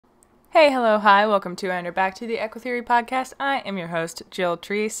Hey, hello, hi, welcome to and back to the EquiTheory podcast. I am your host, Jill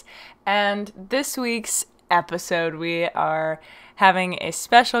Treese, and this week's episode we are having a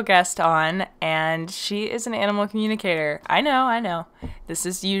special guest on, and she is an animal communicator. I know. This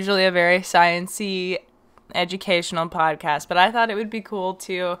is usually a very science-y, educational podcast, but I thought it would be cool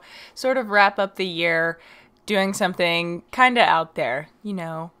to sort of wrap up the year doing something kind of out there,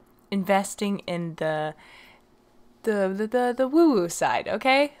 investing in the woo-woo side,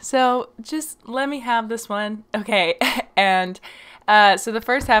 okay? So just let me have this one, okay? And so the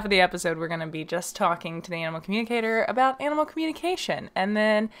first half of the episode, we're going to be just talking to the animal communicator about animal communication. And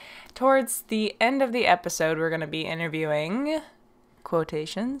then towards the end of the episode, we're going to be interviewing,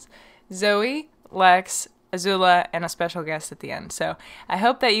 quotations, Zoe, Lex, Azula, and a special guest at the end. So I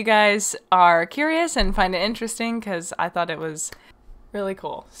hope that you guys are curious and find it interesting, because I thought it was really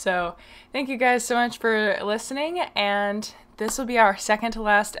cool. So thank you guys so much for listening, and this will be our second to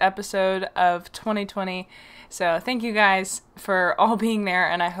last episode of 2020. So thank you guys for all being there,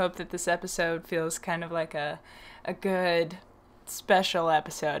 and I hope that this episode feels kind of like a good special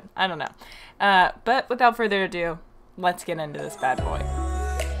episode. I don't know. But without further ado, let's get into this bad boy.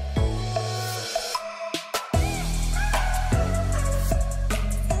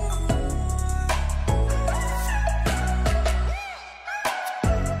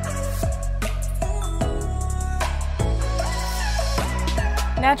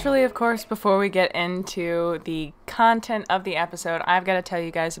 Naturally, of course, before we get into the content of the episode, I've got to tell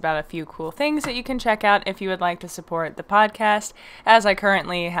you guys about a few cool things that you can check out if you would like to support the podcast, as I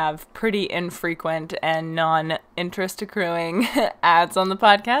currently have pretty infrequent and non-interest accruing ads on the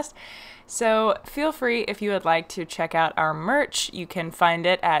podcast. So feel free, if you would like to check out our merch, you can find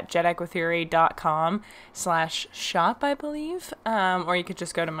it at JETEquiTheory.com/shop, I believe, or you could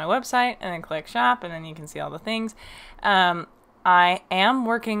just go to my website and then click shop, and then you can see all the things. I am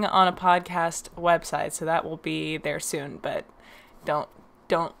working on a podcast website, so that will be there soon, but don't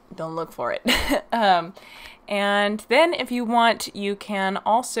look for it. And then if you want, you can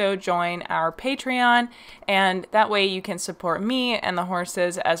also join our Patreon, and that way you can support me and the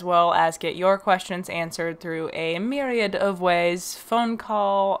horses, as well as get your questions answered through a myriad of ways: phone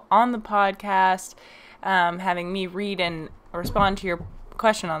call, on the podcast, having me read and respond to your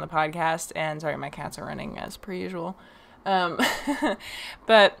question on the podcast, and sorry, my cats are running as per usual.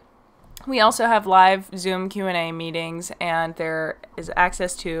 But we also have live Zoom Q&A meetings, and there is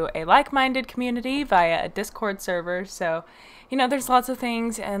access to a like-minded community via a Discord server. So, there's lots of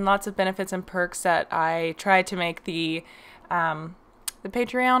things and lots of benefits and perks that I try to make the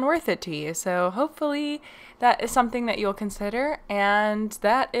Patreon worth it to you. So hopefully that is something that you'll consider, and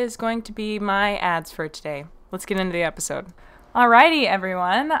that is going to be my ads for today. Let's get into the episode. Alrighty,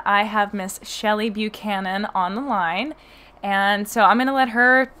 everyone. I have Miss Shelley Buchanan on the line, and so I'm going to let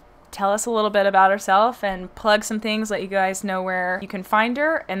her tell us a little bit about herself and plug some things, let you guys know where you can find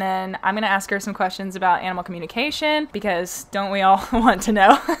her, and then I'm going to ask her some questions about animal communication, because don't we all want to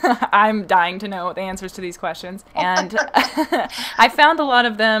know? I'm dying to know the answers to these questions, and I found a lot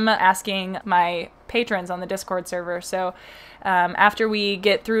of them asking my patrons on the Discord server, so after we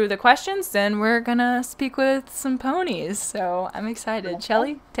get through the questions, then we're gonna speak with some ponies, so I'm excited.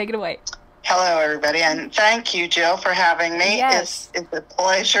 Shelley, take it away. Hello, everybody, and thank you, Jill, for having me. Yes. It's a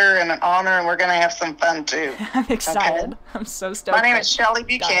pleasure and an honor, and we're going to have some fun, too. I'm excited. Okay? I'm so stoked. My name is Shelley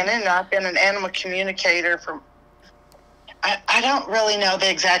Buchanan, and I've been an animal communicator for, I don't really know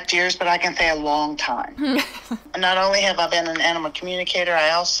the exact years, but I can say a long time. And not only have I been an animal communicator,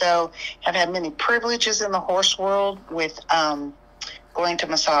 I also have had many privileges in the horse world with going to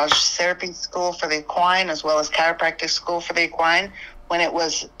massage therapy school for the equine, as well as chiropractic school for the equine, when it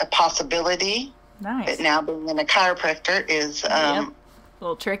was a possibility. Nice. But now being a chiropractor is a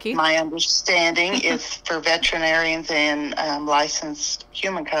little tricky. My understanding is for veterinarians and licensed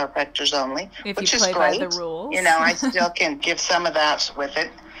human chiropractors only, which is great. By the rules. I still can give some of that with it.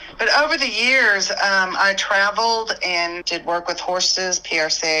 But over the years, I traveled and did work with horses,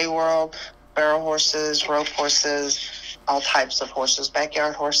 PRCA world, barrel horses, rope horses, all types of horses,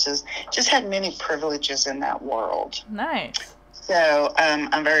 backyard horses. Just had many privileges in that world. Nice. So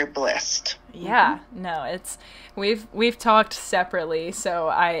I'm very blessed. Yeah, no, it's we've talked separately, so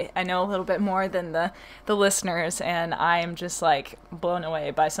I know a little bit more than the listeners, and I'm just like blown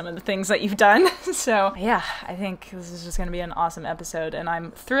away by some of the things that you've done. So yeah, I think this is just going to be an awesome episode, and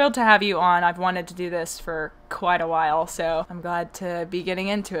I'm thrilled to have you on. I've wanted to do this for quite a while, so I'm glad to be getting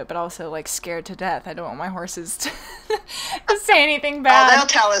into it, but also like scared to death. I don't want my horses to say anything bad. Oh, they'll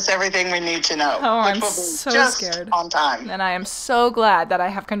tell us everything we need to know. Oh, which I'm will be so just scared. On time. And I am so glad that I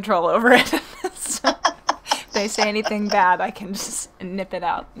have control over it. if they say anything bad, I can just nip it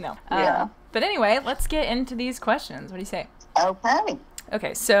out. No. Yeah. But anyway, let's get into these questions. What do you say? Okay.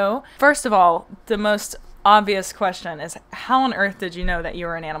 Okay, so first of all, the most obvious question is, how on earth did you know that you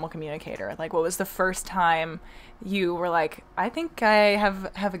were an animal communicator? Like, what was the first time you were like, I think I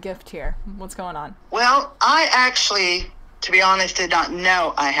have a gift here. What's going on? Well, I actually, to be honest, did not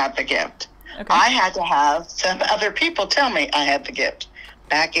know I had the gift. Okay. I had to have some other people tell me I had the gift.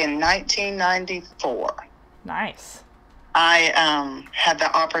 Back in 1994. Nice. I had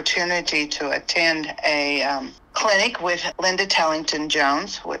the opportunity to attend a clinic with Linda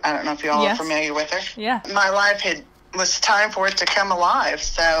Tellington-Jones. I don't know if you all are familiar with her. Yeah. My life was time for it to come alive.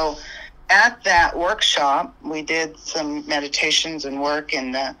 So at that workshop, we did some meditations and work.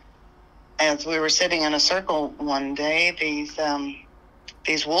 And as we were sitting in a circle one day,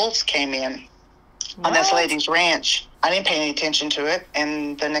 these wolves came in on this lady's ranch. I didn't pay any attention to it.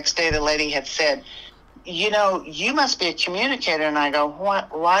 And the next day, the lady had said, you must be a communicator. And I go,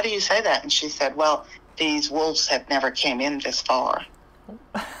 what? Why do you say that? And she said, well, these wolves have never came in this far.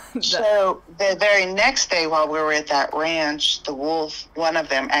 So the very next day while we were at that ranch, the wolf, one of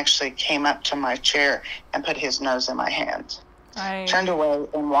them actually came up to my chair and put his nose in my hand. Turned away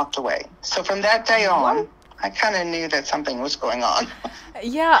and walked away. So from that day on, I kind of knew that something was going on.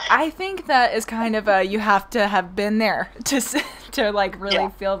 Yeah, I think that is kind of you have to have been there to like really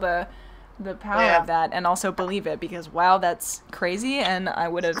feel the power of that and also believe it, because wow, that's crazy, and I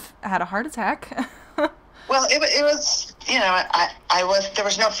would have had a heart attack. Well, it was, there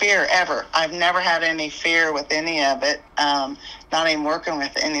was no fear ever. I've never had any fear with any of it, not even working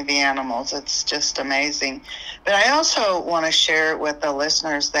with any of the animals. It's just amazing. But I also want to share with the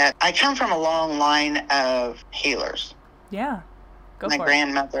listeners that I come from a long line of healers. Yeah, go my for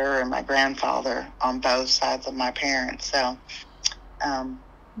grandmother and my grandfather on both sides of my parents. So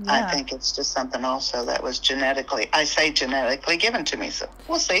I think it's just something also that was genetically given to me. So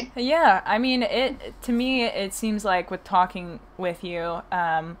we'll see. Yeah, I mean, to me, it seems like with talking with you,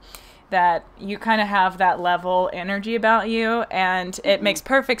 that you kind of have that level energy about you, and it makes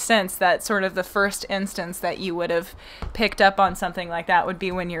perfect sense that sort of the first instance that you would have picked up on something like that would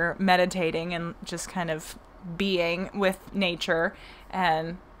be when you're meditating and just kind of being with nature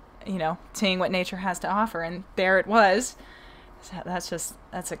and, seeing what nature has to offer. And there it was. So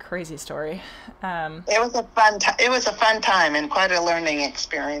that's a crazy story. It was a fun time and quite a learning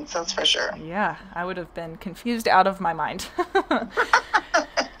experience, that's for sure. Yeah, I would have been confused out of my mind.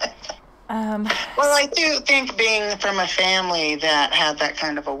 Well, I do think being from a family that had that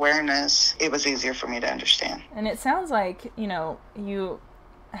kind of awareness, it was easier for me to understand. And it sounds like, you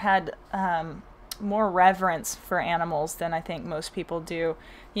had more reverence for animals than I think most people do.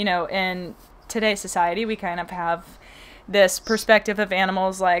 In today's society, we kind of have this perspective of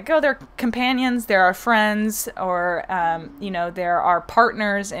animals like, oh, they're companions, they're our friends, or, they're our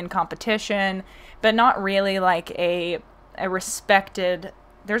partners in competition, but not really like a respected,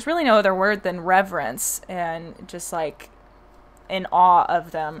 there's really no other word than reverence and just like in awe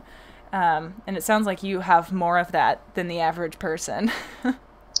of them. And it sounds like you have more of that than the average person.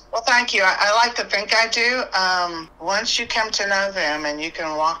 Well, thank you. I like to think I do. Once you come to know them and you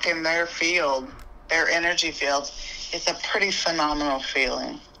can walk in their field, their energy fields, it's a pretty phenomenal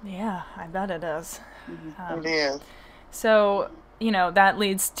feeling. Yeah, I bet it is. It is. So, that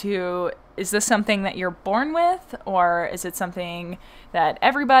leads to, is this something that you're born with, or is it something that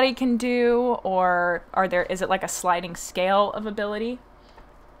everybody can do, or is it like a sliding scale of ability?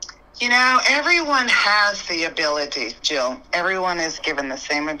 Everyone has the ability, Jill. Everyone is given the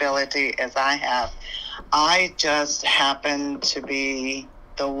same ability as I have. I just happen to be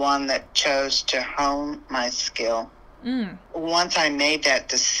the one that chose to hone my skill. Once I made that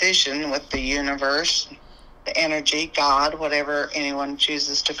decision with the universe, the energy, God, whatever anyone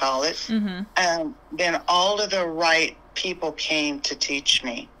chooses to call it, then all of the right people came to teach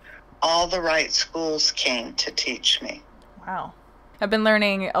me. All the right schools came to teach me. Wow. I've been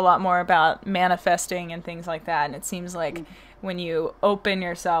learning a lot more about manifesting and things like that, and it seems like when you open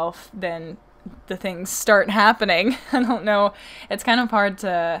yourself, then the things start happening. I don't know. It's kind of hard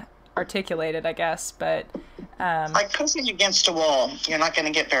to articulate it, I guess, but like pushing against a wall, you're not going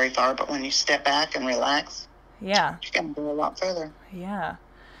to get very far, but when you step back and relax, you're going to go a lot further. Yeah.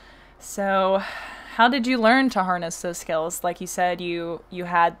 So how did you learn to harness those skills? Like you said, you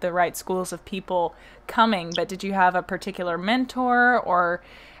had the right schools of people coming, but did you have a particular mentor, or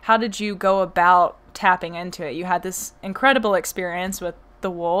how did you go about tapping into it? You had this incredible experience with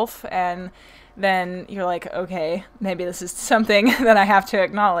the wolf, and then you're like, okay, maybe this is something that I have to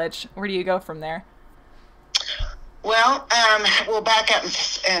acknowledge. Where do you go from there? Well, we'll back up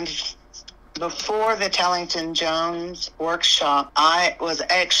and before the Tellington Jones workshop, I was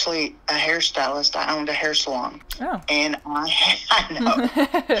actually a hairstylist. I owned a hair salon. Oh. And I know.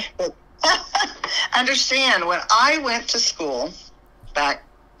 But understand, when I went to school back,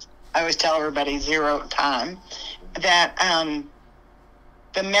 I always tell everybody 0 time, that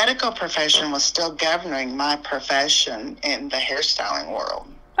the medical profession was still governing my profession in the hairstyling world.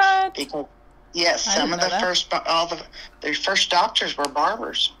 What? Because, yes, I some of didn't know the the first doctors were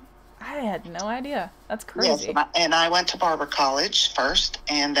barbers. I had no idea. That's crazy. Yes, and I went to barber college first,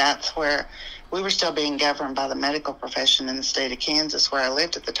 and that's where we were still being governed by the medical profession in the state of Kansas, where I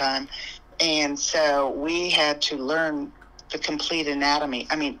lived at the time. And so we had to learn the complete anatomy.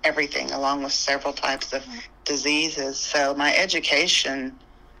 I mean, everything, along with several types of diseases. So my education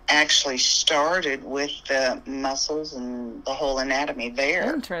actually started with the muscles and the whole anatomy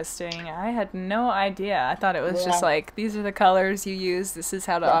there. Interesting. I had no idea. I thought it was just like, these are the colors you use. This is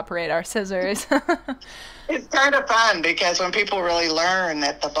how to operate our scissors. It's kind of fun because when people really learn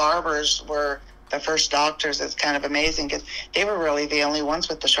that the barbers were the first doctors, it's kind of amazing because they were really the only ones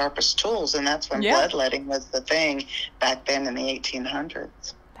with the sharpest tools. And that's when bloodletting was the thing back then in the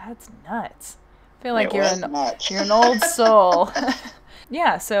 1800s. That's nuts. I feel like you're an old soul.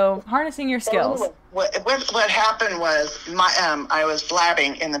 Yeah, so harnessing your skills. What happened was I was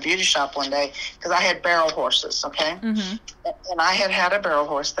blabbing in the beauty shop one day because I had barrel horses, okay? Mm-hmm. And I had a barrel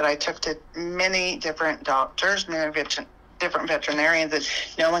horse that I took to many different doctors, different veterinarians, and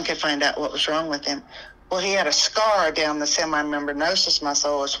no one could find out what was wrong with him. Well, he had a scar down the semimembranosus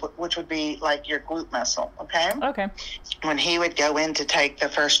muscle, which would be like your glute muscle, okay? Okay. When he would go in to take the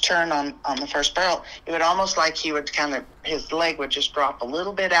first turn on the first barrel, it would almost like he would his leg would just drop a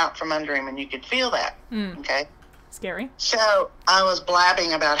little bit out from under him, and you could feel that, okay? Scary. So I was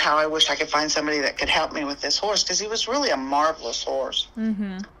blabbing about how I wish I could find somebody that could help me with this horse, because he was really a marvelous horse.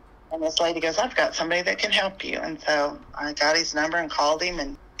 Mm-hmm. And this lady goes, I've got somebody that can help you. And so I got his number and called him,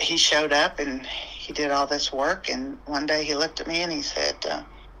 and he showed up, and he did all this work. And one day he looked at me and he said,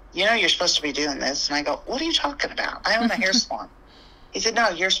 you're supposed to be doing this. And I go, what are you talking about? I own a hair salon. He said, no,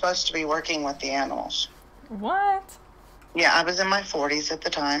 you're supposed to be working with the animals. What? Yeah, I was in my 40s at the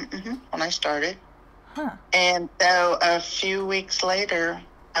time when I started. Huh. And so a few weeks later,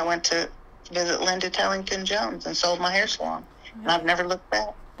 I went to visit Linda Tellington Jones and sold my hair salon. And I've never looked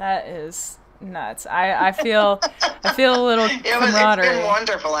back. That is nuts. I feel a little camaraderie. It's been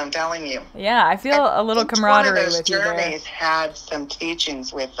wonderful, I'm telling you. Yeah, I feel a little camaraderie with you there. One of those journeys had some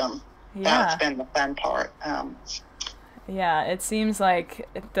teachings with them. Yeah. That's been the fun part. Yeah, it seems like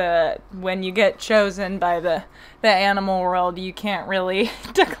when you get chosen by the animal world, you can't really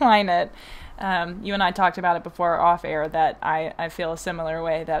decline it. You and I talked about it before off air, that I feel a similar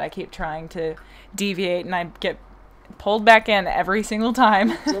way, that I keep trying to deviate and I get pulled back in every single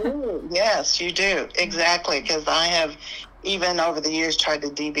time. Yes, you do. Exactly. Because I have, even over the years, tried to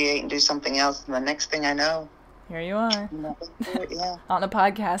deviate and do something else. And the next thing I know, here you are. Yeah. On a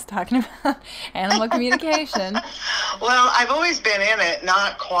podcast talking about animal communication. Well, I've always been in it,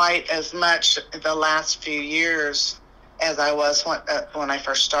 not quite as much the last few years as I was when I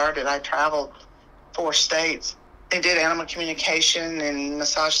first started. I traveled 4 states. They did animal communication and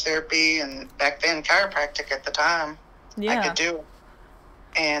massage therapy, and back then chiropractic at the time. Yeah. I could do it.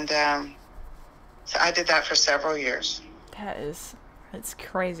 And so I did that for several years. It's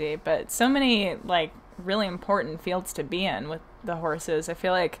crazy, but so many really important fields to be in with the horses. I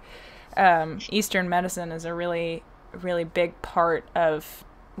feel like Eastern medicine is a really, really big part of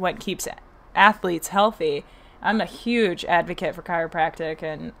what keeps athletes healthy. I'm a huge advocate for chiropractic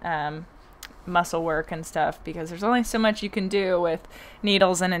and muscle work and stuff, because there's only so much you can do with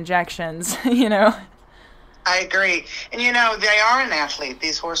needles and injections, I agree. And they are an athlete.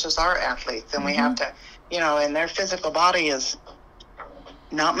 These horses are athletes, and we have to, and their physical body is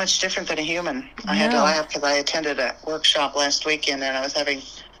not much different than a human. I had to laugh because I attended a workshop last weekend, and I was having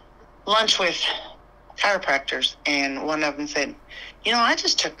lunch with chiropractors, and one of them said, I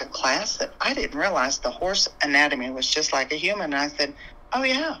just took a class that I didn't realize the horse anatomy was just like a human. And I said, oh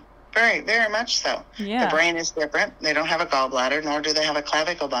yeah, very, very much so. Yeah. The brain is different. They don't have a gallbladder, nor do they have a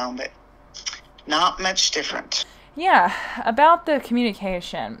clavicle bone, but not much different. Yeah. About the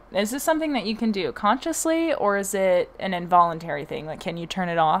communication, is this something that you can do consciously, or is it an involuntary thing? Can you turn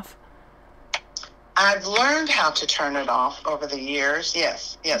it off? I've learned how to turn it off over the years.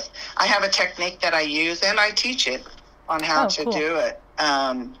 Yes. I have a technique that I use, and I teach it on how to do it.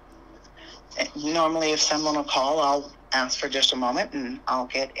 Normally, if someone will call, I'll ask for just a moment, and I'll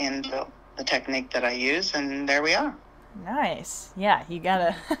get into the technique that I use, and there we are. Nice. Yeah, you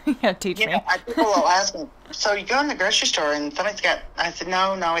gotta, you gotta teach me. People will ask me, so you go in the grocery store and somebody's got, I said,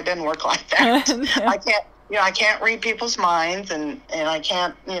 no, it doesn't work like that. No. I can't read people's minds and I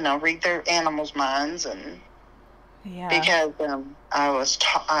can't, read their animals' minds because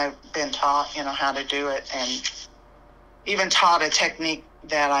I've been taught, how to do it, and even taught a technique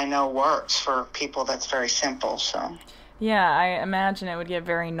that I know works for people that's very simple, so. Yeah, I imagine it would get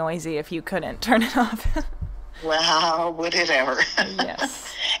very noisy if you couldn't turn it off. Well, would it ever?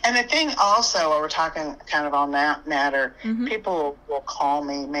 Yes. And the thing also, while we're talking kind of on that matter, Mm-hmm. people will call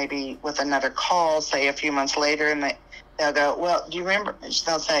me maybe with another call, say a few months later, and they'll go, well, do you remember?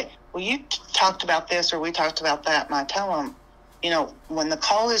 They'll say, well, you talked about this or we talked about that. And I tell them, when the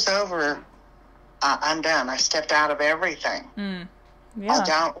call is over, I'm done. I stepped out of everything. Yeah. I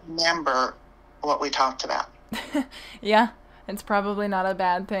don't remember what we talked about. Yeah, it's probably not a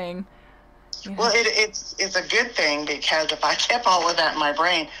bad thing. Yeah. Well, it's a good thing, because if I kept all of that in my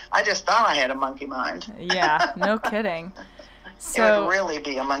brain, I just thought I had a monkey mind. Yeah, no kidding. So, it would really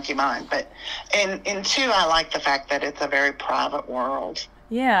be a monkey mind. But and two, I like the fact that it's a very private world.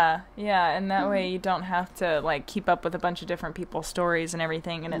 Yeah, and that way you don't have to keep up with a bunch of different people's stories and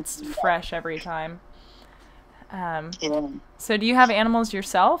everything, and it's fresh every time. So do you have animals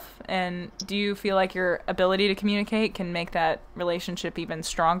yourself, and do you feel like your ability to communicate can make that relationship even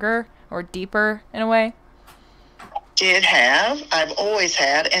stronger or deeper in a way? I've always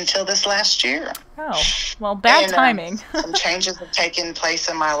had until this last year. Oh, well, bad timing. Some changes have taken place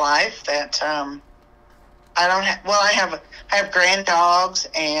in my life that I don't have. Well, I have grand dogs,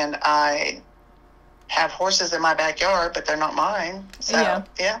 and I have horses in my backyard, but they're not mine. So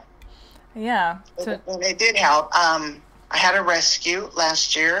Yeah. So it did help. I had a rescue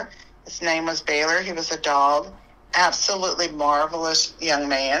last year. His name was Baylor. He was a dog. Absolutely marvelous young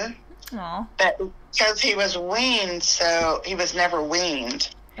man. Aw. But because he was weaned, so he was never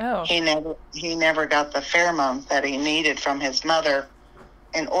weaned. Oh. He never got the pheromones that he needed from his mother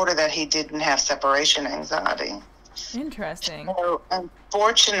in order that he didn't have separation anxiety. Interesting. So,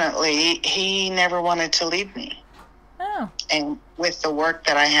 unfortunately, he never wanted to leave me. Oh. And with the work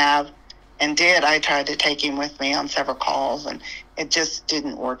that I have and did, I tried to take him with me on several calls, and it just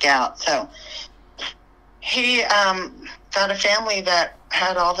didn't work out. So he got a family that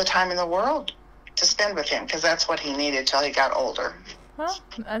had all the time in the world to spend with him, because that's what he needed till he got older. Well,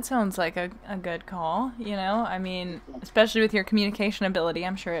 that sounds like a good call, I mean, especially with your communication ability,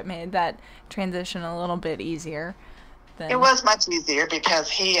 I'm sure it made that transition a little bit easier. It was much easier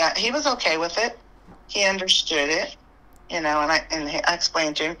because he was okay with it. He understood it, and I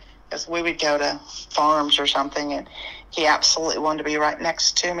explained to him, because we would go to farms or something, and he absolutely wanted to be right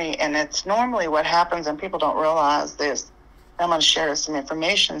next to me. And it's normally what happens, and people don't realize this. I'm going to share some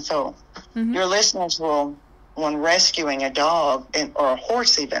information. So your listeners will, when rescuing a dog or a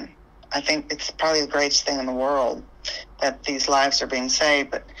horse even, I think it's probably the greatest thing in the world that these lives are being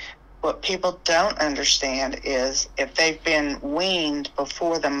saved. But what people don't understand is if they've been weaned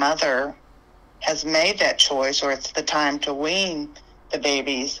before the mother has made that choice, or it's the time to wean the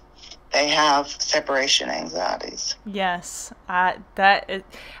babies, they have separation anxieties. Yes. I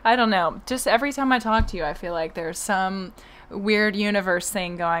don't know. Just every time I talk to you, I feel like there's some weird universe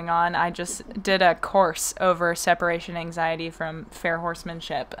thing going on. I just did a course over separation anxiety from fair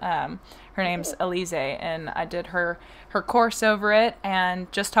horsemanship. Her name's Elise, and I did her course over it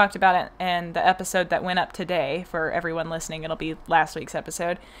and just talked about it in the episode that went up today. For everyone listening, it'll be last week's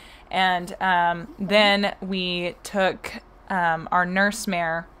episode. And then we took our nurse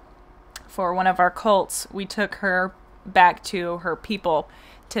mare for one of our colts. We took her back to her people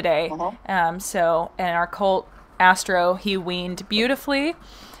today. And our colt Astro, he weaned beautifully,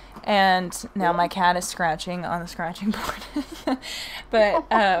 and now my cat is scratching on the scratching board. But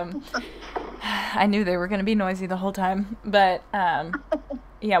I knew they were going to be noisy the whole time. But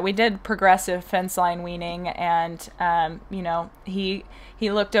yeah, we did progressive fence line weaning, and he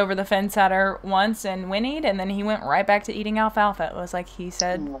looked over the fence at her once and whinnied, and then he went right back to eating alfalfa. It was like he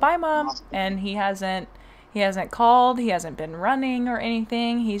said, "Bye, Mom," and he hasn't called, he hasn't been running or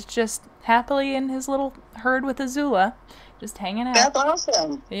anything. He's just happily in his little herd with Azula, just hanging out. That's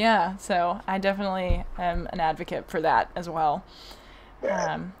awesome. Yeah, so I definitely am an advocate for that as well.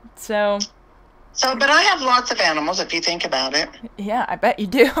 Yeah. But I have lots of animals, if you think about it. Yeah, I bet you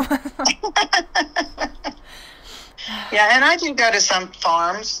do. Yeah, and I do go to some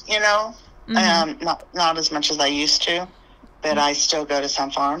farms, not as much as I used to, but I still go to some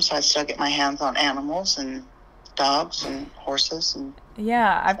farms, so I still get my hands on animals and dogs and horses. And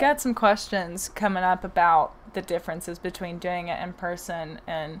yeah, I've got some questions coming up about the differences between doing it in person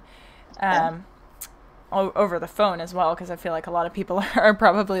and over the phone as well, because I feel like a lot of people are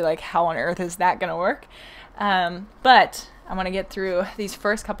probably like, how on earth is that going to work? But I want to get through these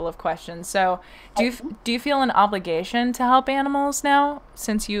first couple of questions. So do you feel an obligation to help animals now,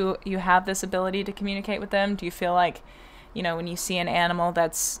 since you have this ability to communicate with them? Do you feel like, when you see an animal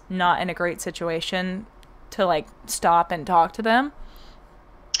that's not in a great situation, to like stop and talk to them?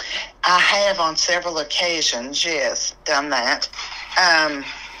 I have on several occasions, yes, done that.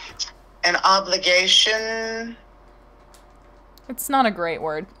 An obligation. It's not a great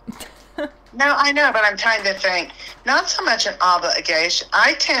word. No, I know, but I'm trying to think. Not so much an obligation.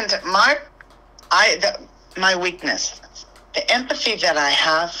 I tend to my weakness, the empathy that I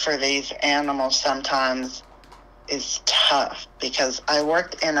have for these animals sometimes is tough, because I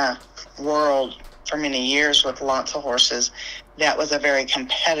worked in a world for many years with lots of horses that was a very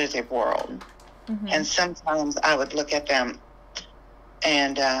competitive world. Mm-hmm. And sometimes I would look at them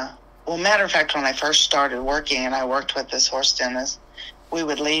and, matter of fact, when I first started working and I worked with this horse dentist, we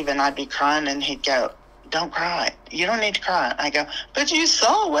would leave and I'd be crying and he'd go, "Don't cry. You don't need to cry." I go, "But you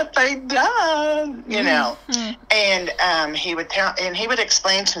saw what they done," Mm-hmm. And he would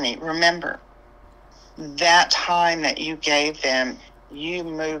explain to me, "Remember, that time that you gave them, you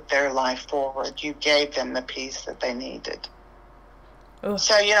moved their life forward. You gave them the peace that they needed." Ugh,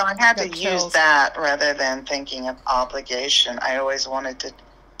 so, I had to use that rather than thinking of obligation. I always wanted to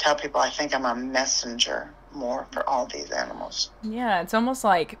tell people I think I'm a messenger more for all these animals. Yeah, it's almost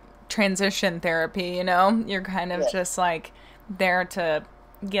like transition therapy, You're kind of just like there to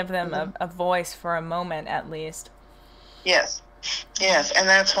give them mm-hmm. a voice for a moment at least. Yes. And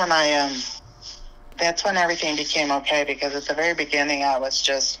that's when that's when everything became okay, because at the very beginning I was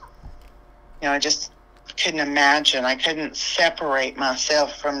just, I just couldn't imagine. I couldn't separate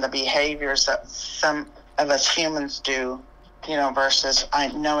myself from the behaviors that some of us humans do, versus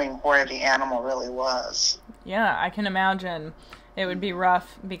knowing where the animal really was. Yeah, I can imagine it would be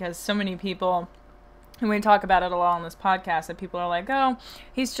rough, because so many people, and we talk about it a lot on this podcast, that people are like, "Oh,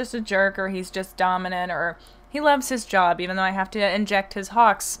 he's just a jerk," or "He's just dominant," or "He loves his job, even though I have to inject his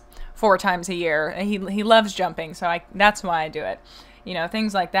hocks 4 times a year. He loves jumping, so that's why I do it."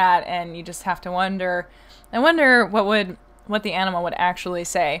 Things like that, and you just have to wonder. I wonder what the animal would actually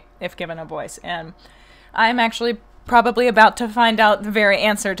say if given a voice. And I'm actually probably about to find out the very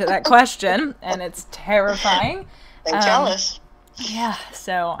answer to that question, and it's terrifying. Then tell us. Yeah,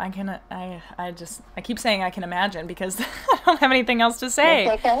 so I keep saying I can imagine, because I don't have anything else to say.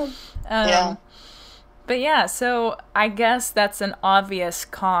 That's okay. Yeah. But yeah, so I guess that's an obvious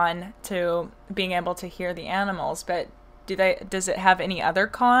con to being able to hear the animals, but does it have any other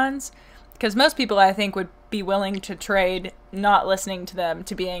cons? Because most people, I think, would be willing to trade not listening to them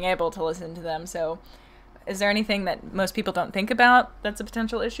to being able to listen to them. So is there anything that most people don't think about that's a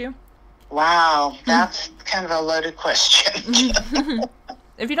potential issue? Wow, that's kind of a loaded question.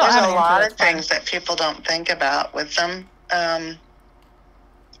 If you don't have There's a lot of things that people don't think about with them.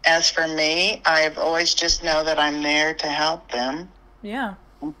 As for me, I've always just know that I'm there to help them. Yeah.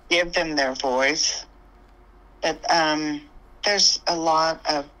 Give them their voice. But there's a lot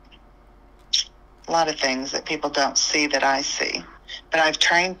of things that people don't see that I see. But I've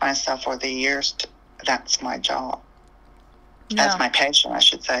trained myself over the years. That's my job. Yeah. That's my passion, I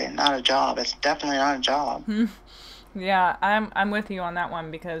should say. Not a job. It's definitely not a job. Yeah, I'm with you on that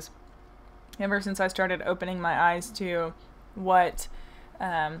one, because ever since I started opening my eyes to what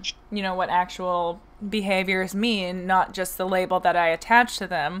what actual behaviors mean, not just the label that I attach to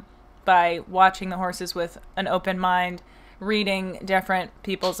them, by watching the horses with an open mind, reading different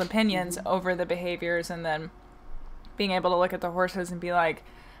people's opinions over the behaviors, and then being able to look at the horses and be like,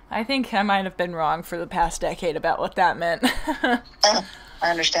 I think I might have been wrong for the past decade about what that meant. I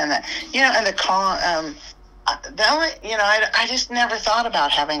understand that. And the con, the only, I just never thought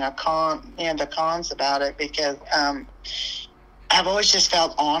about having a con, the cons about it, because I've always just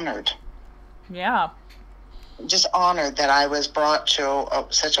felt honored. Yeah. Just honored that I was brought to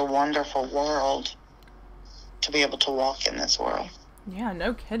such a wonderful world to be able to walk in this world. Yeah,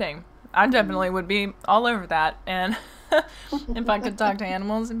 no kidding. I definitely would be all over that. And if I could talk to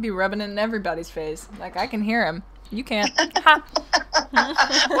animals, it'd be rubbing it in everybody's face. Like, I can hear him. You can't. Well,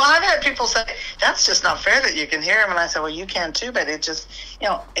 I've had people say, that's just not fair that you can hear him. And I said, well, you can too. But it just,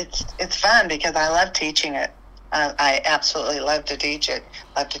 it's fun, because I love teaching it. I absolutely love to teach it.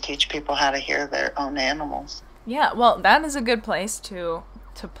 Love to teach people how to hear their own animals. Yeah, well, that is a good place to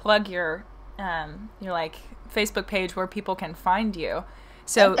plug your like Facebook page where people can find you.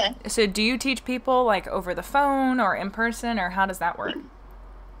 So, okay. So do you teach people like over the phone or in person, or how does that work?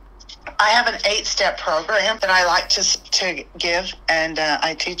 I have an 8-step program that I like to give, and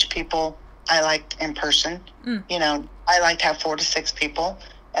I teach people I like in person. You know, I like to have 4 to 6 people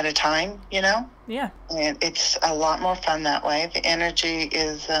at a time, you know? Yeah. And it's a lot more fun that way. The energy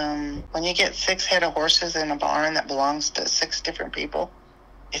is, when you get 6 head of horses in a barn that belongs to 6 different people,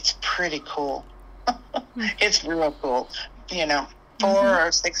 it's pretty cool. It's real cool. You know, 4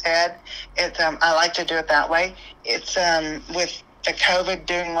 or 6 head. It's, I like to do it that way. It's, with the COVID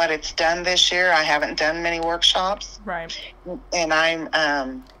doing what it's done this year, I haven't done many workshops. Right. And I'm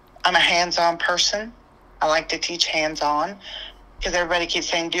a hands-on person. I like to teach hands-on because everybody keeps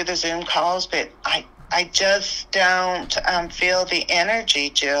saying do the Zoom calls, but I just don't feel the energy,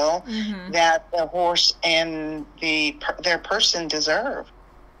 Jill, that the horse and their person deserve.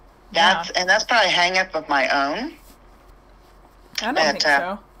 That's probably a hang-up of my own. I don't think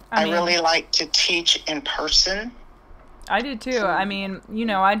so. I really like to teach in person. I do too. I mean, you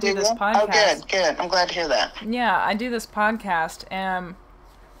know, I do this podcast. Oh, good. I'm glad to hear that. Yeah, I do this podcast, and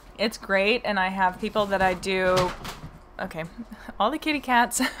it's great, and I have people that I do... Okay, all the kitty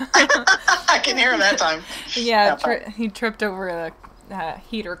cats. I can hear him that time. Yeah, he tripped over the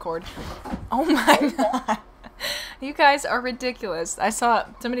heater cord. Oh my God. You guys are ridiculous. I saw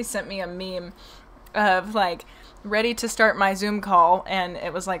somebody sent me a meme of like ready to start my Zoom call, and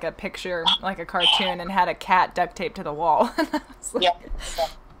it was like a picture, like a cartoon, and had a cat duct taped to the wall. Like,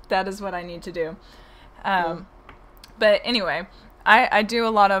 that is what I need to do. But anyway, I do a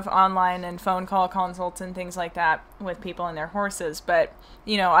lot of online and phone call consults and things like that with people and their horses. But,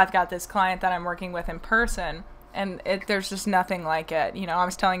 you know, I've got this client that I'm working with in person, and there's just nothing like it. You know, I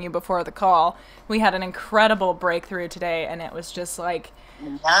was telling you before the call, we had an incredible breakthrough today, and it was just like...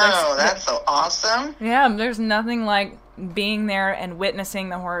 Wow, that's so awesome. Yeah, there's nothing like being there and witnessing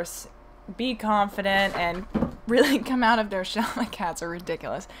the horse be confident and really come out of their shell. My cats are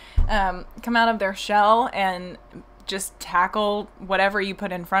ridiculous. Come out of their shell and just tackle whatever you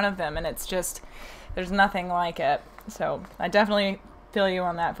put in front of them. And it's just, there's nothing like it. So I definitely feel you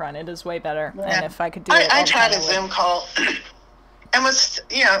on that front. It is way better. Yeah. And if I could do it, I tried a Zoom call and was,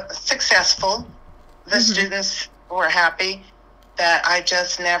 you know, successful. The students were happy. That I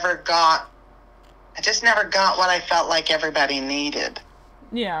just never got what I felt like everybody needed.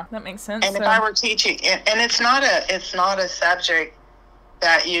 Yeah, that makes sense. And if I were teaching, and it's not a subject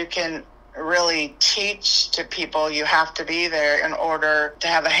that you can really teach to people. You have to be there in order to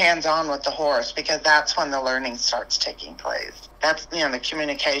have a hands-on with the horse, because that's when the learning starts taking place. That's, you know, the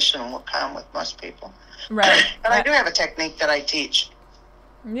communication will come with most people. Right. But I do have a technique that I teach.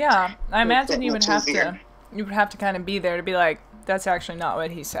 Yeah, I imagine you would have to kind of be there to be like, that's actually not what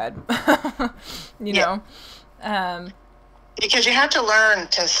he said. you know? Because you have to learn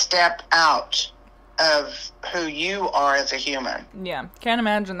to step out of who you are as a human. Yeah, can't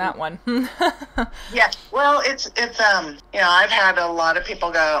imagine that one. Yeah, well, it's you know, I've had a lot of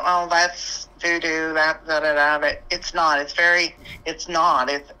people go, oh, that's voodoo, that, but it's not. It's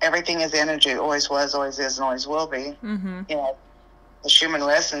not. Everything is energy, always was, always is, and always will be. You know, the Schumann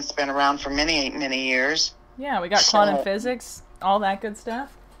resonance has been around for many, many years. Yeah, we got quantum physics, all that good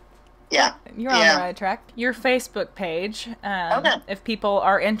stuff. Yeah. You're on the right track. Your Facebook page, if people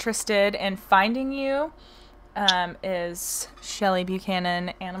are interested in finding you, is Shelley Buchanan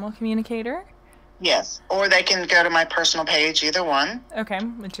Animal Communicator. Yes. Or they can go to my personal page, either one. Okay,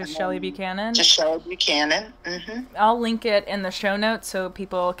 which is Shelley Buchanan. Just Shelley Buchanan. I'll link it in the show notes so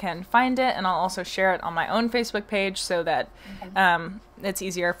people can find it, and I'll also share it on my own Facebook page so that it's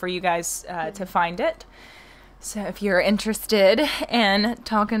easier for you guys to find it. So if you're interested in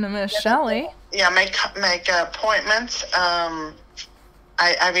talking to Miss Shelley. Yeah, make appointments.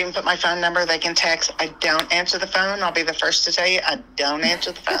 I've even put my phone number. They can text. I don't answer the phone. I'll be the first to tell you, I don't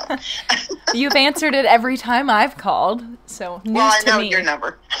answer the phone. You've answered it every time I've called, so news to me. Well, I know your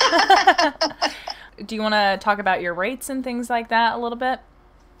number. Do you want to talk about your rates and things like that a little bit?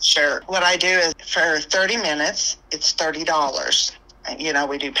 Sure. What I do is for 30 minutes, it's $30. You know,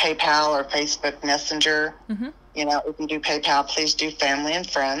 we do PayPal or Facebook Messenger. You know, if you do PayPal, please do family and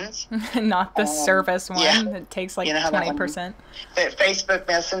friends. Not the service one. Yeah. It takes like 20%. The Facebook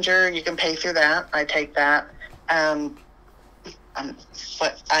Messenger, you can pay through that. I take that. But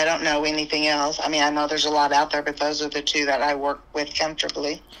I don't know anything else. I mean, I know there's a lot out there, but those are the two that I work with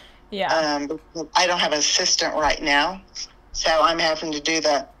comfortably. Yeah. I don't have an assistant right now, so I'm having to do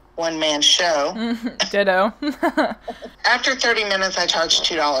the one-man show. Ditto. After 30 minutes, I charge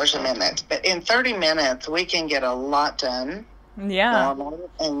 $2 a minute. But in 30 minutes, we can get a lot done. Yeah.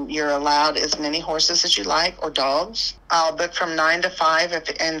 And you're allowed as many horses as you like, or dogs. I'll book from 9 to 5,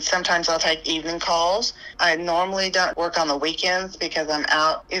 and sometimes I'll take evening calls. I normally don't work on the weekends because I'm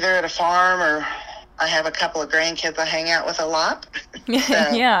out either at a farm or I have a couple of grandkids I hang out with a lot.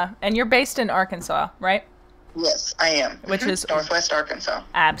 Yeah, and you're based in Arkansas, right? Yes, I am. Which is Northwest Arkansas.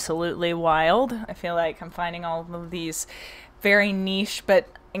 Absolutely wild. I feel like I'm finding all of these very niche but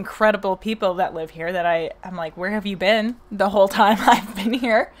incredible people that live here that I'm like, where have you been the whole time I've been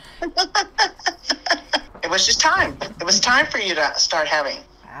here? It was just time. It was time for you to start having.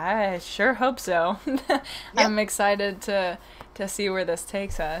 I sure hope so. I'm excited to see where this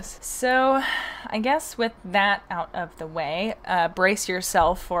takes us. So I guess with that out of the way, brace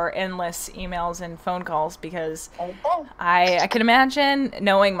yourself for endless emails and phone calls, because I can imagine,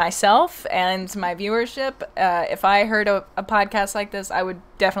 knowing myself and my viewership, if I heard a podcast like this, I would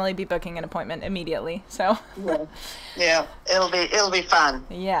definitely be booking an appointment immediately. So yeah, it'll be fun.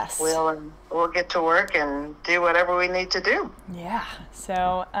 Yes, we'll get to work and do whatever we need to do. Yeah.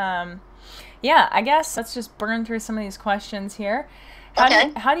 So yeah, I guess let's just burn through some of these questions here.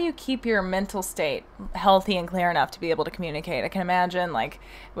 How do you keep your mental state healthy and clear enough to be able to communicate? I can imagine, like,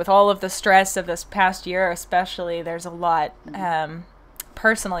 with all of the stress of this past year especially, there's a lot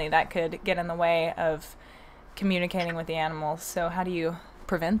personally that could get in the way of communicating with the animals. So how do you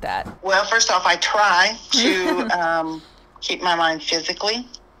prevent that? Well, first off, I try to keep my mind physically.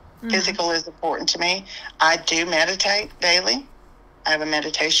 Physical is important to me. I do meditate daily. I have a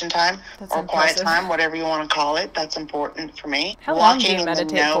meditation time. That's or impressive. Quiet time, whatever you want to call it. That's important for me. How long do you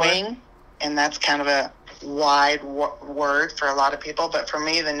meditate and knowing, and that's kind of a wide word for a lot of people, but for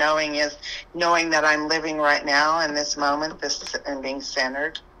me, the knowing is knowing that I'm living right now in this moment, and being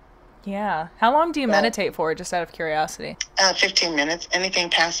centered. Yeah. How long do you meditate for, just out of curiosity? 15 minutes. Anything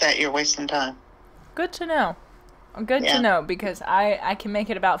past that, you're wasting time. Good to know. Good to know, because I can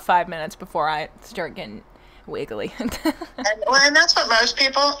make it about 5 minutes before I start getting wiggly. and that's what most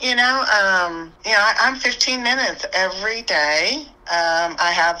people, I'm 15 minutes every day.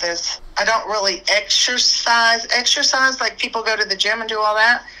 I have this, I don't really exercise like people go to the gym and do all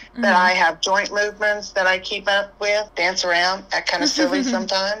that, but I have joint movements that I keep up with, dance around, act kind of silly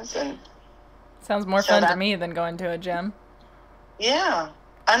sometimes. And sounds more fun to me than going to a gym. Yeah.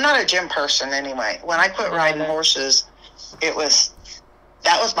 I'm not a gym person anyway. When I quit riding horses, that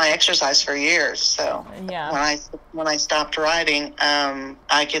was my exercise for years. So when I stopped riding,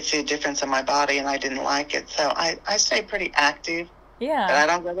 I could see a difference in my body, and I didn't like it. So I stay pretty active. Yeah. But I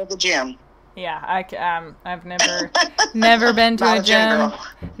don't go to the gym. Yeah, I've never been to a gym.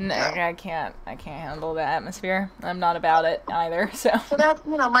 No, I can't handle the atmosphere. I'm not about it either. So that's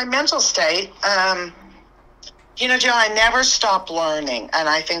my mental state. Jill, I never stop learning, and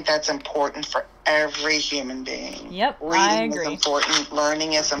I think that's important for every human being. Yep, Reading I agree. is important.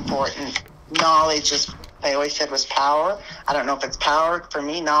 Learning is important. Knowledge is, they always said, was power. I don't know if it's power. For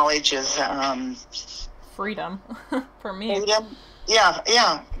me, knowledge is freedom. For me. Freedom. Yeah.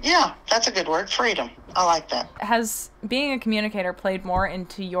 That's a good word. Freedom. I like that. Has being a communicator played more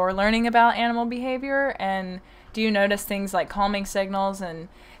into your learning about animal behavior? And do you notice things like calming signals, and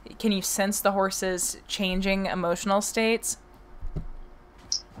can you sense the horses changing emotional states?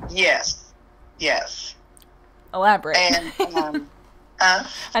 Yes. Elaborate. And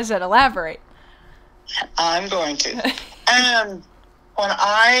I said elaborate. I'm going to. When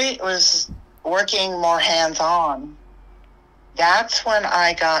I was working more hands-on, that's when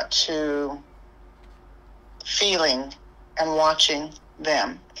I got to feeling and watching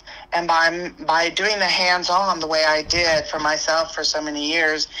them. And by doing the hands-on the way I did for myself for so many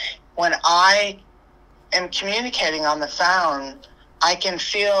years, when I am communicating on the phone, I can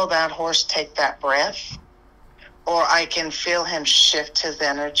feel that horse take that breath, or I can feel him shift his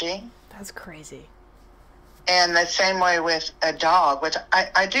energy. That's crazy. And the same way with a dog, which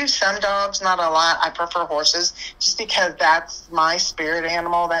I do some dogs, not a lot. I prefer horses just because that's my spirit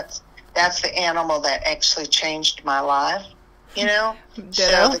animal. That's the animal that actually changed my life. So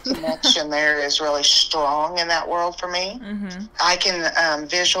the connection there is really strong in that world for me. Mm-hmm. I can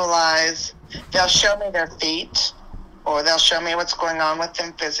visualize. They'll show me their feet, or they'll show me what's going on with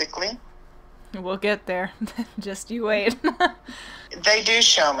them physically. We'll get there. Just you wait. They do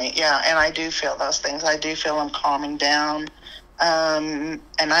show me, and I do feel those things. I do feel them calming down. And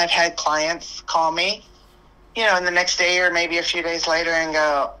I've had clients call me, in the next day or maybe a few days later and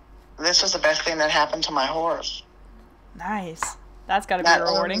go, this was the best thing that happened to my horse. Nice. That's got to be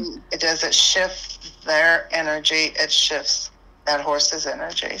rewarding. It does. It shifts their energy. It shifts that horse's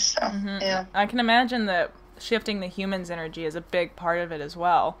energy. So, yeah. I can imagine that shifting the human's energy is a big part of it as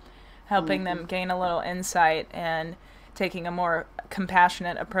well. Helping them gain a little insight and taking a more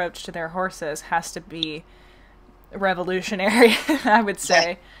compassionate approach to their horses has to be revolutionary, I would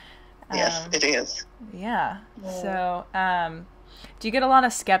say. Yes, it is. Yeah. So, Do you get a lot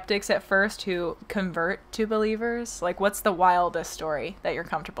of skeptics at first who convert to believers? Like, what's the wildest story that you're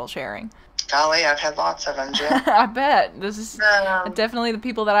comfortable sharing? Golly, I've had lots of them, Jim. I bet. This is definitely the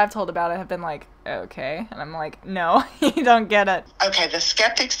people that I've told about it have been like, okay. And I'm like, no, you don't get it. Okay, the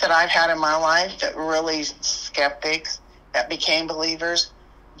skeptics that I've had in my life, that really skeptics that became believers,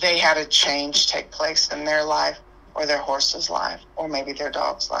 they had a change take place in their life, or their horse's life, or maybe their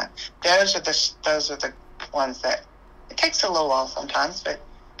dog's life. Those are the ones that, it takes a little while sometimes, but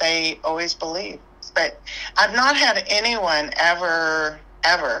they always believe. But I've not had anyone ever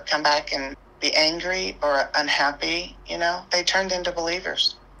come back and be angry or unhappy. They turned into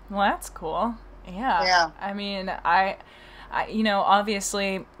believers. Well, that's cool. Yeah. I mean, I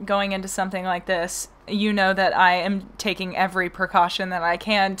obviously going into something like this, that I am taking every precaution that I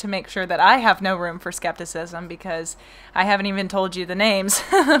can to make sure that I have no room for skepticism, because I haven't even told you the names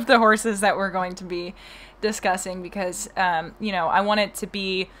of the horses that we're going to be discussing, because, I want it to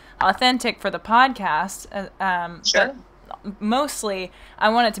be authentic for the podcast. Sure. But mostly I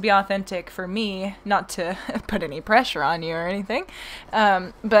want it to be authentic for me, not to put any pressure on you or anything.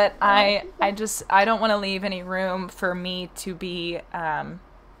 But I don't want to leave any room for me to be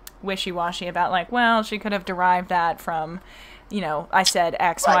wishy-washy about, like, well, she could have derived that from, I said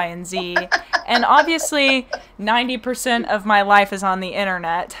X, right. Y, and Z. And obviously 90% of my life is on the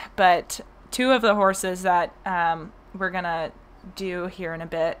internet, but two of the horses that we're going to do here in a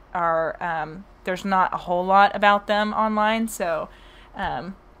bit are, there's not a whole lot about them online, so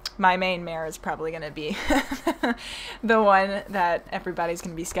my main mare is probably going to be the one that everybody's going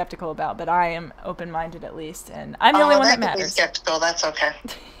to be skeptical about, but I am open-minded at least, and I'm the only one that matters. Be skeptical, that's okay.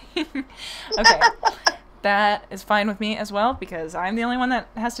 Okay. That is fine with me as well, because I'm the only one that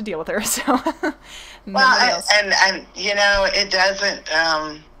has to deal with her, so well, and it doesn't,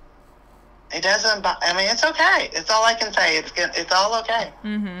 I mean, it's okay. It's all I can say. It's good. It's all okay.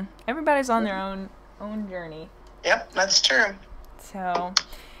 Mm-hmm. Everybody's on their own journey. Yep, that's true. So,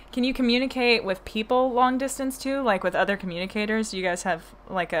 can you communicate with people long distance too? Like with other communicators? Do you guys have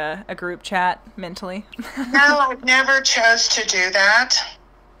like a group chat mentally? No, I've never chose to do that.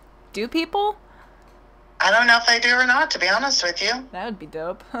 Do people? I don't know if they do or not, to be honest with you. That would be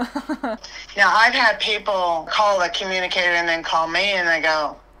dope. Now, I've had people call a communicator and then call me, and they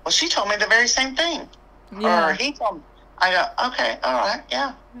go, well, she told me the very same thing. Yeah. Or he told me. I go, okay, all right,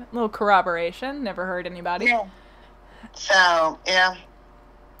 yeah. A little corroboration. Never heard anybody. Yeah. So, yeah.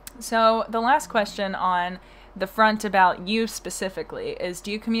 So, the last question on the front about you specifically is,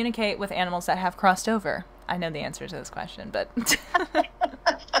 do you communicate with animals that have crossed over? I know the answer to this question, but...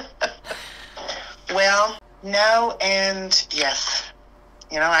 Well, no and yes.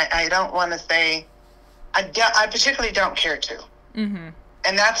 I don't want to say... I particularly don't care to. Mm-hmm.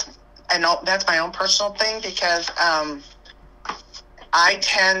 And that's my own personal thing, because I'm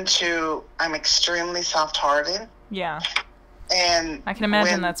extremely soft-hearted. Yeah. And I can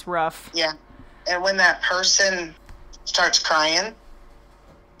imagine that's rough. Yeah. And when that person starts crying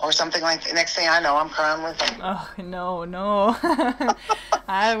or something like that, next thing I know, I'm crying with them. Oh, no.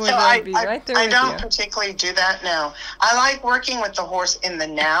 I would be right there with you. I don't particularly do that now. I like working with the horse in the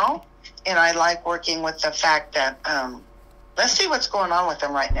now, and I like working with the fact that let's see what's going on with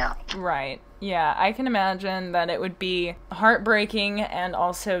them right now. Right. Yeah, I can imagine that it would be heartbreaking and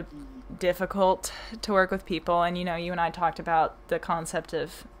also difficult to work with people. And, you and I talked about the concept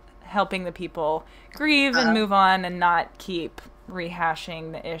of helping the people grieve and move on and not keep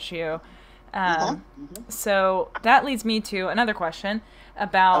rehashing the issue. So that leads me to another question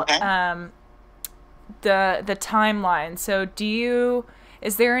about the timeline. So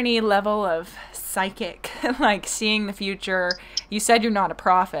is there any level of psychic, like seeing the future? You said you're not a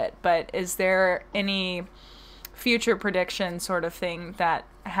prophet, but is there any future prediction sort of thing that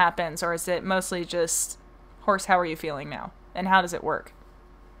happens, or is it mostly just, horse, how are you feeling now? And how does it work?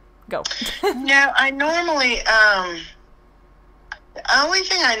 Go. No, I normally, the only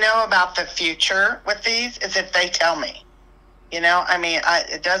thing I know about the future with these is if they tell me.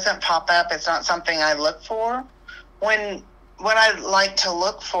 It doesn't pop up. It's not something I look for. What I like to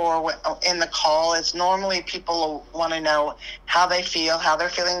look for in the call is normally people want to know how they feel, how they're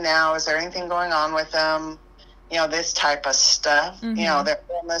feeling now. Is there anything going on with them? This type of stuff. Mm-hmm. Their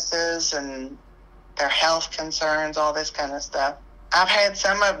illnesses and their health concerns, all this kind of stuff. I've had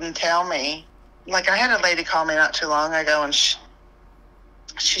some of them tell me, like I had a lady call me not too long ago, and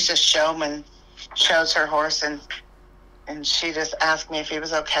she's a showman, shows her horse, and she just asked me if he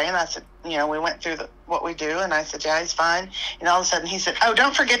was okay, and I said, we went through what we do, and I said, yeah, he's fine. And all of a sudden he said, oh,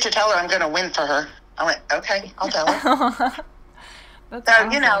 don't forget to tell her I'm going to win for her. I went, okay, I'll tell her. That's so,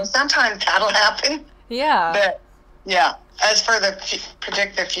 awesome. Sometimes that'll happen. Yeah. But, yeah. As for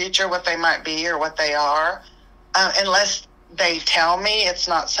predict the future, what they might be or what they are, unless they tell me, it's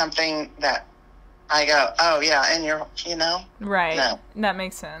not something that I go, oh yeah, and Right. No. That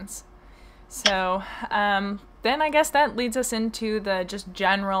makes sense. So, then I guess that leads us into the just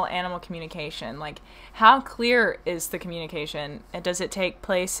general animal communication. Like, how clear is the communication? And does it take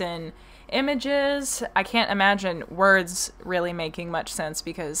place in images? I can't imagine words really making much sense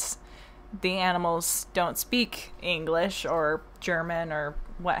because the animals don't speak English or German or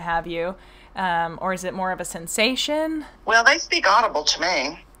what have you. Or is it more of a sensation? Well, they speak audible to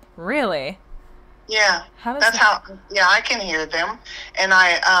me. Really? Yeah. Yeah, I can hear them. And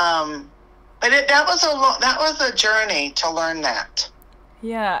but that was a journey to learn that.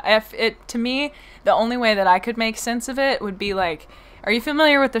 Yeah, to me, the only way that I could make sense of it would be like, are you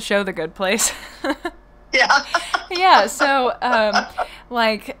familiar with the show The Good Place? Yeah. Yeah, so,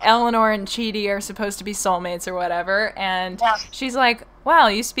 like, Eleanor and Chidi are supposed to be soulmates or whatever, and she's like, wow,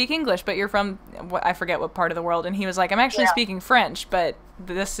 you speak English, but you're from, I forget what part of the world, and he was like, I'm actually speaking French, but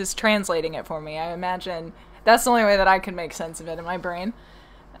this is translating it for me. I imagine that's the only way that I could make sense of it in my brain.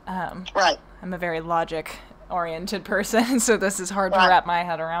 Right. I'm a very logic-oriented person, so this is hard to wrap my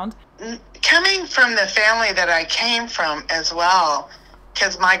head around. Coming from the family that I came from as well,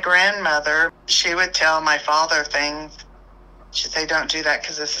 because my grandmother, she would tell my father things. She'd say, don't do that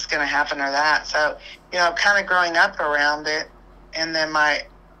because this is going to happen or that. So, kind of growing up around it. And then my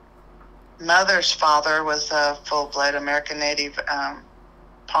mother's father was a full-blood American Native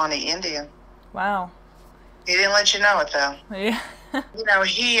Pawnee Indian. Wow. He didn't let you know it, though. Yeah.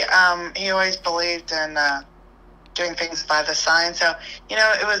 He always believed in doing things by the sign. So,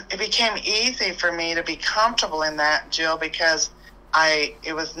 it became easy for me to be comfortable in that, Jill, because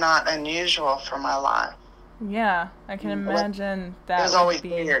it was not unusual for my life. Yeah, I can imagine that. It was always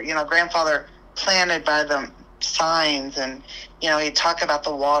there. Grandfather planted by the signs, and he'd talk about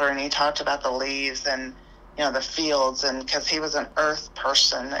the water, and he talked about the leaves, and the fields, and because he was an earth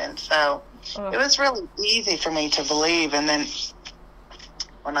person, and so it was really easy for me to believe. And then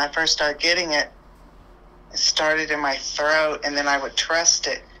when I first started getting it, it started in my throat, and then I would trust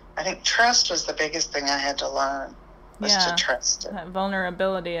it. I think trust was the biggest thing I had to learn. Was to trust it. That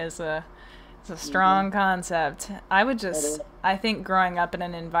vulnerability is a strong concept. I think growing up in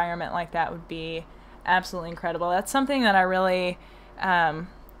an environment like that would be absolutely incredible. That's something that I really, I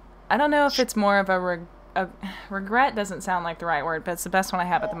don't know if it's more of a regret doesn't sound like the right word, but it's the best one I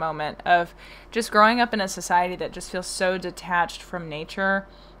have at the moment, of just growing up in a society that just feels so detached from nature.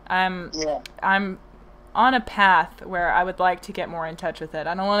 I'm on a path where I would like to get more in touch with it.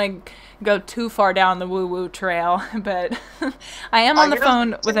 I don't want to go too far down the woo-woo trail, but I am on the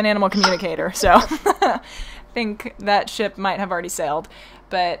phone with an animal communicator, so I think that ship might have already sailed.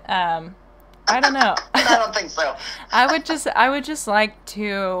 But I don't know. I don't think so. I would just like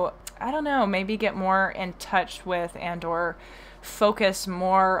to, I don't know, maybe get more in touch with or focus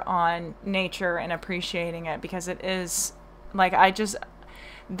more on nature and appreciating it, because it is like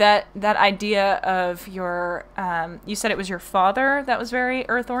that idea of your, you said it was your father that was very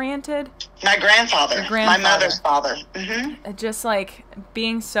earth-oriented? My grandfather. My mother's father. Mm-hmm. Just like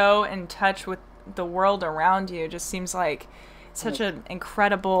being so in touch with the world around you just seems like such an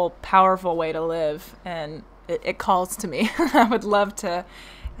incredible, powerful way to live, and it calls to me. I would love to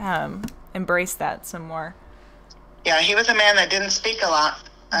embrace that some more. Yeah, he was a man that didn't speak a lot.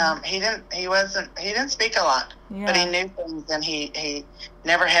 He didn't speak a lot, but he knew things, and he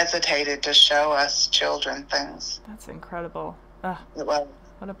never hesitated to show us children things. That's incredible. Ugh, it was.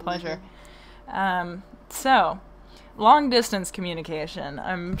 What a pleasure. So, long distance communication.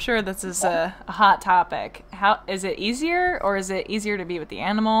 I'm sure this is a hot topic. How is it easier, or is it easier to be with the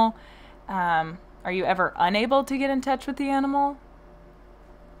animal? Are you ever unable to get in touch with the animal?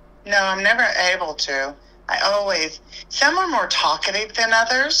 No, I'm never able to. Some are more talkative than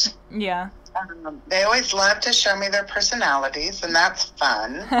others. Yeah. They always love to show me their personalities, and that's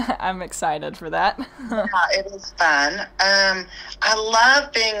fun. I'm excited for that. Yeah, it is fun. I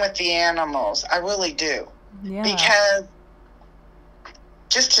love being with the animals. I really do. Yeah. Because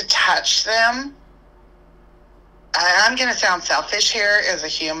just to touch them, I'm going to sound selfish here as a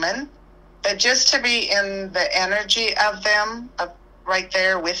human, but just to be in the energy of them, right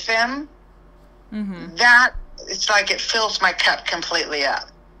there with them, that, it's like it fills my cup completely up.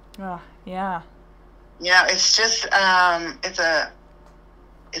 Oh, yeah. It's just,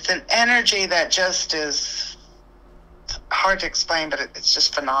 it's an energy that just is hard to explain, but it's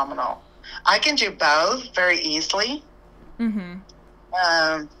just phenomenal. I can do both very easily.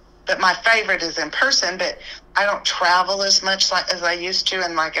 But But my favorite is in person, but I don't travel as much as I used to.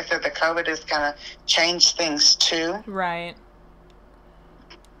 And like I said, the COVID has kind of changed things too. Right.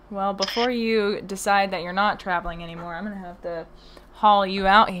 Well, before you decide that you're not traveling anymore, I'm going to have to haul you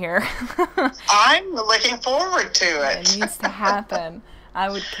out here. I'm looking forward to it. It needs to happen. I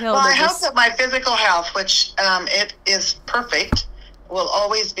would kill Well, I hope that my physical health, which it is perfect, will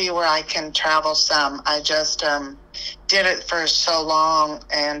always be where I can travel some. I just did it for so long,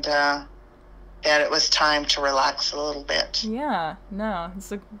 and that it was time to relax a little bit. Yeah, no,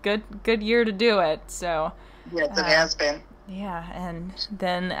 it's a good year to do it. So yes, it has been. Yeah, and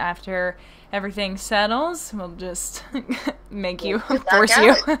then after everything settles, we'll just force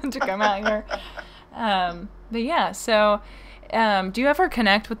you to come out here. But yeah, so do you ever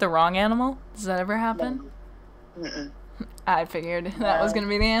connect with the wrong animal? Does that ever happen? Mm-mm. I figured that was going to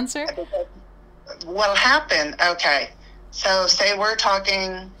be the answer. What'll happen, okay, so say we're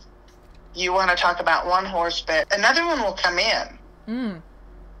talking, you want to talk about one horse, but another one will come in.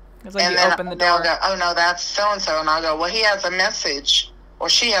 It's like and you then open the they'll door. go, oh no, that's so-and-so. And I'll go, well, he has a message, or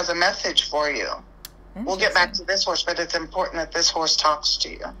she has a message for you. We'll get back to this horse, but it's important that this horse talks to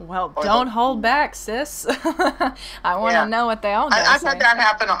you. Well, don't hold back, sis. I want to know what they all got. I've had that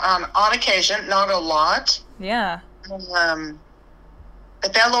happen on occasion, not a lot. Yeah.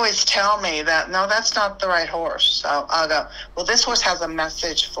 But they'll always tell me that, no, that's not the right horse. So I'll go, well, this horse has a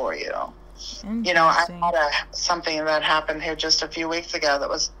message for you. You know, I had something that happened here just a few weeks ago that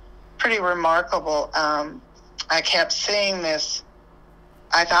was pretty remarkable. I kept seeing this.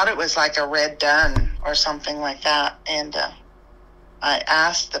 I thought it was like a red dun or something like that. And I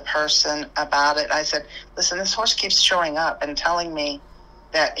asked the person about it. I said, listen, this horse keeps showing up and telling me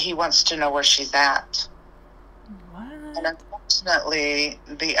that he wants to know where she's at. What? And unfortunately,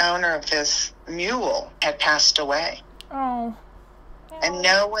 the owner of this mule had passed away. Oh. And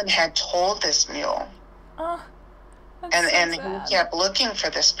no one had told this mule. Oh. And he kept looking for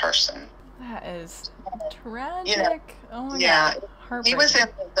this person. That is tragic. You know, oh my God. He was in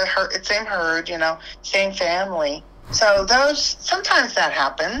the same herd, you know, same family. So sometimes that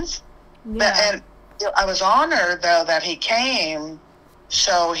happens. Yeah. And I was honored though that he came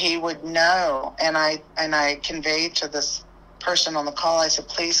so he would know. And I conveyed to this person on the call, I said,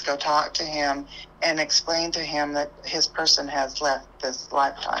 please go talk to him and explain to him that his person has left this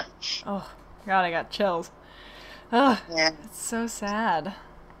lifetime. Oh God, I got chills. Oh, yeah. It's so sad.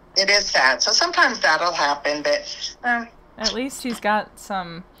 It is sad. So sometimes that'll happen, but at least he's got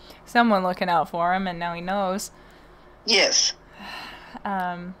someone looking out for him, and now he knows. Yes.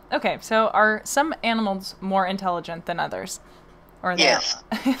 Okay, so are some animals more intelligent than others? Or yes.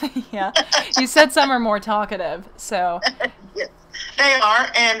 Yeah. You said some are more talkative, so. Yes, they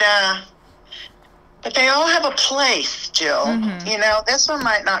are, and but they all have a place, Jill. Mm-hmm. You know, this one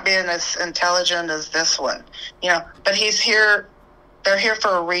might not be as intelligent as this one, you know, but he's here. They're here for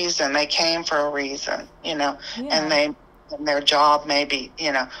a reason. They came for a reason, you know, and their job may be,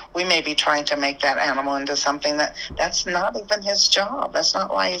 you know, we may be trying to make that animal into something that's not even his job. That's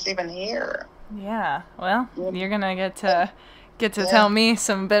not why he's even here. Yeah. Well, you're going to get to tell me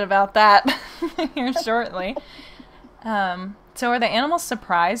some bit about that here shortly. So are the animals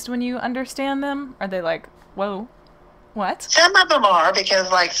surprised when you understand them? Are they like, whoa, what? Some of them are,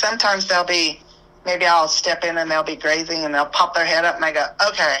 because like sometimes maybe I'll step in and they'll be grazing and they'll pop their head up and I go,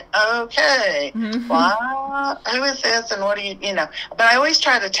 okay, well, who is this and what do you know? But I always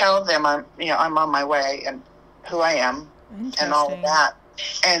try to tell them I'm on my way and who I am and all of that.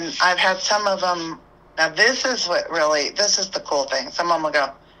 And I've had some of them. Now this is the cool thing. Some of them will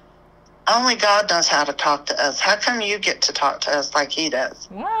go, only God knows how to talk to us. How come you get to talk to us like he does?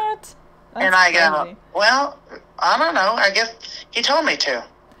 What? That's and I go, crazy. well, I don't know. I guess he told me to.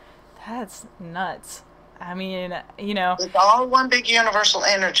 That's nuts. I mean, you know. It's all one big universal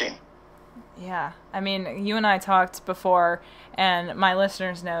energy. Yeah. I mean, you and I talked before, and my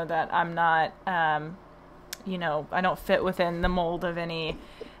listeners know that I'm not, you know, I don't fit within the mold of any.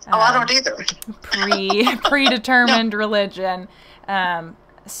 I don't either. Predetermined religion.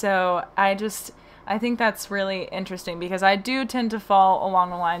 So I think that's really interesting because I do tend to fall along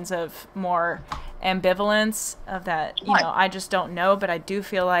the lines of more ambivalence of that, you know, I just don't know, but I do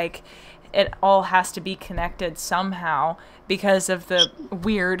feel like it all has to be connected somehow because of the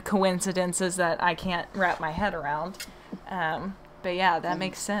weird coincidences that I can't wrap my head around. But yeah, that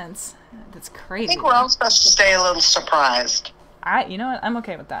makes sense. That's crazy. I think we're all supposed to stay a little surprised. You know what? I'm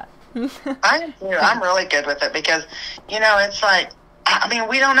okay with that. I'm really good with it because, you know, it's like, I mean,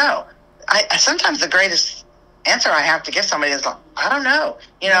 we don't know. I sometimes the greatest answer I have to give somebody is like, I don't know.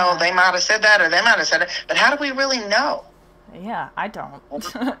 You know, they might have said that or they might have said it, but how do we really know? Yeah, I don't.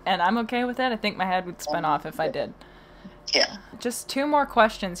 And I'm okay with it. I think my head would spin off if I did. Yeah. Just 2 more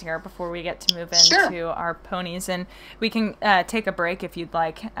questions here before we get to move Sure. into our ponies. And we can take a break if you'd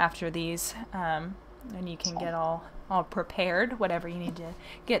like after these. And you can get all prepared, whatever you need to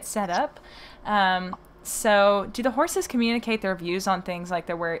get set up. So do the horses communicate their views on things like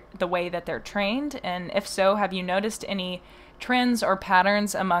the way that they're trained? And if so, have you noticed any trends or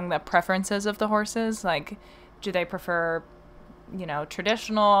patterns among the preferences of the horses? Like, do they prefer,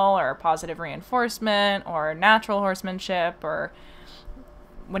 traditional or positive reinforcement or natural horsemanship, or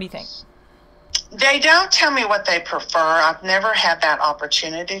what do you think? They don't tell me what they prefer. I've never had that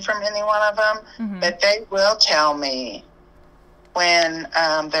opportunity from any one of them, but they will tell me when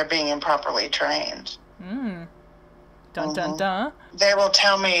they're being improperly trained. Dun, dun, dun. They will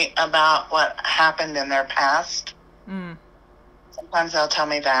tell me about what happened in their past. Sometimes they'll tell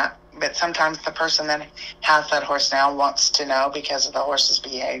me that, but sometimes the person that has that horse now wants to know because of the horse's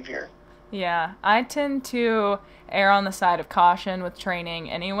behavior. Yeah, I tend to err on the side of caution with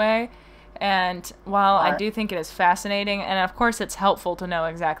training anyway. And while I do think it is fascinating, and of course it's helpful to know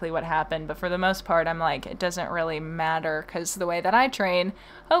exactly what happened, but for the most part, I'm like, it doesn't really matter, because the way that I train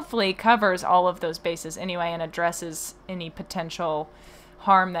hopefully covers all of those bases anyway and addresses any potential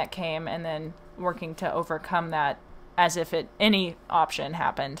harm that came, and then working to overcome that as if any option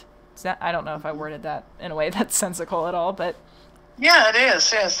happened. So I don't know if I worded that in a way that's sensical at all, but... Yeah, it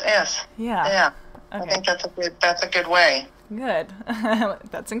is. Yes. Yeah. Okay. Okay. I think that's a good way. Good.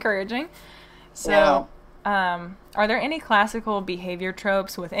 That's encouraging. So, are there any classical behavior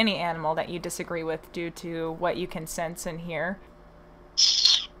tropes with any animal that you disagree with due to what you can sense and hear?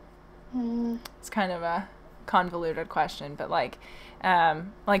 It's kind of a convoluted question, but like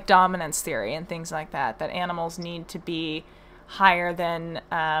dominance theory and things like that animals need to be higher than,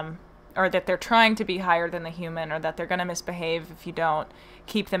 or that they're trying to be higher than the human, or that they're going to misbehave if you don't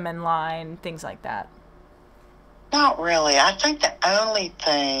keep them in line, things like that. Not really. I think the only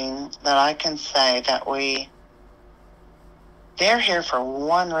thing that I can say that they're here for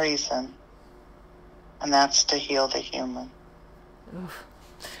one reason, and that's to heal the human. Oof.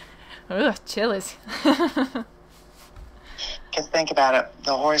 Ugh, chillies. Because think about it,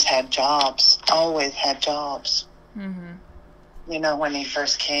 the horse had jobs, always had jobs. When he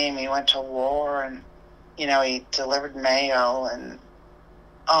first came, he went to war, and, he delivered mail and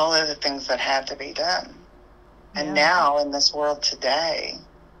all of the things that had to be done. And now, in this world today,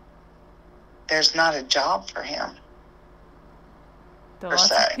 there's not a job for him.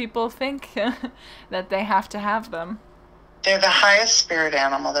 Lots of people think that they have to have them. They're the highest spirit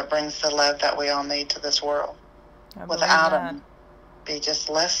animal that brings the love that we all need to this world. Without them, be just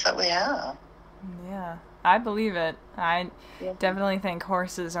less that we have. Yeah, I believe it. I definitely think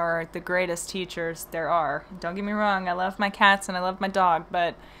horses are the greatest teachers there are. Don't get me wrong, I love my cats and I love my dog,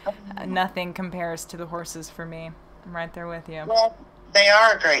 but nothing compares to the horses for me. I'm right there with you. Well, they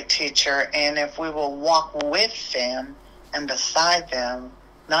are a great teacher, and if we will walk with them and beside them,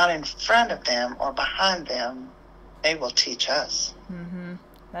 not in front of them or behind them, they will teach us.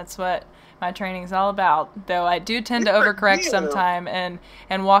 That's what my training is all about, though I do tend to overcorrect sometime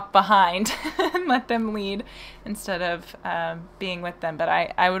and walk behind and let them lead instead of being with them. But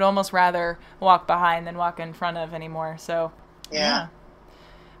I would almost rather walk behind than walk in front of anymore. So, yeah.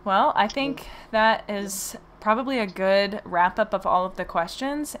 Well, I think that is probably a good wrap-up of all of the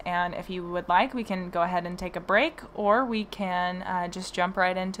questions. And if you would like, we can go ahead and take a break, or we can just jump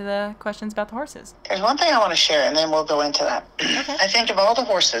right into the questions about the horses. There's one thing I want to share, and then we'll go into that. Okay. I think of all the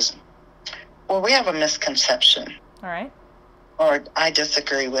horses, we have a misconception. All right. Or I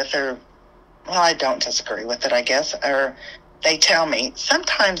disagree with, I don't disagree with it, I guess. Or they tell me,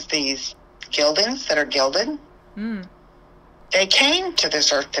 sometimes these geldings that are gilded, they came to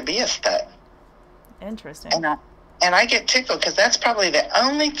this earth to be a stud. Interesting. And I get tickled because that's probably the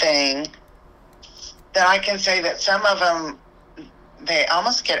only thing that I can say that some of them, they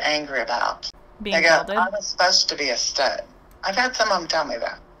almost get angry about. Being they go, gilded? I was supposed to be a stud. I've had some of them tell me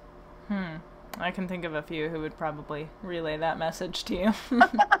that. I can think of a few who would probably relay that message to you. But,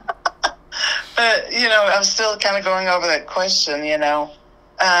 I'm still kind of going over that question,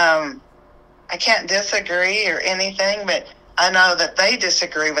 I can't disagree or anything, but I know that they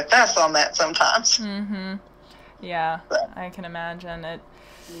disagree with us on that sometimes. Yeah, I can imagine it.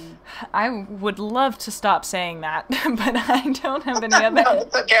 I would love to stop saying that, but I don't have any other... No,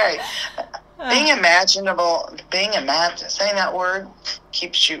 it's okay. Saying that word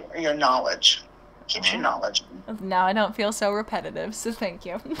keeps your knowledge. Keeps you knowledge. Now I don't feel so repetitive, so thank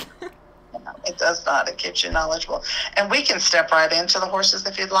you. It does not. It keeps you knowledgeable. And we can step right into the horses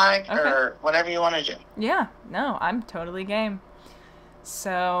if you'd like, Okay. or whatever you want to do. Yeah, no, I'm totally game.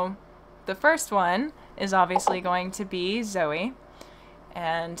 So, the first one is obviously going to be Zoe.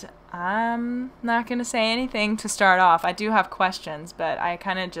 And I'm not going to say anything to start off. I do have questions, but I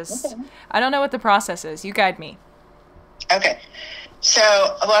kind of just, Okay. I don't know what the process is. You guide me. Okay. So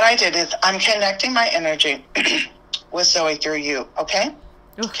what I did is I'm connecting my energy with Zoe through you, okay?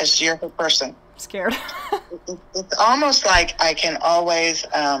 Because you're her person. I'm scared. It's almost like I can always,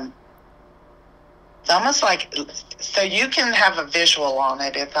 it's almost like, so you can have a visual on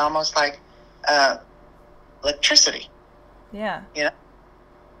it. It's almost like electricity, Yeah. you know?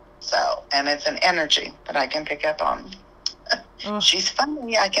 So, and it's an energy that I can pick up on. She's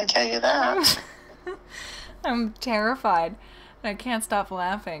funny, I can tell you that. I'm terrified. I can't stop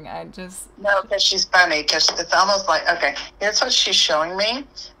laughing. No, because she's funny, because it's almost like, okay, here's what she's showing me.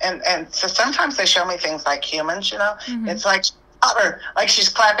 And so sometimes they show me things like humans, you know? Mm-hmm. It's like, she's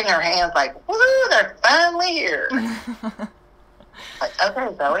clapping her hands like, woo, they're finally here. Like,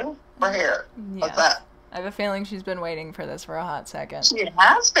 okay, Zoe, we're here. What's that? I have a feeling she's been waiting for this for a hot second. She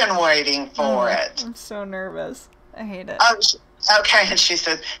has been waiting for it. I'm so nervous. I hate it. Oh, okay, and she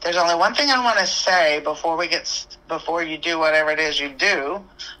says, there's only one thing I want to say before you do whatever it is you do.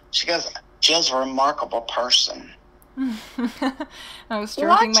 She goes, Jill's a remarkable person. I was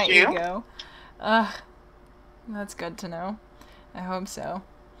stroking my you. ego. That's good to know. I hope so.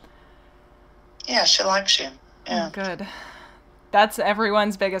 Yeah, she likes you. Yeah. Oh, good. That's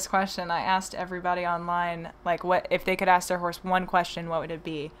everyone's biggest question. I asked everybody online, like, what if they could ask their horse one question, what would it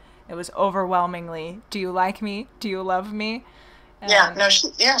be? It was overwhelmingly, do you like me? Do you love me? And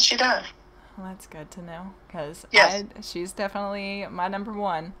she does. Well, that's good to know, because she's definitely my number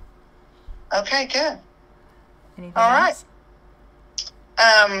one. Okay, good. Anything All else?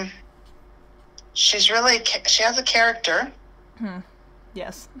 Right. She has a character.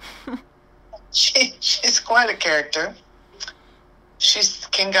 Yes. She's quite a character. She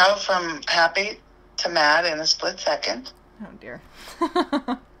can go from happy to mad in a split second. Oh, dear.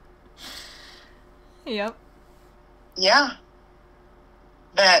 Yep. Yeah.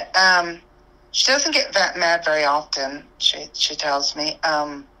 But she doesn't get that mad very often, she tells me.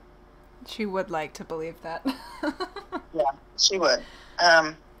 She would like to believe that. Yeah, she would.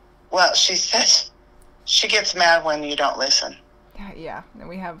 Well, she says she gets mad when you don't listen. Yeah, and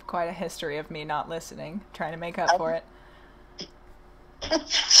we have quite a history of me not listening, trying to make up for it.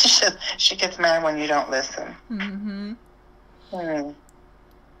 She gets mad when you don't listen. Mm-hmm.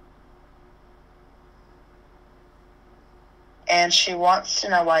 And she wants to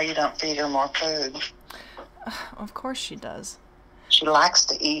know why you don't feed her more food. Of course she does. She likes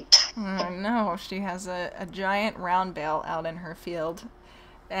to eat. No, she has a giant round bale out in her field.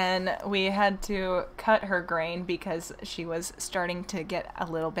 And we had to cut her grain because she was starting to get a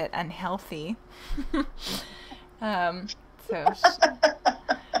little bit unhealthy. So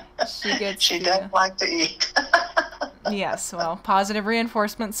she does like to eat. Yes, well, positive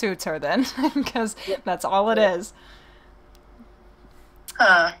reinforcement suits her then, because that's all it is.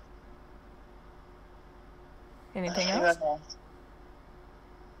 Anything else?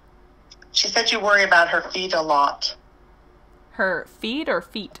 She said you worry about her feet a lot. Her feet or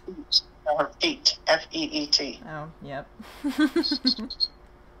feet? No, her feet. F-E-E-T. Oh, yep. You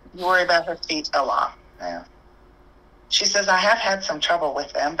worry about her feet a lot. Yeah. She says, I have had some trouble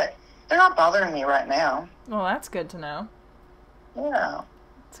with them, but they're not bothering me right now. Well, that's good to know. Yeah.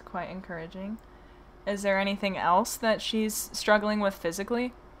 It's quite encouraging. Is there anything else that she's struggling with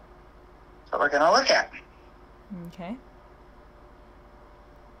physically? That's what we're going to look at. Okay.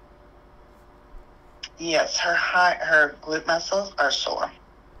 Yes, her glute muscles are sore.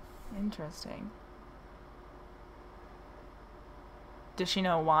 Interesting. Does she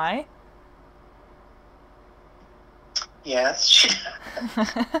know why? Yes, she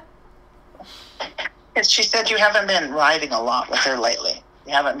She said you haven't been riding a lot with her lately.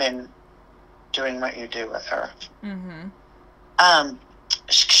 You haven't been doing what you do with her. Mm-hmm.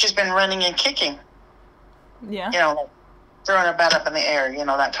 She's been running and kicking. Yeah. You know, like throwing her butt up in the air, you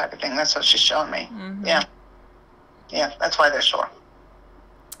know, that type of thing. That's what she's showing me. Mm-hmm. Yeah. Yeah, that's why they're sore.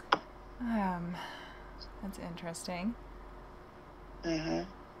 That's interesting. Mm-hmm.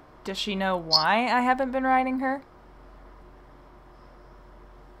 Does she know why I haven't been riding her?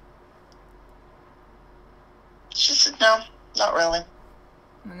 She said, no, not really.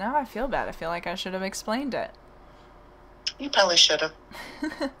 Now I feel bad. I feel like I should have explained it. You probably should have.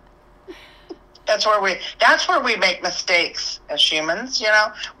 That's where we make mistakes as humans, you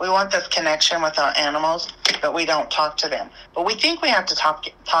know. We want this connection with our animals, but we don't talk to them. But we think we have to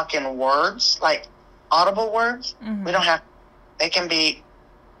talk in words, like audible words. Mm-hmm. We don't have, they can be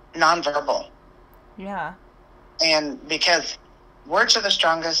nonverbal. Yeah. And because words are the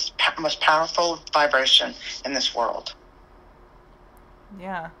strongest, most powerful vibration in this world.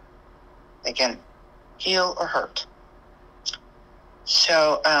 Yeah. They can heal or hurt.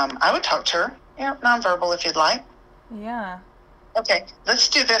 So I would talk to her, you know, nonverbal if you'd like. Yeah. Okay, let's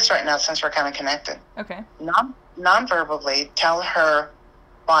do this right now since we're kind of connected. Okay. Non-verbally, tell her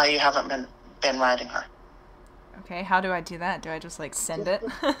why you haven't been writing her. Okay, how do I do that? Do I just like send it?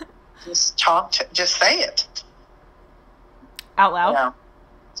 Just say it. Out loud?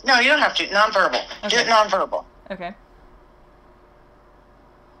 No, you don't have to. Nonverbal. Okay. Do it nonverbal. Okay.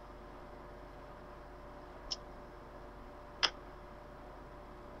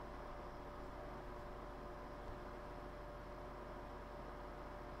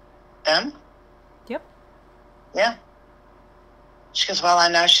 Done? Yep. Yeah. She goes, well, I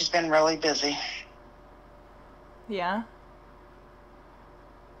know she's been really busy. Yeah.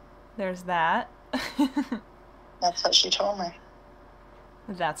 There's that. That's what she told me.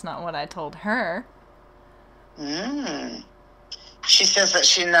 That's not what I told her. She says that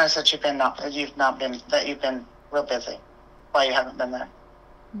she knows that you've been real busy while you haven't been there.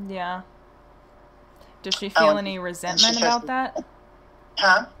 Yeah. Does she feel any resentment about that?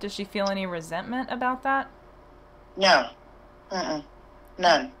 Huh? Does she feel any resentment about that? No.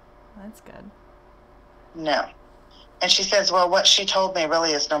 None. That's good. No. And she says, well, what she told me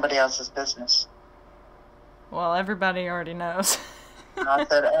really is nobody else's business. Well, everybody already knows. I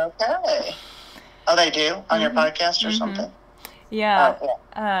said, okay. Oh, they do? On your podcast or something? Yeah. Oh,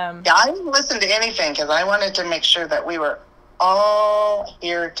 yeah. I didn't listen to anything because I wanted to make sure that we were all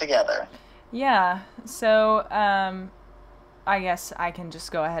here together. Yeah. So, I guess I can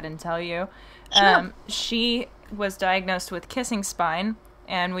just go ahead and tell you. Sure. She was diagnosed with kissing spine,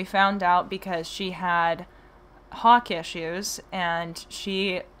 and we found out because she had hawk issues, and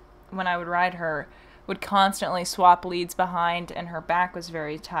she, when I would ride her, would constantly swap leads behind, and her back was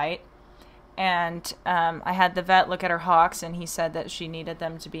very tight. And I had the vet look at her hocks, and he said that she needed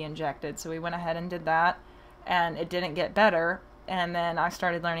them to be injected. So we went ahead and did that, and it didn't get better. And then I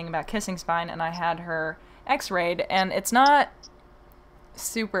started learning about kissing spine, and I had her x-rayed, and it's not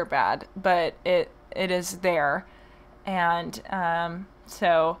super bad, but it is there. And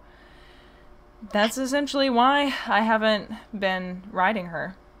so that's essentially why I haven't been riding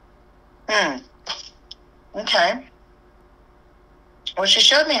her. Okay. Well, she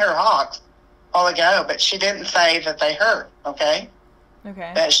showed me her hocks a while ago, but she didn't say that they hurt, okay?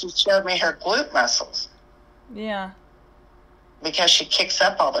 Okay. But she showed me her glute muscles. Yeah. Because she kicks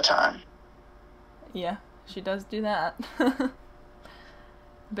up all the time. Yeah, she does do that.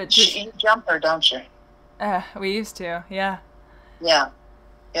 But you jump her, don't you? We used to, yeah. Yeah.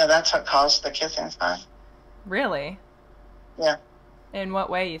 Yeah, that's what caused the kissing spine. Really? Yeah. In what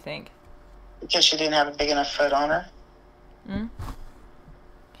way, you think? Because she didn't have a big enough foot on her.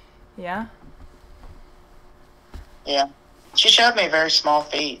 Yeah? Yeah. She showed me very small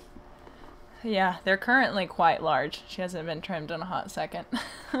feet. Yeah, they're currently quite large. She hasn't been trimmed in a hot second.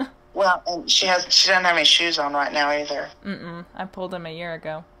 Well, and she doesn't have any shoes on right now either. I pulled them a year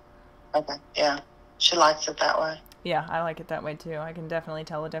ago. Okay, yeah. She likes it that way. Yeah, I like it that way too. I can definitely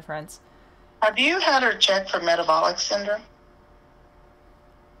tell the difference. Have you had her checked for metabolic syndrome?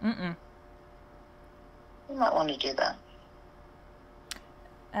 You might want to do that.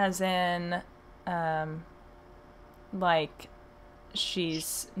 As in, like,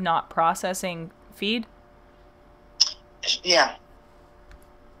 she's not processing feed? Yeah.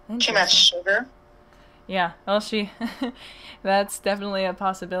 Too much sugar? Yeah, well, that's definitely a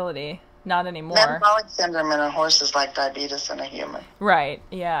possibility. Not anymore. Metabolic syndrome in a horse is like diabetes in a human. Right,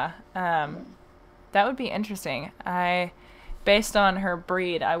 yeah. That would be interesting. Based on her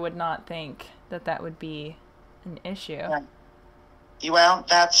breed, I would not think that would be an issue. Yeah. Well,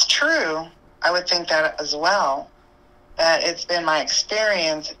 that's true. I would think that as well. But it's been my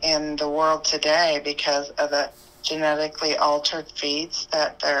experience in the world today because of the genetically altered feeds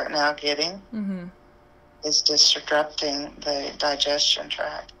that they're now getting. Is disrupting the digestion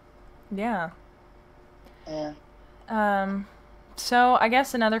tract. Yeah. Yeah. So I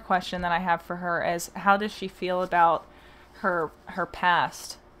guess another question that I have for her is, how does she feel about her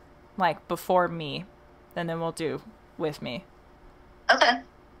past, like before me, and then we'll do with me. Okay.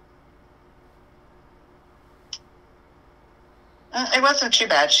 It wasn't too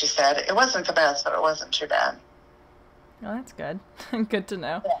bad, she said. It wasn't the best, but it wasn't too bad. Oh, that's good. Good to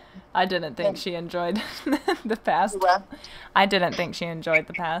know. I didn't think she enjoyed the past. Well, I didn't think she enjoyed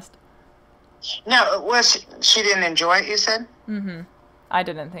the past. no, she didn't enjoy it, you said? Mm-hmm. I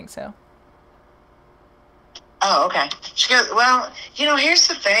didn't think so. Oh, okay. She goes, well, here's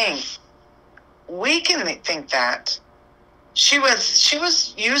the thing. We can think that she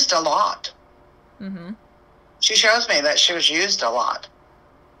was used a lot. Mm-hmm. She shows me that she was used a lot.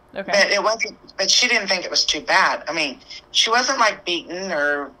 Okay. But she didn't think it was too bad. I mean, she wasn't like beaten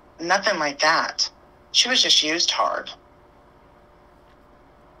or nothing like that. She was just used hard.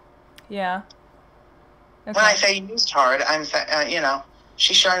 Yeah. Okay. When I say used hard, I'm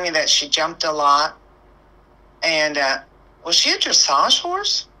she's showing me that she jumped a lot. And was she a dressage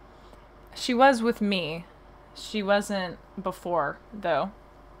horse? She was with me. She wasn't before, though.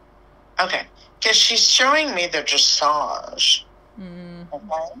 Okay, because she's showing me the dressage.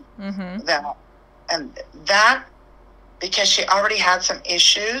 Okay. Mm-hmm. That because she already had some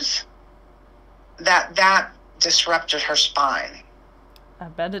issues, that disrupted her spine. I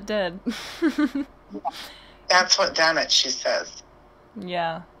bet it did. That's what done it, she says.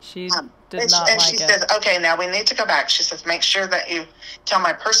 Yeah, she did not like it. And she says, okay, now we need to go back. She says, make sure that you tell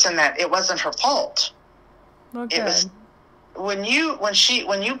my person that it wasn't her fault. Well, it was when you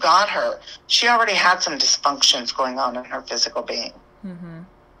got her, she already had some dysfunctions going on in her physical being. Mm-hmm.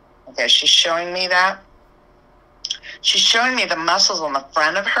 Okay, she's showing me that. She's showing me the muscles on the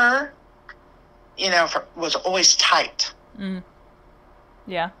front of her, was always tight. Mm.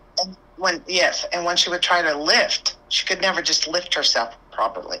 Yeah. And when she would try to lift, she could never just lift herself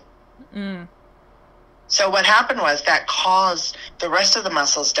properly. Mm. So what happened was that caused the rest of the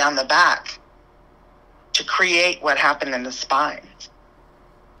muscles down the back to create what happened in the spine.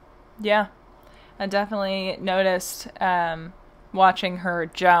 Yeah. I definitely noticed watching her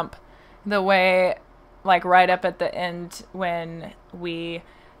jump the way, like right up at the end when we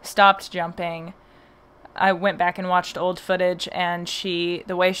stopped jumping, I went back and watched old footage, and the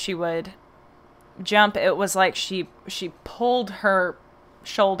way she would jump, it was like she pulled her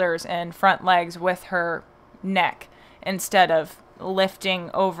shoulders and front legs with her neck instead of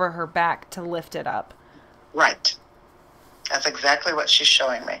lifting over her back to lift it up. Right. That's exactly what she's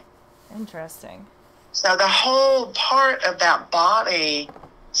showing me. Interesting. So the whole part of that body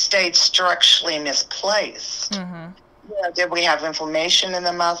stayed structurally misplaced. Mm-hmm. Did we have inflammation in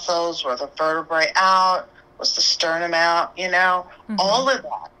the muscles? Were the vertebrae out? Was the sternum out? Mm-hmm. All of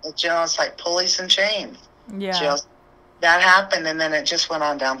that. It's like pulleys and chains. Yeah. That happened, and then it just went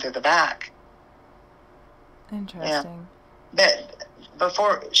on down through the back. Interesting. Yeah. But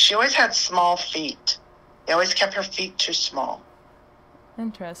before, she always had small feet. They always kept her feet too small.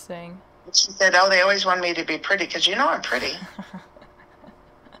 Interesting. She said, "Oh, they always wanted me to be pretty because I'm pretty."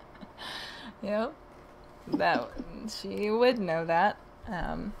 Yep. That she would know that.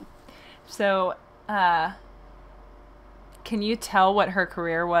 So, can you tell what her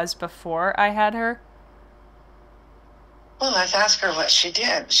career was before I had her? Well, let's ask her what she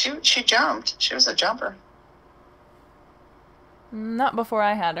did. She jumped. She was a jumper. Not before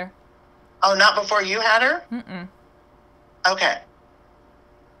I had her. Oh, not before you had her? Mm-mm. Okay.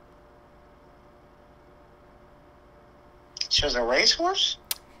 She was a racehorse?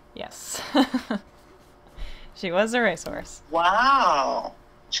 Yes. She was a racehorse. Wow.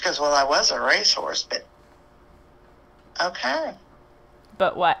 She goes, well, I was a racehorse, but... Okay.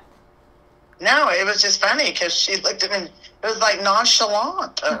 But what? No, it was just funny because she looked at me. It was like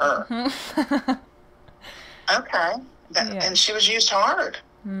nonchalant to her. Okay. And she was used hard.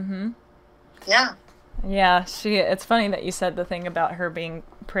 Mm-hmm. Yeah. Yeah, it's funny that you said the thing about her being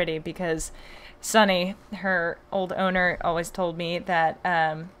pretty because Sunny, her old owner, always told me that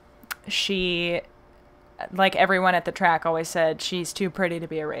she, like everyone at the track, always said she's too pretty to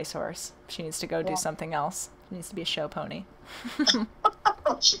be a racehorse. She needs to go do something else. She needs to be a show pony.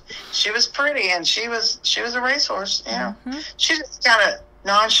 She was pretty, and she was a racehorse. Yeah. Mm-hmm. She just kind of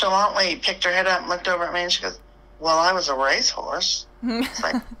nonchalantly picked her head up and looked over at me, and she goes, "Well, I was a racehorse." It's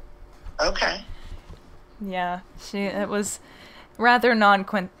like, okay. Yeah, it was rather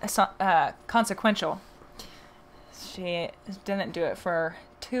consequential. She didn't do it for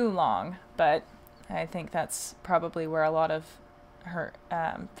too long, but I think that's probably where a lot of her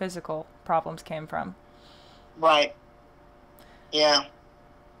physical problems came from. Right. Yeah,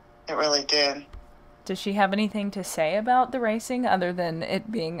 it really did. Does she have anything to say about the racing other than it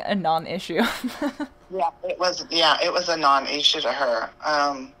being a non-issue? Yeah, it was a non-issue to her.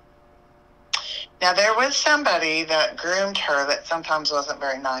 Now, there was somebody that groomed her that sometimes wasn't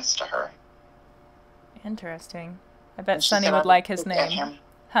very nice to her. Interesting. I bet Sunny would like his name. Him.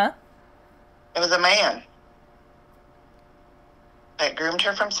 Huh? It was a man. that groomed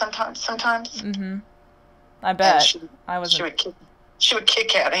her from sometimes. Mm-hmm. I bet. She would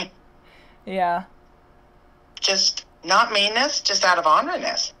kick at him. Yeah. Just not meanness, just out of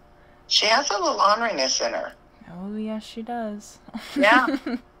honoriness. She has a little honoriness in her. Oh, yes, she does. Yeah.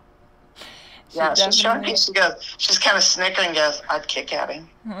 She's showing me. She's kind of snickering and goes, I'd kick at him.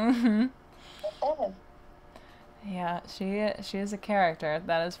 Mm-hmm. Oh. Yeah, she is a character,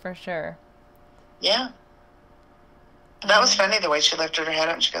 that is for sure. Yeah. That was funny, the way she lifted her head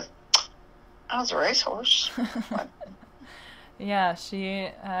up and she goes, I was a racehorse. Yeah, she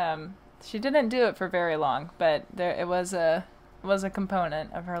didn't do it for very long, but it was a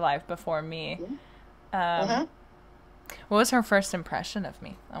component of her life before me. What was her first impression of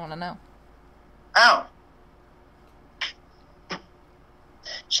me? I want to know. Oh.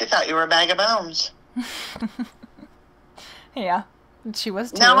 She thought you were a bag of bones. Yeah, she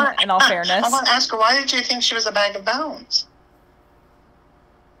was too, in all fairness. I want to ask her, why did you think she was a bag of bones?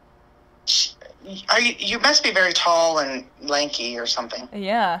 You must be very tall and lanky or something.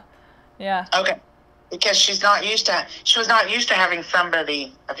 Yeah. Okay. Because she was not used to having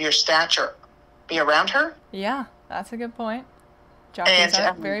somebody of your stature be around her. Yeah, that's a good point. Jockeys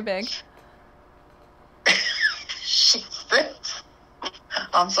are very big. She's thick.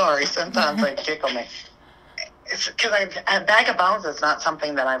 I'm sorry, sometimes they tickle me. It's because a bag of bones is not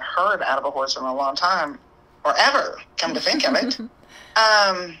something that I've heard out of a horse in a long time, or ever, come to think of it. So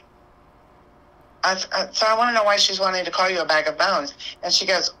I want to know why she's wanting to call you a bag of bones. And she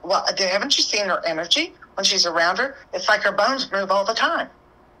goes, well, haven't you seen her energy when she's around her? It's like her bones move all the time.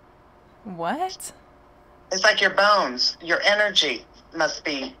 What? It's like your bones, your energy must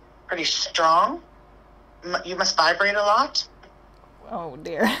be pretty strong. You must vibrate a lot. Oh,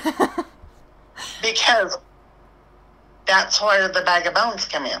 dear. Because that's where the bag of bones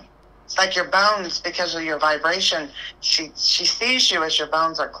come in. It's like your bones, because of your vibration, she sees you as your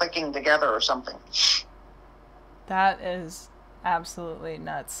bones are clicking together or something. That is absolutely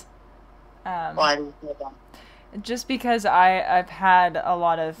nuts. Why do you think that? Just because I've had a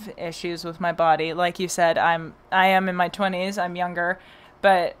lot of issues with my body. Like you said, I am in my 20s. I'm younger,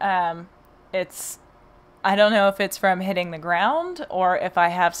 but it's, I don't know if it's from hitting the ground or if I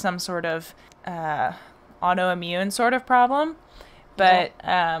have some sort of autoimmune sort of problem. But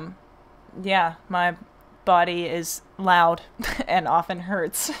yeah, my body is loud and often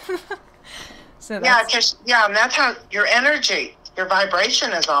hurts. So and that's how your energy, your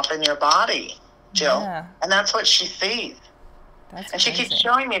vibration is off in your body, Jill. Yeah. And that's what she sees. That's and crazy. She keeps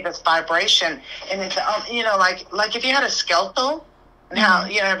showing me this vibration, and it's like if you had a skeletal, and how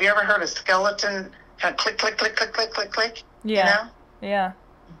have you ever heard a skeleton kind of click click click click click click click? Yeah. Yeah.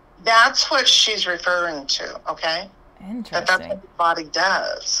 That's what she's referring to. Okay. Interesting. That's what the body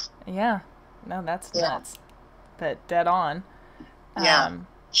does. Yeah. No, that's nuts. But dead on. Yeah.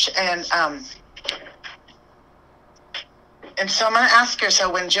 And so I'm going to ask her,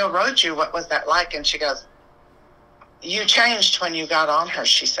 so when Jill rode you, what was that like? And she goes, you changed when you got on her,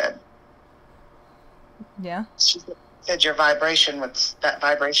 she said. Yeah. She said that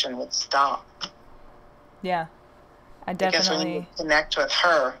vibration would stop. Yeah. I definitely... Because when you connect with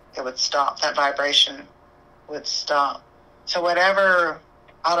her, it would stop. That vibration would stop. So whatever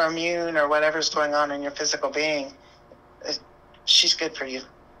autoimmune or whatever's going on in your physical being, she's good for you.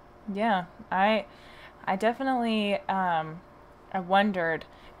 Yeah. I definitely, I wondered,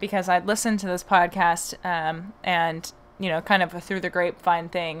 because I'd listened to this podcast, and, kind of a through the grapevine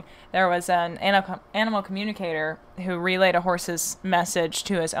thing, there was an animal communicator who relayed a horse's message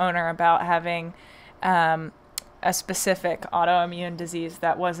to his owner about having, a specific autoimmune disease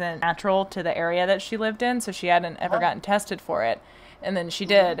that wasn't natural to the area that she lived in, so she hadn't ever gotten tested for it. And then she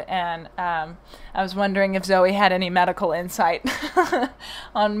did, and I was wondering if Zoe had any medical insight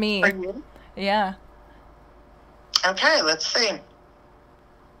on me. For you? Yeah. Okay, let's see.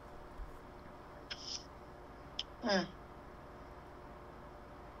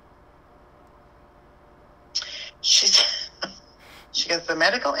 She gets the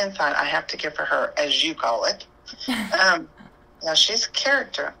medical insight I have to give for her, as you call it. Yeah, she's a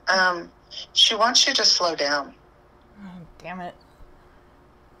character. She wants you to slow down. Oh, damn it.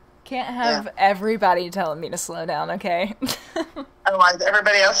 Can't have everybody telling me to slow down, okay? Oh, is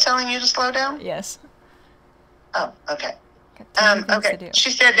everybody else telling you to slow down? Yes. Oh, okay. Okay.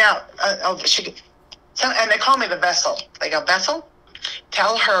 She said now, and they call me the vessel. They go, vessel,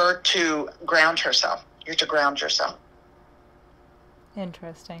 tell her to ground herself. You're to ground yourself.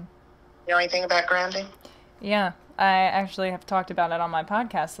 Interesting. You know anything about grounding? Yeah, I actually have talked about it on my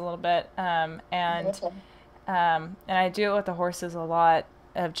podcast a little bit, and I do it with the horses a lot,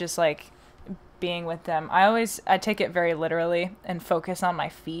 of just like being with them. I take it very literally and focus on my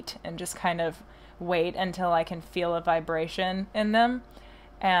feet and just kind of wait until I can feel a vibration in them,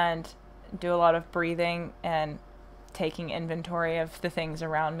 and do a lot of breathing and taking inventory of the things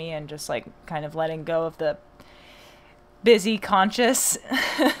around me, and just like kind of letting go of the busy conscious.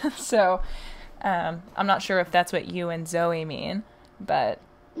 So I'm not sure if that's what you and Zoe mean, but...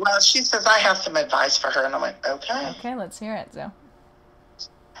 Well, she says I have some advice for her, and I'm like, okay. Okay, let's hear it, Zoe.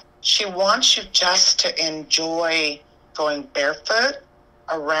 She wants you just to enjoy going barefoot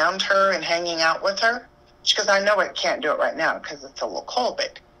around her and hanging out with her. She goes, I know I can't do it right now because it's a little cold,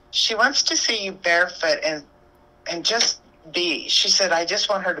 but she wants to see you barefoot and just be. She said, I just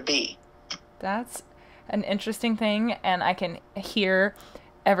want her to be. That's an interesting thing, and I can hear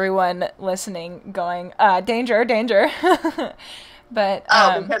everyone listening going, danger, danger. But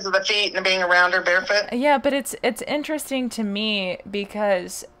because of the feet and being around her barefoot? Yeah, but it's interesting to me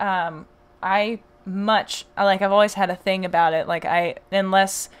because I've always had a thing about it. Like,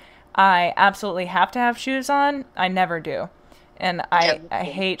 unless I absolutely have to have shoes on, I never do. And I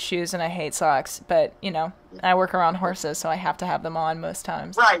hate shoes and I hate socks, but, you know, I work around horses, so I have to have them on most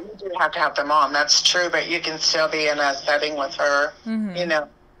times. Right, you do have to have them on, that's true, but you can still be in a setting with her, you know.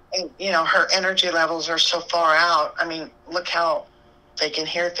 And, you know, her energy levels are so far out. I mean, look how they can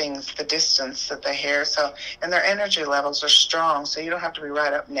hear things, the distance that they hear. So, and their energy levels are strong, so you don't have to be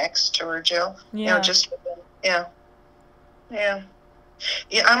right up next to her, Jill. Yeah. You know, just, yeah. Yeah.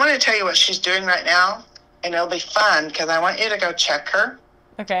 Yeah, I'm going to tell you what she's doing right now, and it'll be fun, because I want you to go check her.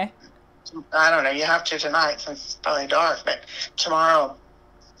 Okay. I don't know, you have to tonight since it's probably dark, but tomorrow,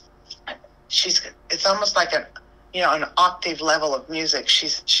 it's almost like an octave level of music.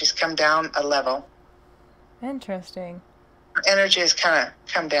 She's come down a level. Interesting. Her energy has kind of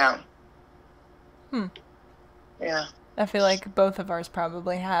come down. Yeah. I feel like both of ours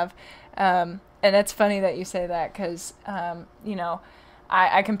probably have. And it's funny that you say that because, you know,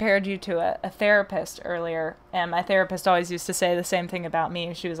 I compared you to a therapist earlier, and my therapist always used to say the same thing about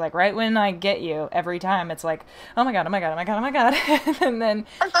me. She was like, right when I get you, every time, it's like, oh my God, oh my God, oh my God, oh my God. And then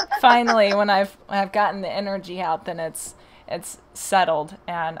finally, when I've gotten the energy out, then it's settled.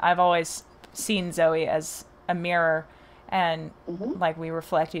 And I've always seen Zoe as a mirror, and like we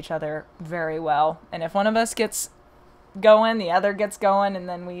reflect each other very well. And if one of us gets going, the other gets going, and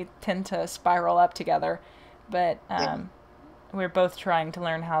then we tend to spiral up together. But we're both trying to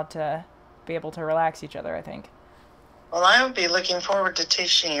learn how to be able to relax each other, I think. Well, I would be looking forward to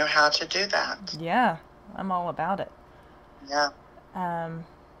teaching you how to do that. Yeah, I'm all about it. Yeah.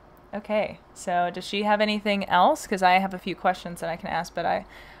 Okay, so does she have anything else? Because I have a few questions that I can ask, but I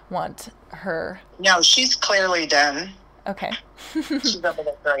want her... No, she's clearly done. Okay. She's over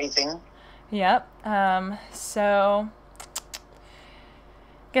there grazing. Yep. So...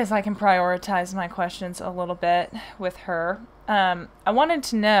 guess I can prioritize my questions a little bit with her. I wanted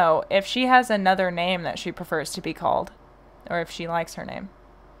to know if she has another name that she prefers to be called, or if she likes her name.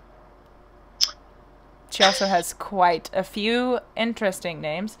 She also has quite a few interesting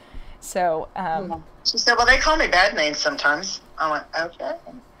names. So, she said, well, they call me bad names sometimes. I went, okay.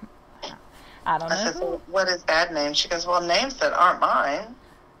 I don't know. I said, well, what is bad names? She goes, well, names that aren't mine.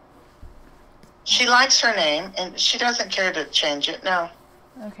 She likes her name, and she doesn't care to change it, no.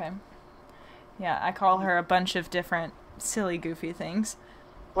 Okay. Yeah, I call her a bunch of different silly, goofy things.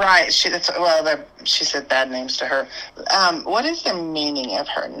 Right. She said bad names to her. What is the meaning of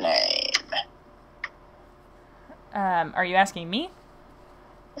her name? Are you asking me?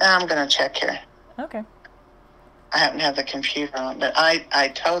 I'm going to check here. Okay. I happen to have the computer on, but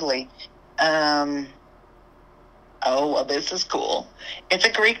I totally... oh, well, this is cool. It's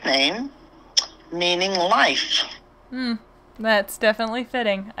a Greek name meaning life. That's definitely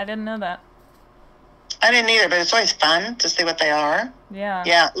fitting. I didn't know that. I didn't either, but it's always fun to see what they are. Yeah.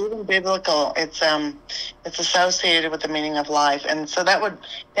 Yeah, even biblical. It's associated with the meaning of life, and so that would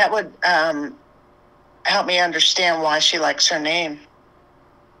help me understand why she likes her name.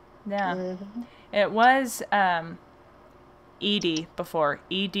 Yeah. Mm-hmm. It was Edie before,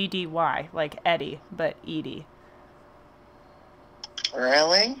 Eddy, like Eddie, but Edie.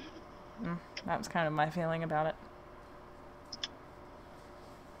 Really? That was kind of my feeling about it.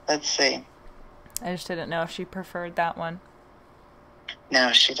 Let's see. I just didn't know if she preferred that one.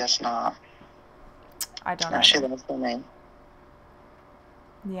 No, she does not. I don't know. No, she loves the name.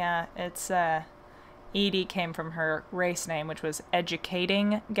 Yeah, it's Edie came from her race name, which was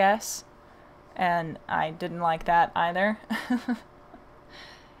Educating Guess, and I didn't like that either.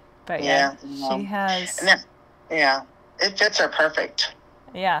 But yeah, she has... Yeah, it fits her perfect.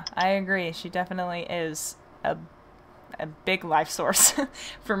 Yeah, I agree. She definitely is a a big life source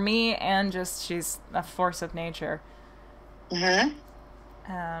for me, and just she's a force of nature. Mm-hmm.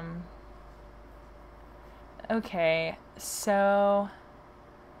 Okay, so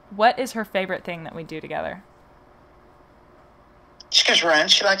what is her favorite thing that we do together? She goes run.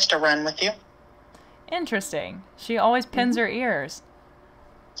 She likes to run with you. Interesting. She always pins her ears.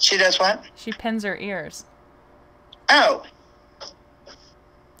 She does what? She pins her ears Oh,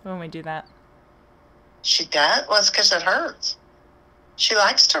 when we do that. she does? Well, it's because it hurts. She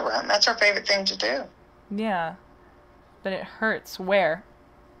likes to run. That's her favorite thing to do. Yeah, but it hurts. Where?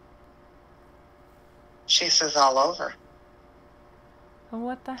 She says all over. Well,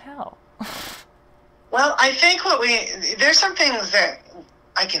 what the hell? Well, I think there's some things that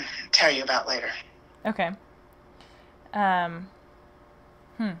I can tell you about later. Okay.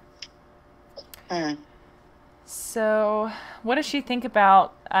 So, what does she think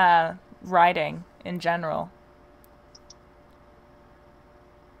about writing in general?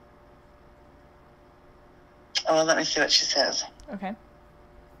 Oh, well, let me see what she says. Okay.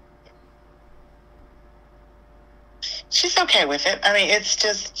 She's okay with it. I mean, it's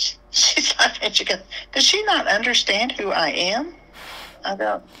just, she's like, she goes, does she not understand who I am? I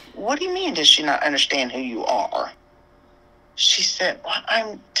go, what do you mean, does she not understand who you are? She said, well,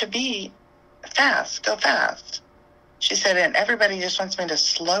 I'm to be fast, go fast. She said, and everybody just wants me to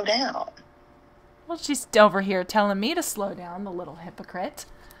slow down. Well, she's over here telling me to slow down, the little hypocrite.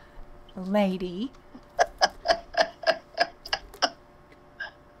 Lady.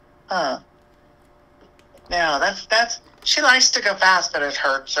 Huh. No, that's, she likes to go fast, but it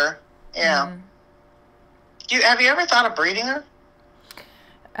hurts her. Yeah. Have you ever thought of breeding her?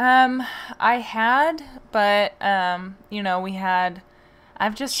 I had, but, I've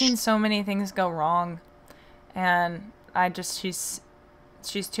just seen so many things go wrong, and she's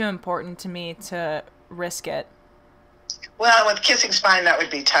too important to me to risk it. Well, with kissing spine, that would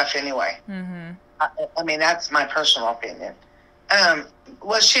be tough anyway. Mm-hmm. I mean, that's my personal opinion.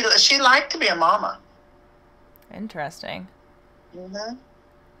 Well, she liked to be a mama. Interesting. Mm-hmm.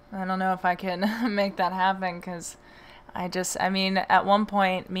 I don't know if I can make that happen, because at one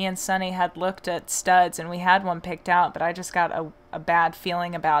point, me and Sunny had looked at studs, and we had one picked out, but I just got a bad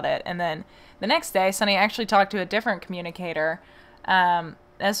feeling about it. And then the next day, Sunny actually talked to a different communicator.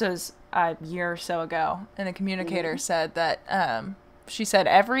 This was a year or so ago, and the communicator said that she said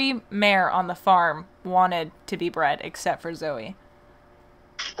every mare on the farm wanted to be bred except for Zoe.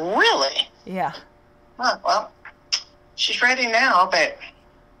 Really? Yeah. Huh, well, she's ready now, but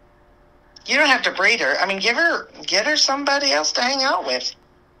you don't have to breed her. I mean, get her somebody else to hang out with.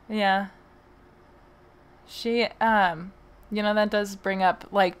 Yeah. She, that does bring up,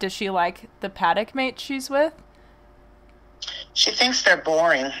 like, does she like the paddock mate she's with? She thinks they're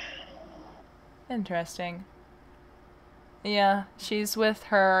boring. Interesting. Yeah, she's with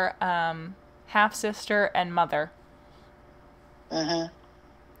her, half-sister and mother. Mm-hmm.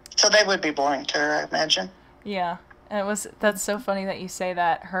 So they would be boring to her, I imagine. Yeah. That's so funny that you say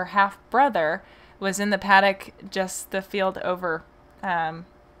that. Her half-brother was in the paddock just the field over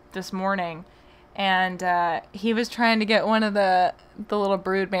this morning, and he was trying to get one of the little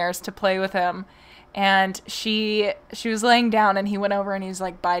brood mares to play with him, and she was laying down, and he went over and he was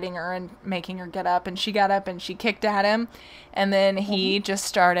like biting her and making her get up, and she got up and she kicked at him, and then he just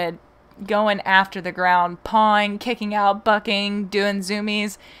started going after the ground, pawing, kicking out, bucking, doing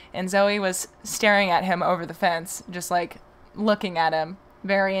zoomies, and Zoe was staring at him over the fence, just like looking at him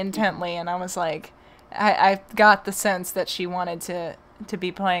very intently, and I was like, I got the sense that she wanted to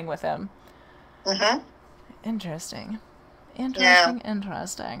be playing with him. Mm-hmm. Interesting. Yeah.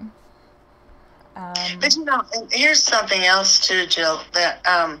 Interesting. But here's something else too, Jill, that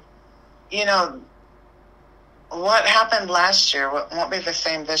what happened last year won't be the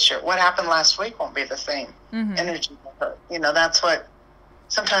same this year. What happened last week won't be the same. Mm-hmm. Energy will hurt. That's what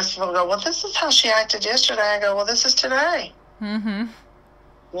sometimes people go, well, this is how she acted yesterday. I go, well, this is today. Mm-hmm.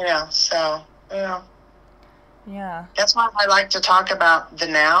 So. Yeah. That's why I like to talk about the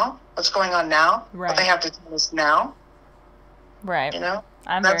now, what's going on now, right. What they have to tell us now. Right.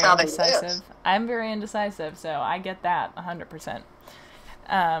 I'm that's very how indecisive. They live. I'm very indecisive, so I get that 100%.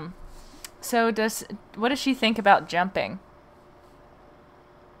 So what does she think about jumping?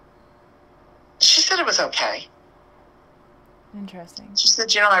 She said it was okay. Interesting. She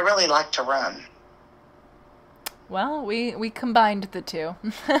said, I really like to run. Well, we combined the two.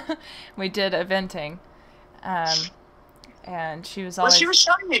 We did eventing. And she was always... Well, she was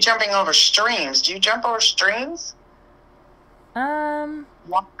showing me jumping over streams. Do you jump over streams? Water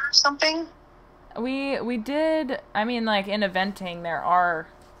or something? We did, like in eventing, there are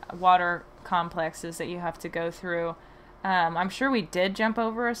water complexes that you have to go through. I'm sure we did jump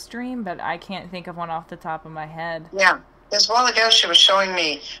over a stream, but I can't think of one off the top of my head. Yeah. This while ago, she was showing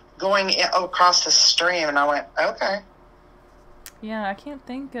me going across the stream, and I went, okay. Yeah, I can't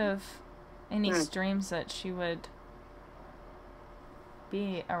think of any streams that she would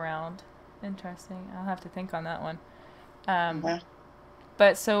be around. Interesting. I'll have to think on that one.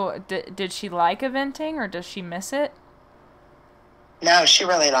 But so, did she like eventing, or does she miss it? No, she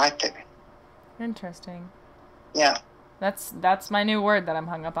really liked it. Interesting. Yeah. That's my new word that I'm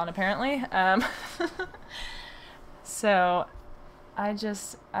hung up on, apparently. So, I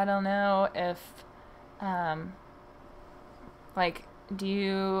don't know if, like, do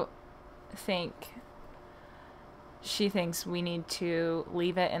you think she thinks we need to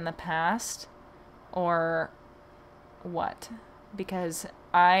leave it in the past, or what? Because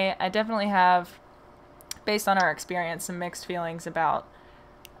I definitely have, based on our experience, some mixed feelings about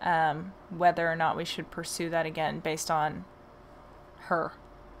whether or not we should pursue that again based on her.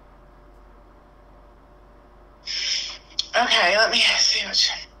 Okay, let me see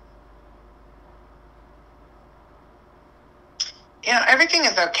what everything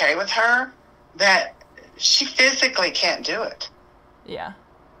is okay with her, that she physically can't do it. Yeah.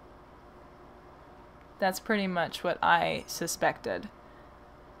 That's pretty much what I suspected.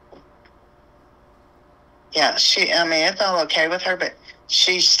 Yeah, it's all okay with her, but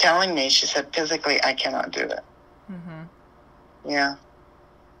she's telling me, she said, physically, I cannot do it. Mm-hmm. Yeah.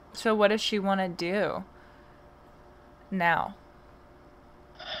 So what does she want to do now?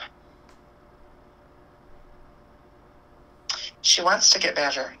 She wants to get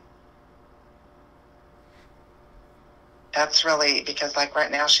better. That's really, because like right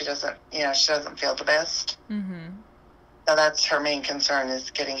now she doesn't feel the best. Mm-hmm. So that's her main concern,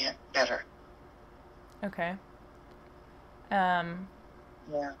 is getting it better. Okay.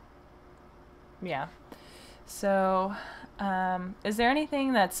 Yeah. Yeah. So, is there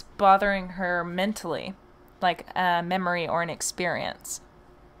anything that's bothering her mentally, like a memory or an experience?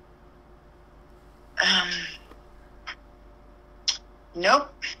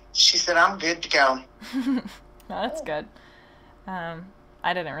 Nope. She said, I'm good to go. Oh, that's good.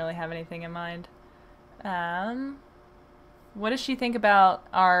 I didn't really have anything in mind. What does she think about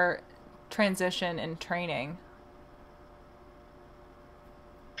our transition in training?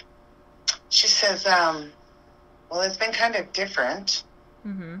 She says, well, it's been kind of different.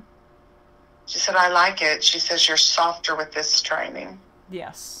 Mm-hmm. She said, I like it. She says, you're softer with this training.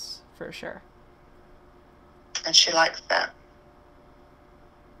 Yes, for sure. And she likes that.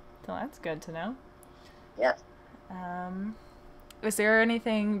 So that's good to know. Yes. Is there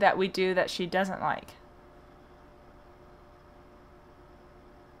anything that we do that she doesn't like?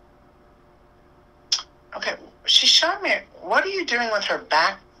 Okay, she showed me, what are you doing with her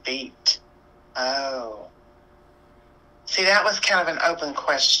back feet? Oh. See, that was kind of an open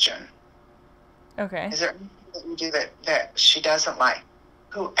question. Okay. Is there anything that you do that she doesn't like?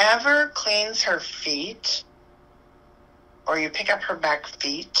 Whoever cleans her feet, or you pick up her back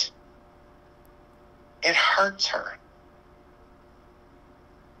feet, it hurts her.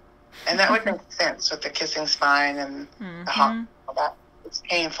 And that would make sense with the kissing spine and the hot, all that. It's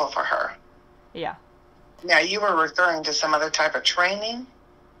painful for her. Yeah. Now, you were referring to some other type of training?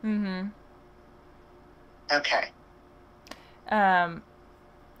 Mm-hmm. Okay. On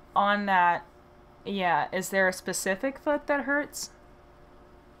that, yeah, is there a specific foot that hurts?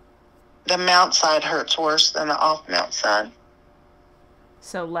 The mount side hurts worse than the off mount side.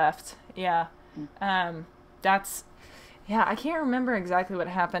 So left, yeah. I can't remember exactly what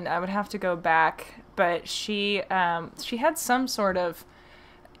happened. I would have to go back, but she had some sort of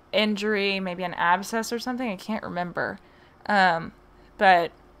injury, maybe an abscess or something. I can't remember.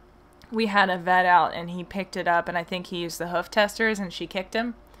 But we had a vet out and he picked it up, and I think he used the hoof testers and she kicked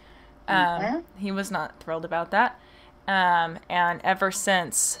him. He was not thrilled about that. And ever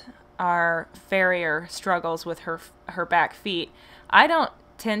since, our farrier struggles with her back feet. I don't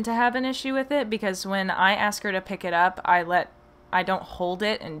tend to have an issue with it, because when I ask her to pick it up, I don't hold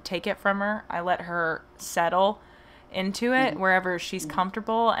it and take it from her. I let her settle into it wherever she's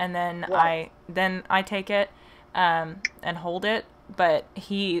comfortable, and then I take it and hold it. But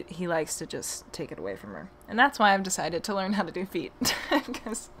he likes to just take it away from her, and that's why I've decided to learn how to do feet,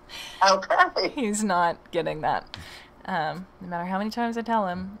 because he's not getting that. No matter how many times I tell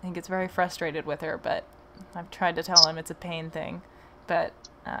him, he gets very frustrated with her. But I've tried to tell him it's a pain thing. But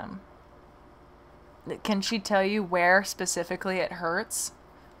can she tell you where specifically it hurts?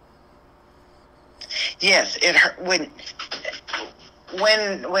 Yes, it hurt when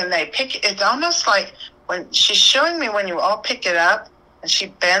they pick. It's almost like when she's showing me, when you all pick it up and she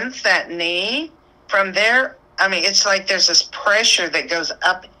bends that knee from there I mean, it's like there's this pressure that goes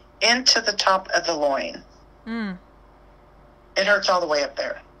up into the top of the loin. Mm. It hurts all the way up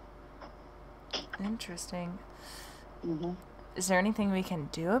there. Interesting. Mm-hmm. Is there anything we can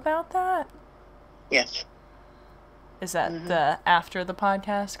do about that? Yes. Is that the after the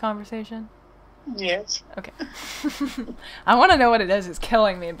podcast conversation? Yes. Okay. I want to know what it is. It's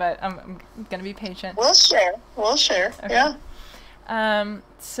killing me, but I'm going to be patient. We'll share. Okay. Yeah.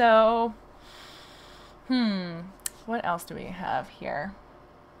 So, what else do we have here?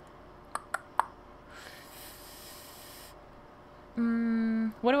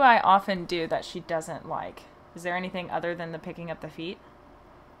 What do I often do that she doesn't like? Is there anything other than the picking up the feet?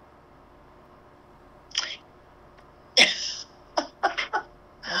 That's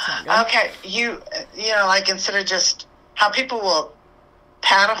not good. Okay, you know, like instead of just how people will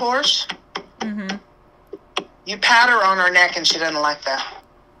pat a horse, you pat her on her neck and she doesn't like that.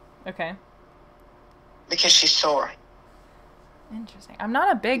 Okay. Because she's sore. Interesting. I'm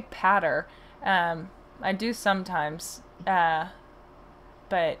not a big patter. I do sometimes.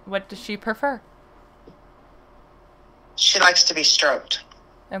 But what does she prefer? She likes to be stroked.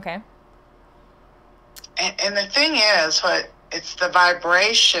 Okay. And the thing is, it's the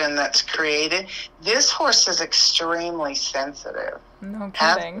vibration that's created. This horse is extremely sensitive. No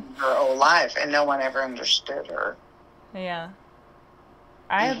kidding. Has her whole life, and no one ever understood her. Yeah.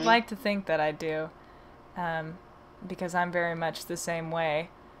 I'd like to think that I do, because I'm very much the same way.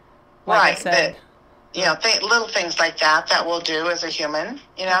 Like I said, little things like that we'll do as a human,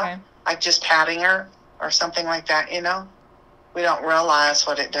 like just patting her or something like that, We don't realize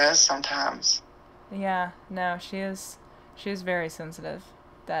what it does sometimes. Yeah, no, she is very sensitive.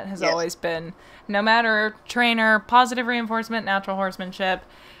 That has always been, no matter trainer, positive reinforcement, natural horsemanship,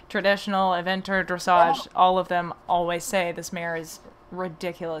 traditional, eventer, dressage, all of them always say this mare is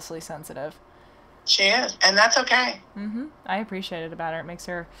ridiculously sensitive. She is, and that's okay. I appreciate it about her. It makes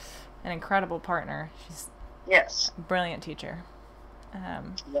her an incredible partner. She's a brilliant teacher.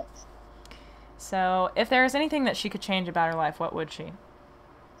 Yes. So, if there is anything that she could change about her life, what would she?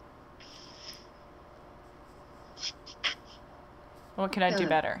 What could I do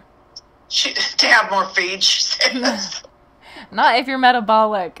better? To have more feed, she says. Not if you're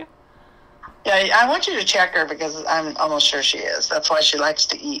metabolic. Yeah, I want you to check her because I'm almost sure she is. That's why she likes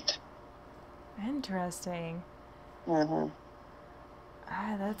to eat. Interesting. That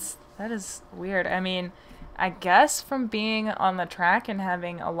is weird. I mean, I guess from being on the track and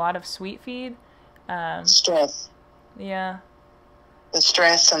having a lot of sweet feed. Stress. Yeah. The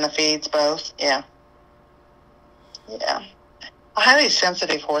stress and the feeds both. Yeah. Yeah. A highly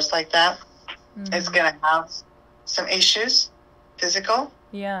sensitive horse like that is going to have some issues, physical.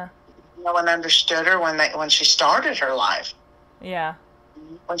 Yeah. No one understood her when she started her life. Yeah.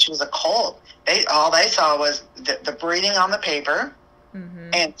 When she was a colt, all they saw was the breeding on the paper,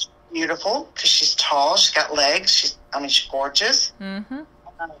 and beautiful because she's tall, she's got legs, she's gorgeous.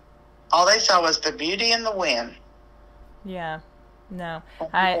 All they saw was the beauty and the win. Yeah. No,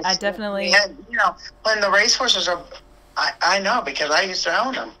 I definitely. Yeah, when the racehorses are, I know because I used to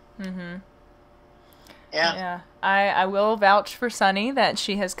own them. Yeah. Yeah. I will vouch for Sunny that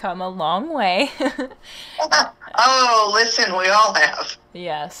she has come a long way. Oh, listen, we all have.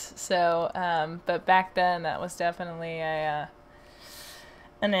 Yes. So, but back then that was definitely an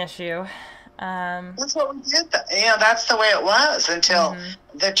issue. That's what we did. That's the way it was until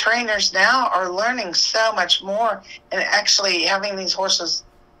the trainers now are learning so much more and actually having these horses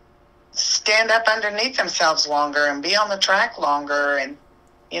stand up underneath themselves longer and be on the track longer and,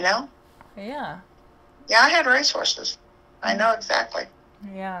 Yeah. Yeah, I had racehorses. I know exactly.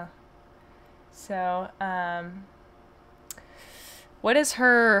 Yeah. So, what is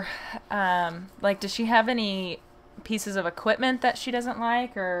her, does she have any pieces of equipment that she doesn't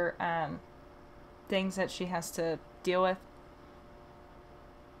like or things that she has to deal with?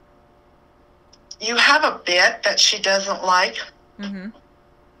 You have a bit that she doesn't like.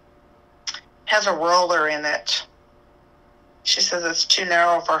 Has a roller in it. She says it's too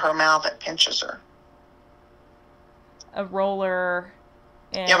narrow for her mouth. It pinches her. A roller.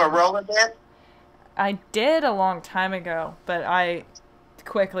 You have a roller bit? I did a long time ago, but I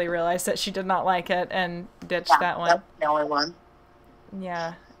quickly realized that she did not like it and ditched that one. That's the only one.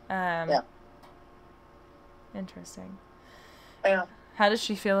 Yeah. Yeah. Interesting. Yeah. How does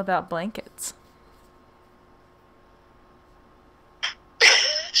she feel about blankets?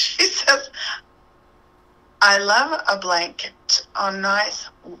 She says, I love a blanket on nice,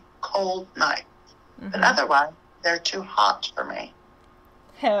 cold nights. But otherwise, they're too hot for me.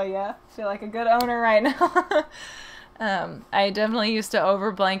 Hell yeah. I feel like a good owner right now. I definitely used to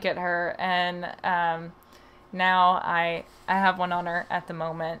over blanket her, and now I have one on her at the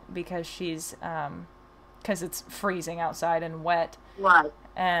moment because because it's freezing outside and wet. Right.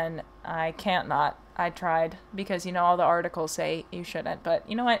 And I can't not. I tried because, all the articles say you shouldn't. But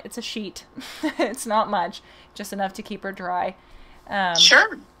you know what? It's a sheet. It's not much. Just enough to keep her dry.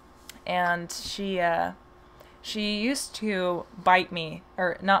 Sure. And she used to bite me.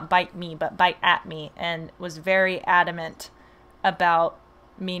 Or not bite me, but bite at me. And was very adamant about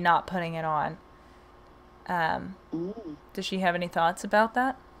me not putting it on. Does she have any thoughts about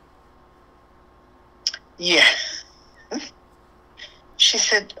that? Yeah. She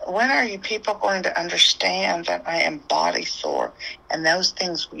said, when are you people going to understand that I am body sore? And those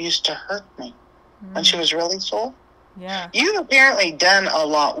things used to hurt me when she was really sore. Yeah. You've apparently done a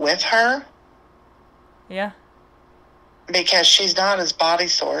lot with her. Yeah. Because she's not as body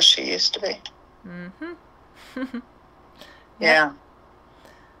sore as she used to be. Mm-hmm. Yeah.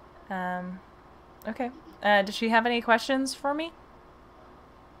 Okay. Does she have any questions for me?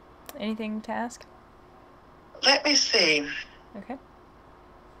 Anything to ask? Let me see. Okay.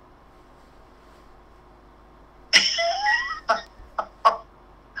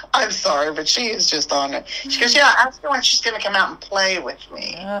 I'm sorry, but she is just on it. She goes, yeah, ask her when she's going to come out and play with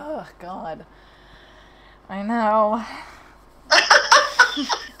me. Oh, God. I know.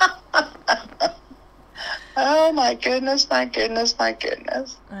 Oh, my goodness, my goodness, my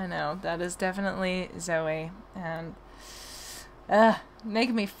goodness. I know. That is definitely Zoe. And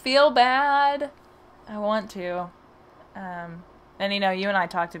making me feel bad. I want to. And, you and I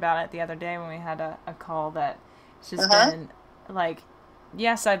talked about it the other day when we had a call that it's just been, like,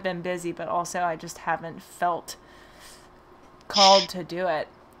 yes, I've been busy, but also I just haven't felt called to do it.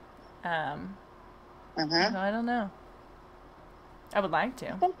 So I don't know. I would like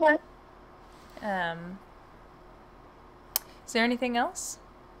to. Okay. Is there anything else?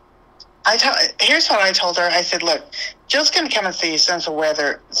 Here's what I told her. I said, look, Jill's going to come and see you as soon as the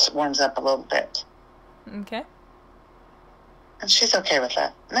weather warms up a little bit. Okay. And she's okay with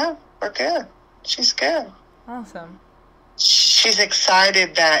that. No, we're good. She's good. Awesome. She's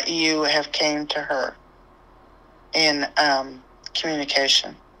excited that you have came to her in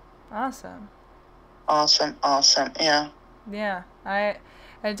communication. Awesome. Awesome. Yeah. Yeah. I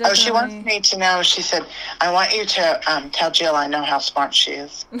definitely... Oh, she wants me to know. She said, I want you to tell Jill I know how smart she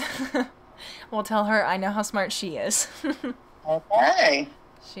is. Well, tell her I know how smart she is. Okay.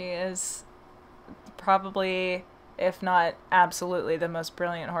 She is probably, if not absolutely, the most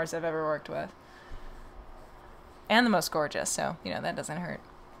brilliant horse I've ever worked with. And the most gorgeous, so, that doesn't hurt.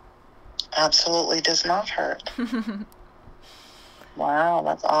 Absolutely does not hurt. Wow,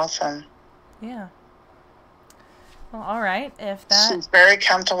 that's awesome. Yeah. Well, all right. If that... She's very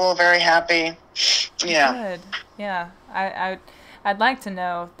comfortable, very happy. Yeah. Good. Yeah. I'd like to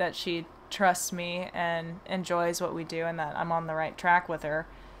know that she trusts me and enjoys what we do and that I'm on the right track with her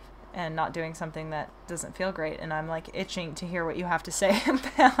and not doing something that doesn't feel great. And I'm, like, itching to hear what you have to say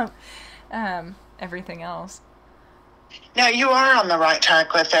about everything else. No, you are on the right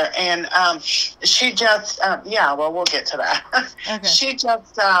track with her. And she just, we'll get to that. Okay. She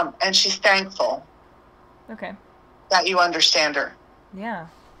just, and she's thankful. Okay. That you understand her. Yeah.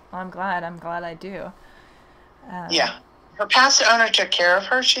 Well, I'm glad I do. Yeah. Her past owner took care of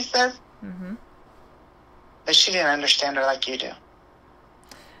her, she says. Mm-hmm. But she didn't understand her like you do.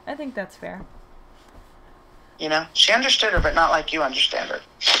 I think that's fair. She understood her, but not like you understand her.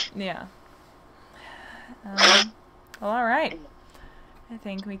 Yeah. Well, all right. I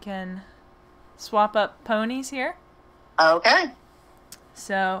think we can swap up ponies here. Okay.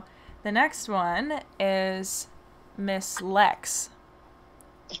 So the next one is Miss Lex.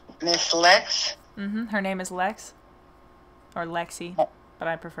 Miss Lex? Mm-hmm. Her name is Lex. Or Lexi, but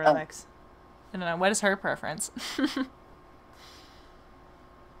I prefer Lex. I don't know. What is her preference?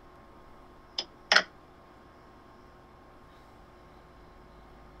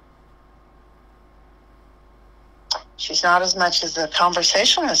 She's not as much as a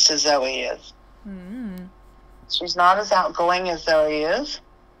conversationalist as Zoe is. Mm-hmm. She's not as outgoing as Zoe is.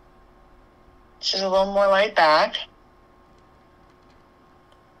 She's a little more laid back.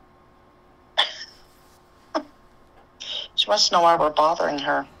 She wants to know why we're bothering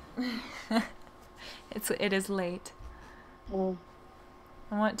her. It is late. I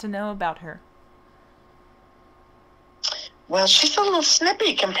want to know about her. Well, she's a little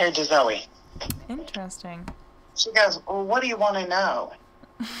snippy compared to Zoe. Interesting. She goes, well, what do you want to know?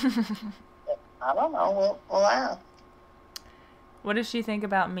 I don't know. We'll ask. What does she think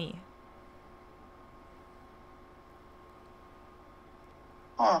about me?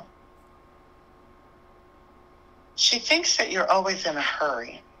 Huh. She thinks that you're always in a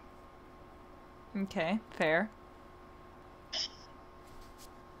hurry. Okay, fair.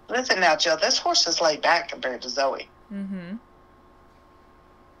 Listen now, Jill, this horse is laid back compared to Zoe. Mm-hmm.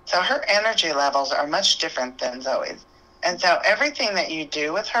 So her energy levels are much different than Zoe's. And so everything that you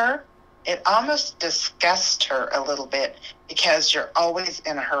do with her, it almost disgusts her a little bit because you're always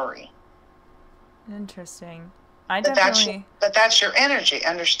in a hurry. Interesting. But that's your energy.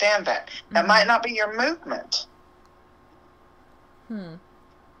 Understand that. That might not be your movement.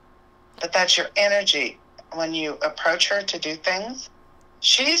 But that's your energy. When you approach her to do things,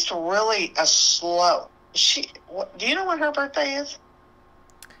 she's really a slow. Do you know when her birthday is?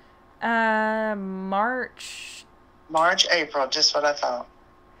 March. March, April, just what I thought.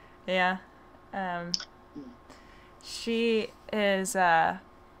 Yeah. She is,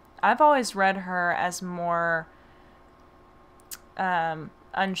 I've always read her as more,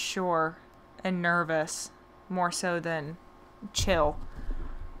 unsure and nervous, more so than chill.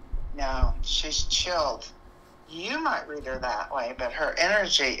 No, she's chilled. You might read her that way, but her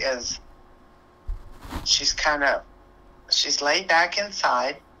energy is, she's laid back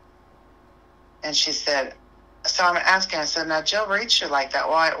inside. And she said, so I'm asking, I said, now Jill reads you like that.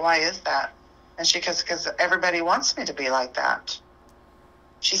 Why is that? And she goes, because everybody wants me to be like that.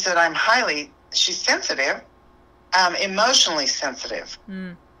 She said, she's sensitive, emotionally sensitive.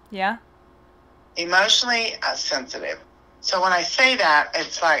 Yeah? Emotionally sensitive. So when I say that,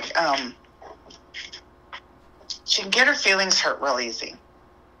 it's like, she can get her feelings hurt real easy.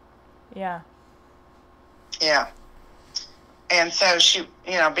 Yeah. Yeah. And so she,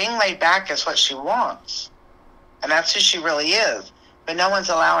 being laid back is what she wants. And that's who she really is. But no one's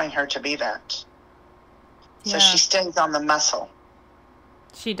allowing her to be that. Yeah. So she stays on the muscle.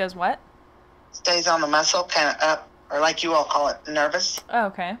 She does what? Stays on the muscle, kind of up, or like you all call it, nervous. Oh,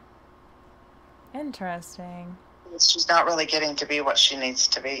 okay. Interesting. She's not really getting to be what she needs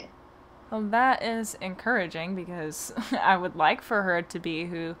to be. Well, that is encouraging because I would like for her to be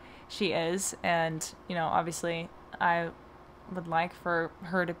who she is. And, obviously I would like for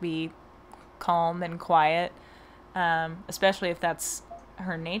her to be calm and quiet, especially if that's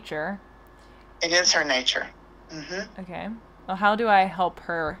her nature. It is her nature. Mm-hmm. Okay. Well, how do I help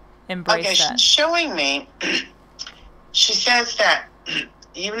her embrace that? She's showing me, she says that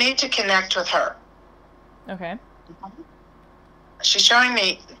you need to connect with her. Okay. She's showing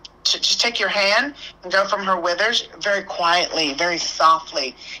me to just take your hand and go from her withers very quietly, very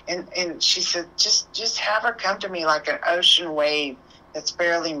softly. And she said, just have her come to me like an ocean wave that's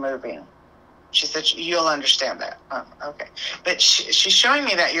barely moving. She said, you'll understand that. Oh, okay. But she's showing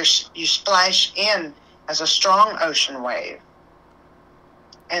me that you splash in as a strong ocean wave.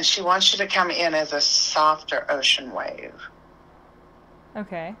 And she wants you to come in as a softer ocean wave.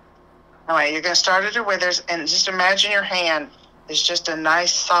 Okay. All right, you're going to start at her withers, and just imagine your hand is just a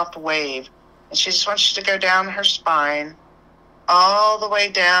nice soft wave. And she just wants you to go down her spine, all the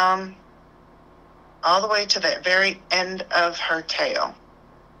way down, all the way to the very end of her tail.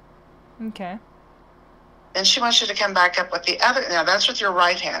 Okay. Then she wants you to come back up with the other. Now, that's with your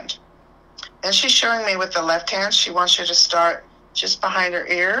right hand. Then she's showing me with the left hand, she wants you to start just behind her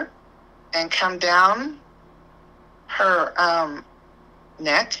ear and come down her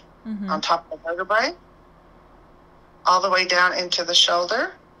neck on top of the vertebrae, all the way down into the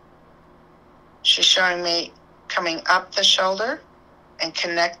shoulder. She's showing me coming up the shoulder and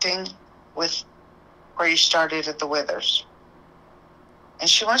connecting with where you started at the withers. And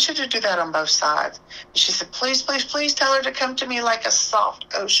she wants you to do that on both sides. And she said, please, please, please tell her to come to me like a soft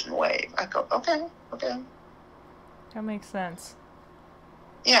ocean wave. I go, okay. That makes sense.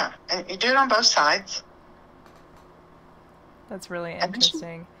 Yeah, and you do it on both sides. That's really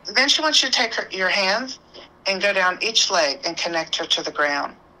interesting. Then she wants you to take your hands and go down each leg and connect her to the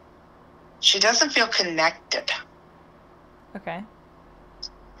ground. She doesn't feel connected. Okay.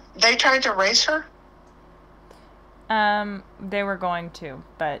 They tried to race her? They were going to,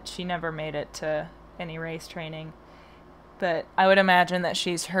 but she never made it to any race training. But I would imagine that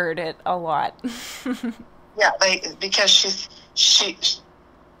she's heard it a lot. Yeah, because she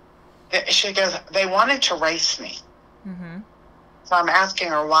goes, they wanted to race me. Mm-hmm. So I'm asking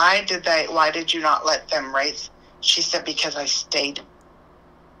her, why did you not let them race? She said, because I stayed.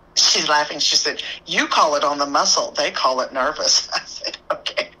 She's laughing. She said, you call it on the muscle. They call it nervous. I said,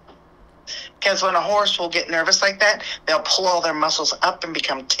 okay. Because when a horse will get nervous like that, they'll pull all their muscles up and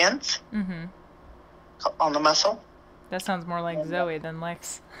become tense on the muscle. That sounds more like Zoe than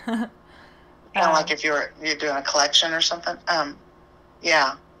Lex. Kind of like if you're doing a collection or something.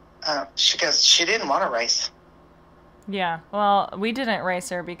 Yeah. She goes, she didn't want to race. Yeah. Well, we didn't race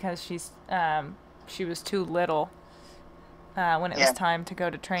her because she was too little when it was time to go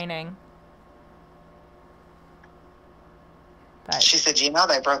to training. But she said,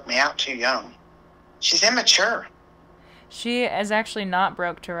 they broke me out too young. She's immature. She is actually not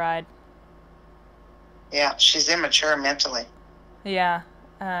broke to ride. Yeah, she's immature mentally. Yeah.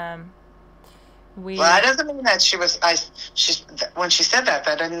 Well, that doesn't mean that when she said that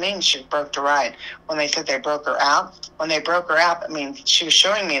doesn't mean she broke to ride. When they said they broke her out, I mean, she was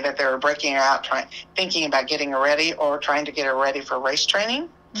showing me that they were breaking her out, thinking about getting her ready or trying to get her ready for race training.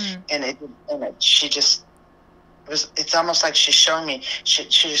 It's almost like she's showing me she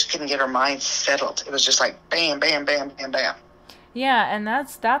just couldn't get her mind settled. It was just like bam, bam, bam, bam, bam. Yeah, and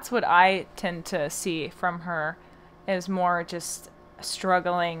that's what I tend to see from her, is more just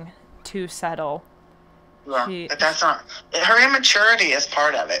struggling to settle. Yeah, but that's not, her immaturity is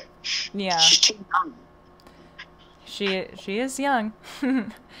part of it. Yeah, she's too young. She is young.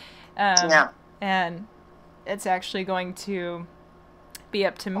 Yeah, and it's actually going to be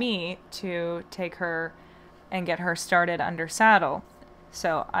up to me to take her and get her started under saddle.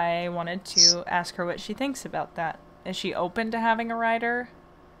 So I wanted to ask her what she thinks about that. Is she open to having a rider?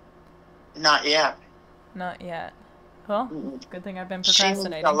 Not yet. Not yet. Well, good thing I've been procrastinating. She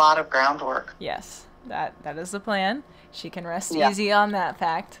needs a lot of groundwork. Yes, that is the plan. She can rest easy on that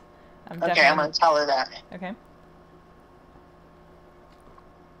fact. I'm going to tell her that. Okay.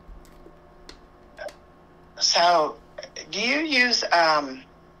 So, do you use do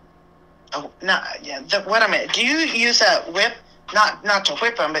you use a whip? Not to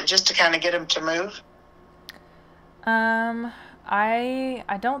whip them, but just to kind of get them to move. I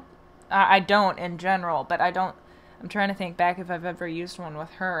don't in general, but I'm trying to think back if I've ever used one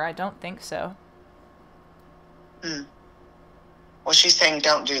with her. I don't think so. Well, she's saying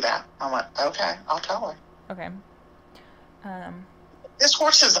don't do that. I went, okay, I'll tell her. Okay. This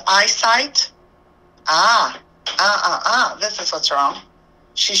horse's eyesight. This is what's wrong.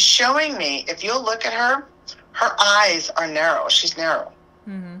 She's showing me, if you'll look at her, her eyes are narrow. She's narrow.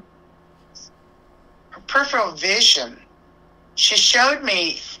 Mm-hmm. Her peripheral vision. She showed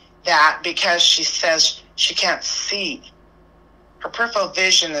me that because she says she can't see. Her peripheral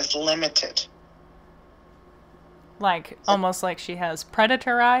vision is limited. Like, almost like she has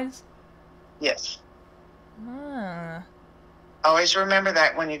predator eyes? Yes. Ah. Always remember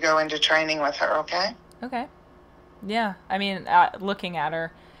that when you go into training with her, okay? Okay. Yeah, I mean, looking at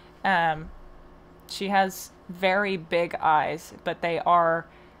her, she has very big eyes, but they are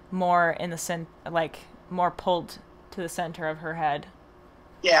more in the more pulled to the center of her head.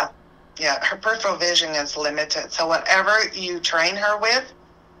 Yeah, her peripheral vision is limited. So whatever you train her with,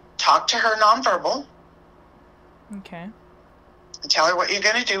 talk to her nonverbal. Okay. And tell her what you're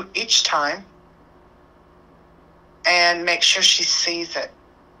going to do each time, and make sure she sees it.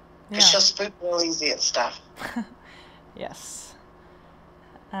 Because she'll spook real easy at stuff. Yes.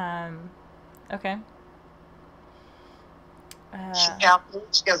 Okay. She's healthy.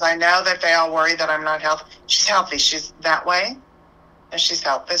 She goes, I know that they all worry that I'm not healthy. She's healthy. She's that way. And she's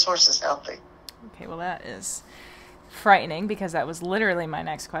healthy. This horse is healthy. Okay, well, that is frightening because that was literally my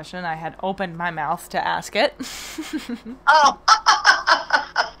next question. I had opened my mouth to ask it. Oh.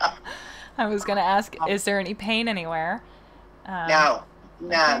 I was going to ask, is there any pain anywhere? No.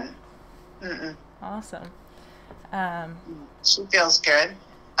 None. Okay. Awesome. She feels good.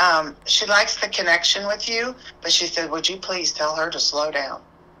 She likes the connection with you, but she said, would you please tell her to slow down?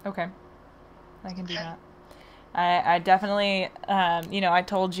 Okay. I can do that. I definitely, I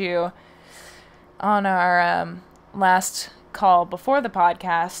told you on our last call before the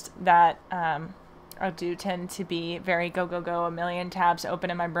podcast that I do tend to be very go, go, go, a million tabs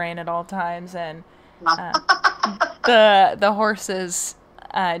open in my brain at all times, and the horses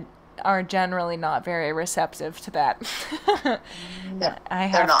are generally not very receptive to that. No, I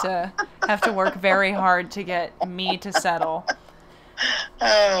have to work very hard to get me to settle.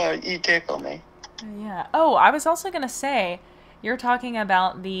 Oh, you tickle me. Yeah. Oh, I was also gonna say, you're talking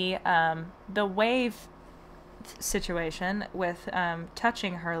about the wave situation with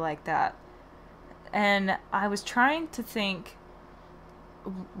touching her like that, and I was trying to think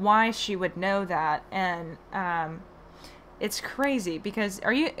why she would know that, and it's crazy because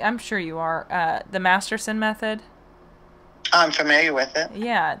I'm sure you are, the Masterson method? I'm familiar with it.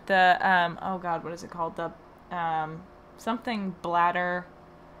 Yeah, the oh god, what is it called? The something bladder.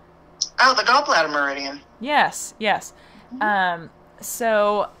 Oh, the gallbladder meridian. Yes.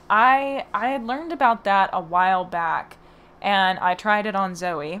 So I had learned about that a while back, and I tried it on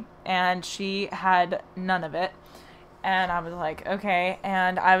Zoe, and she had none of it. And I was like, okay.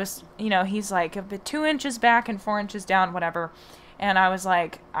 And I was, he's like a bit 2 inches back and 4 inches down, whatever. And I was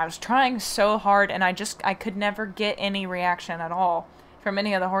like, I was trying so hard, and I could never get any reaction at all from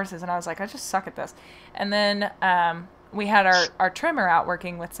any of the horses. And I was like, I just suck at this. And then we had our trimmer out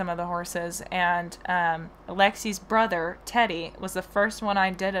working with some of the horses, and Lexi's brother, Teddy, was the first one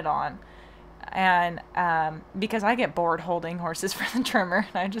I did it on. And because I get bored holding horses for the trimmer,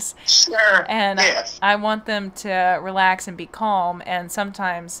 and I just yes. I want them to relax and be calm, and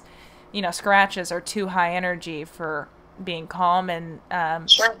sometimes, you know, scratches are too high energy for being calm, and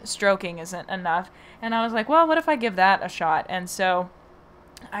stroking isn't enough. And I was like, well, what if I give that a shot? And so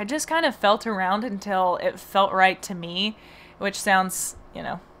I just kind of felt around until it felt right to me, which sounds, you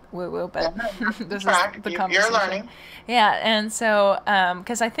know, woo-woo, but this is the conversation. You're learning. Yeah, and so,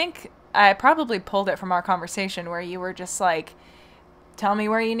 because I think I probably pulled it from our conversation where you were just like, tell me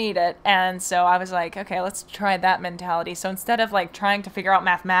where you need it. And so I was like, okay, let's try that mentality. So instead of like trying to figure out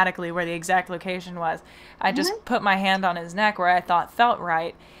mathematically where the exact location was, I just put my hand on his neck where I thought felt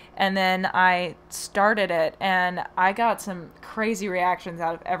right. And then I started it, and I got some crazy reactions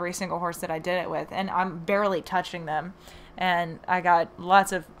out of every single horse that I did it with. And I'm barely touching them. And I got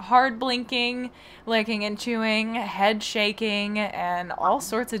lots of hard blinking, licking and chewing, head shaking, and all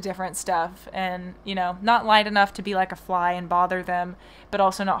sorts of different stuff. And, you know, not light enough to be like a fly and bother them, but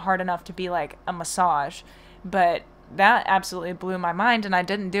also not hard enough to be like a massage. But that absolutely blew my mind, and I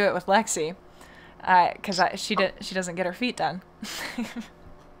didn't do it with Lexi because she doesn't get her feet done.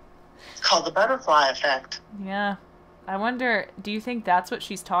 It's called the butterfly effect. Yeah. I wonder, do you think that's what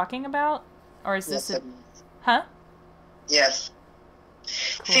she's talking about? Or is this Huh? Yes.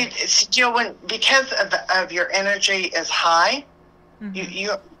 Cool. See, Jill, because of your energy is high, you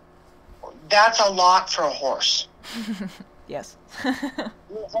that's a lot for a horse. Yes.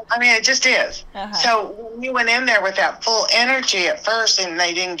 I mean, it just is. So when you went in there with that full energy at first and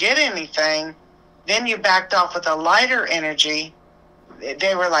they didn't get anything, then you backed off with a lighter energy.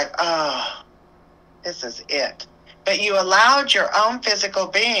 They were like, oh, this is it. But you allowed your own physical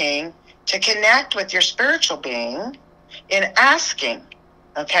being to connect with your spiritual being in asking,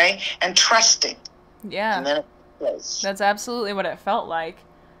 okay, and trusting. Yeah. And then it was. That's absolutely what it felt like.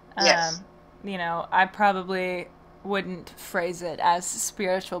 Yes. You know, I probably wouldn't phrase it as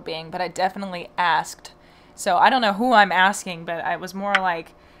spiritual being, but I definitely asked. So I don't know who I'm asking, but I was more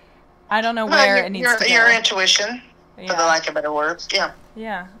like, I don't know where it needs to go. Your intuition, for the lack of better words. Yeah.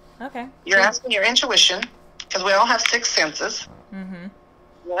 Yeah. Okay. You're asking your intuition, because we all have 6 senses. Mm-hmm.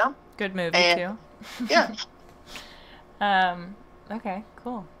 You know? Good movie, too. Yeah. Okay,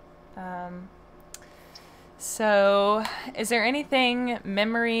 cool. So, is there anything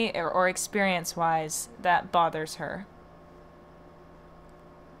memory or experience-wise that bothers her?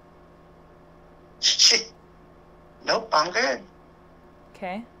 Nope, I'm good.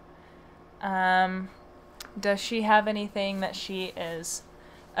 Okay. Does she have anything that she is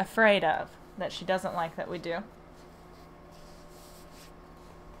afraid of, that she doesn't like that we do?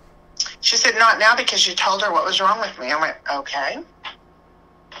 She said, not now, because you told her what was wrong with me. I went, okay.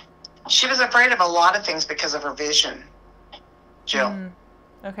 She was afraid of a lot of things because of her vision, Jill.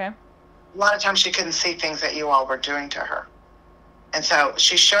 Okay. A lot of times she couldn't see things that you all were doing to her. And so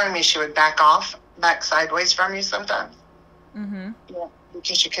she's showing me she would back sideways from you sometimes. Mm-hmm. Yeah,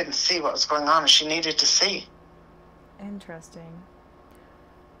 because she couldn't see what was going on and she needed to see. Interesting.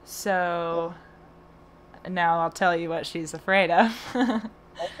 So, now I'll tell you what she's afraid of. Okay.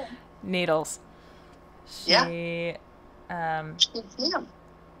 Needles. Yeah. How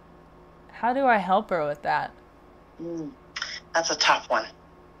do I help her with that? That's a tough one.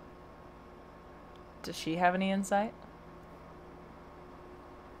 Does she have any insight?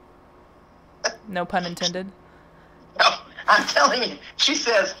 No pun intended. No, I'm telling you. She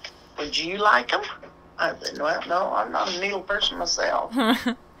says, would you like them? I said, well, no, I'm not a needle person myself.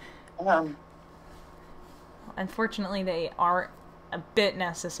 Unfortunately, they are a bit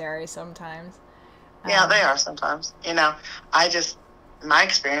necessary sometimes. Yeah, they are sometimes. You know, my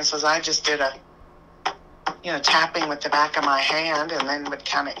experience was I just did a, tapping with the back of my hand and then would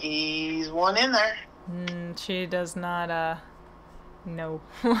kind of ease one in there. She does not, no.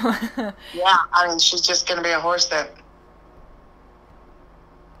 Yeah, I mean, she's just going to be a horse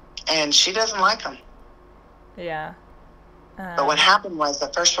and she doesn't like them. Yeah. But what happened was the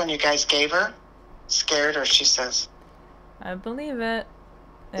first one you guys gave her scared her, she says. I believe it.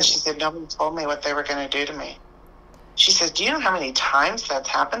 She said, nobody told me what they were going to do to me. She says, do you know how many times that's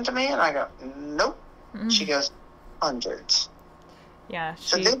happened to me? And I go, nope. Mm-hmm. She goes, hundreds. Yeah.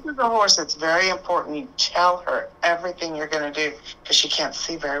 So this is a horse that's very important. You tell her everything you're going to do because she can't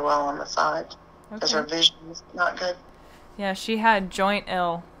see very well on the side because her vision is not good. Yeah, she had joint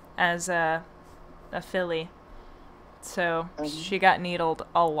ill as a filly. So she got needled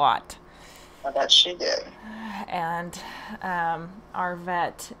a lot. I bet she did. and our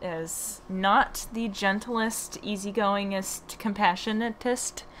vet is not the gentlest, easygoingest,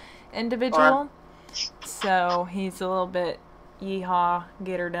 compassionatest individual. So he's a little bit yeehaw,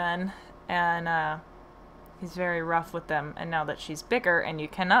 get her done, and he's very rough with them. And now that she's bigger, and you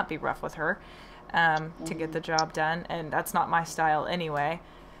cannot be rough with her to get the job done, and that's not my style anyway.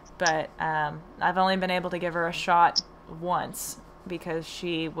 But I've only been able to give her a shot once because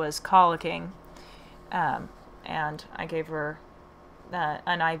she was colicking, and I gave her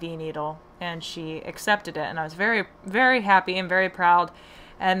an IV needle, and she accepted it, and I was very, very happy and very proud.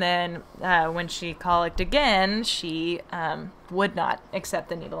 And then when she colicked again, she would not accept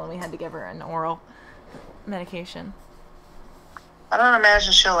the needle, and we had to give her an oral medication. I don't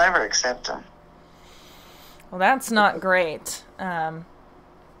imagine she'll ever accept them. Well, that's not great,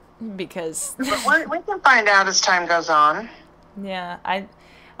 because... But we can find out as time goes on. Yeah,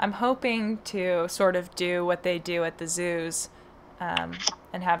 I'm hoping to sort of do what they do at the zoos, and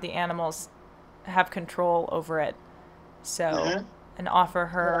have the animals have control over it. So, and offer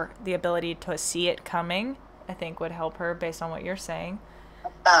her the ability to see it coming, I think would help her based on what you're saying. A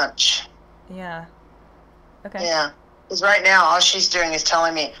bunch. Yeah. Okay. Yeah. Because right now, all she's doing is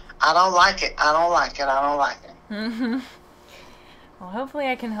telling me, I don't like it, I don't like it, I don't like it. Mm-hmm. Well, hopefully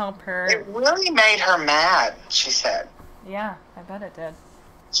I can help her. It really made her mad, she said. Yeah, I bet it did.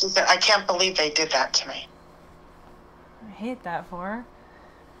 She said, I can't believe they did that to me. I hate that for her.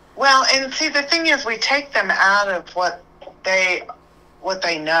 Well, and see, the thing is, we take them out of what they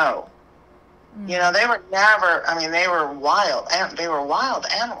know. You know, they were never, I mean, they were wild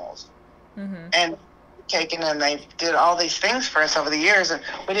animals. And taken, and they did all these things for us over the years, and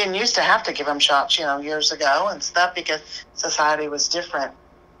we didn't used to have to give them shots, you know, years ago and stuff, because society was different.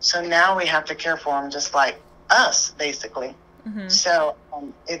 So now we have to care for them just like us, basically. So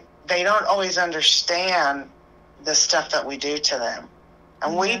they don't always understand the stuff that we do to them.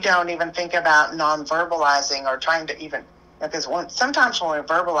 And we don't even think about non-verbalizing or trying to even, because sometimes when we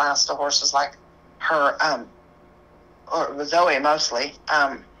verbalize to horses like her, or Zoe mostly,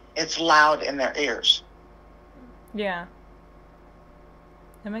 it's loud in their ears. Yeah.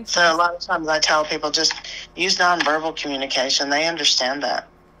 That makes sense. sense. So a lot of times I tell people just use nonverbal communication. They understand that.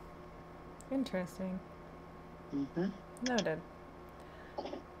 Interesting. Mm-hmm. Noted.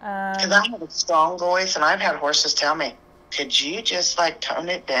 Because I have a strong voice, and I've had horses tell me, could you just, like, tone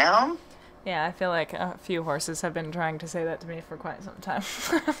it down? Yeah, I feel like a few horses have been trying to say that to me for quite some time.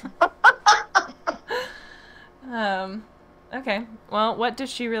 Okay. Well, what does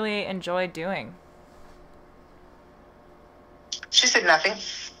she really enjoy doing? She said nothing.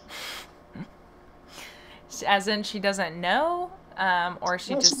 As in she doesn't know? Or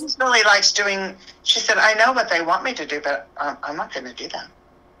she just... She just really likes doing... She said, I know what they want me to do, but I'm not going to do that.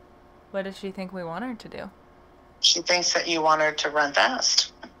 What does she think we want her to do? She thinks that you want her to run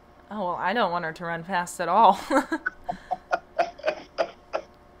fast. Oh, well, I don't want her to run fast at all.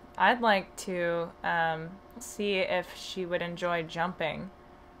 I'd like to see if she would enjoy jumping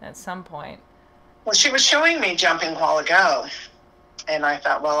at some point. Well, she was showing me jumping a while ago, and I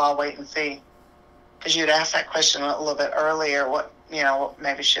thought, well, I'll wait and see. Because you'd asked that question a little bit earlier, what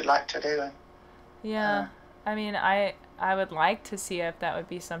maybe she'd like to do. Yeah, I mean, I would like to see if that would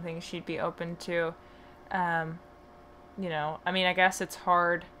be something she'd be open to. I mean, I guess it's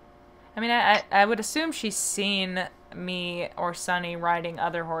hard. I mean, I would assume she's seen me or Sunny riding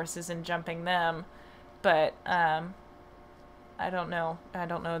other horses and jumping them, but I don't know. I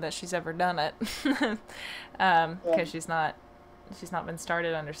don't know that she's ever done it, because she's not been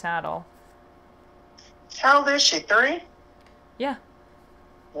started under saddle. How old is she? 3? Yeah.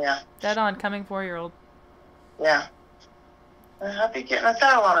 Yeah. Dead on, coming 4-year-old. Yeah. I'll be getting a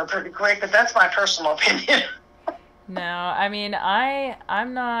saddle on her pretty quick, but that's my personal opinion. No, I mean,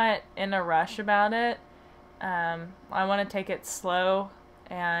 I'm not in a rush about it. I want to take it slow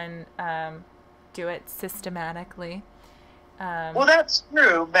and do it systematically. Well, that's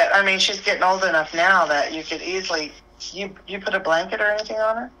true, but I mean, she's getting old enough now that you could easily... You put a blanket or anything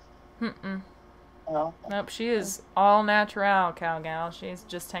on her? Mm-mm. No. Nope, she is all natural, cow gal. She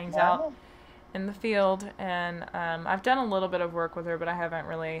just hangs out in the field, and I've done a little bit of work with her, but I haven't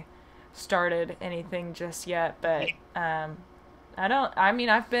really started anything just yet. But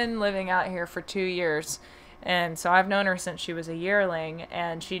I've been living out here for 2 years, and so I've known her since she was a yearling,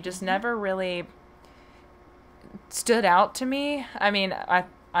 and she just never really stood out to me. I mean,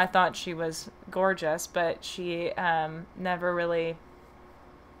 I thought she was gorgeous, but she never really,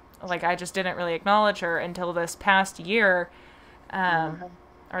 like, I just didn't really acknowledge her until this past year,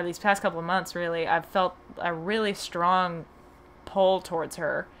 or these past couple of months, really. I've felt a really strong pull towards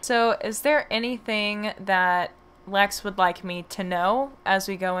her. So is there anything that Lex would like me to know as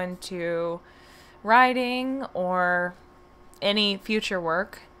we go into writing or any future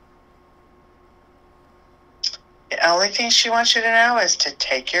work? The only thing she wants you to know is to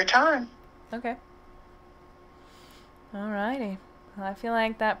take your time. Okay. Alrighty. Well, I feel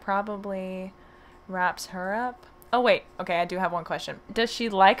like that probably wraps her up. Oh, wait. Okay, I do have one question. Does she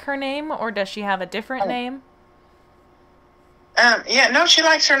like her name, or does she have a different name? Yeah, no, she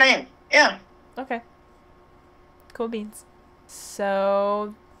likes her name. Yeah. Okay. Cool beans.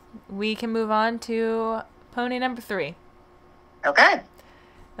 So, we can move on to pony number 3. Okay.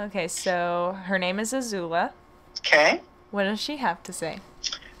 Okay, so her name is Azula. Okay. What does she have to say?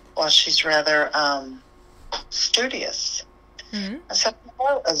 Well, she's rather studious. Mm-hmm. I said,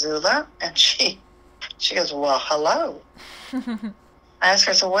 hello, Azula. And she goes, well, hello. I asked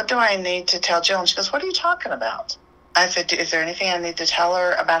her, so what do I need to tell Jill? And she goes, what are you talking about? I said, is there anything I need to tell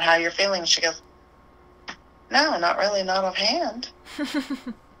her about how you're feeling? She goes, no, not really, not offhand.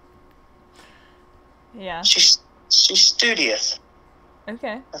 Yeah. She's studious.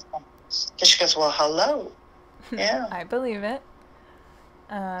 Okay. She goes, well, hello. Yeah. I believe it.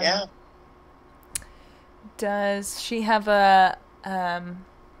 Yeah. Does she have a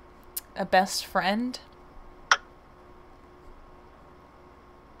best friend?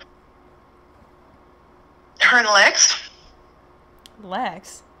 Her and Lex.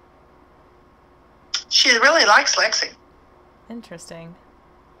 Lex. She really likes Lexi. Interesting.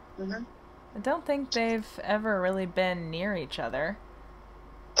 Mm-hmm. I don't think they've ever really been near each other.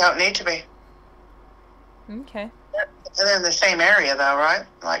 Don't need to be. Okay. They're in the same area, though, right?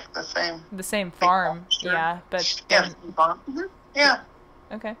 Like the same farm. Sure. Yeah, but yeah, farm. Mm-hmm. Yeah.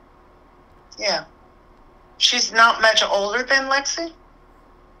 Okay. Yeah. She's not much older than Lexi.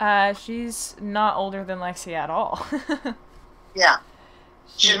 She's not older than Lexi at all. Yeah.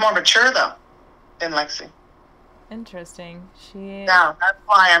 She's more mature though than Lexi. Interesting. Yeah, that's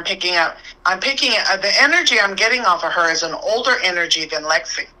why I'm picking up. The energy I'm getting off of her is an older energy than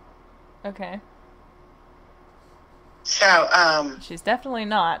Lexi. Okay. So, she's definitely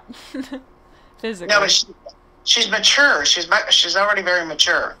not physically. No, but she's mature. She's already very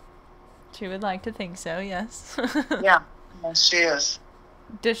mature. She would like to think so, yes. Yeah, yes, she is.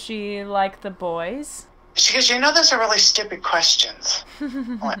 Does she like the boys? She goes, those are really stupid questions.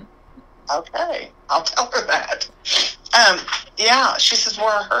 I'm like, okay, I'll tell her that. Yeah, she says, we're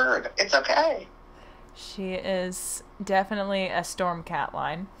a herd. It's okay. She is definitely a storm cat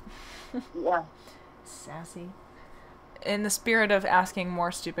line. Yeah. Sassy. In the spirit of asking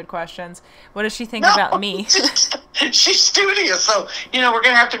more stupid questions, what does she think about me? She's studious, so, we're going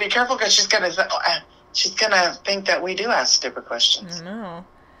to have to be careful because she's going to think that we do ask stupid questions. I know.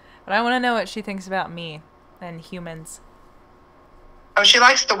 But I want to know what she thinks about me and humans. Oh, she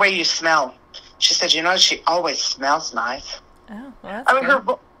likes the way you smell. She said, she always smells nice. Oh, well, that's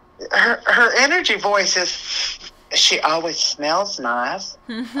good. Her energy voice is, she always smells nice.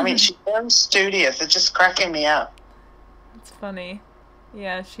 I mean, she's very studious. It's just cracking me up. It's funny.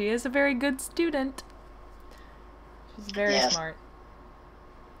 Yeah, she is a very good student. She's very smart.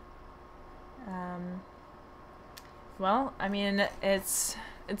 Well, I mean, it's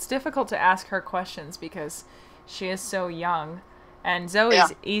difficult to ask her questions because she is so young. And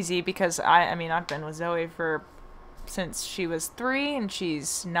Zoe's easy because I've been with Zoe since she was 3 and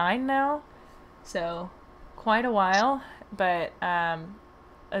she's 9 now. So, quite a while. But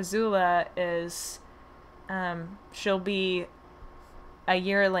Azula is, she'll be a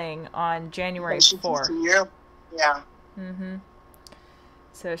yearling on January 4th. Yeah. Mm-hmm.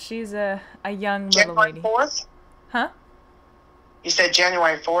 So she's a young little January lady. 4th? Huh? You said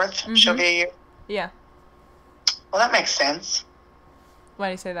January 4th? Mm-hmm. She'll be a year? Yeah. Well, that makes sense. Why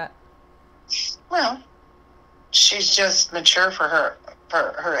do you say that? Well, she's just mature for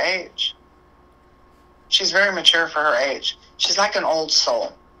her age. She's very mature for her age. She's like an old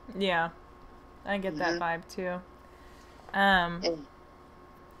soul. Yeah. I get that vibe too.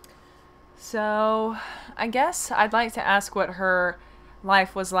 So, I guess I'd like to ask what her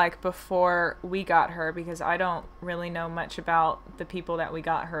life was like before we got her, because I don't really know much about the people that we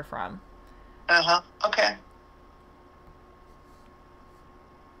got her from. Uh-huh. Okay.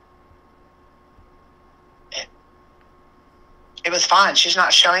 It was fine. She's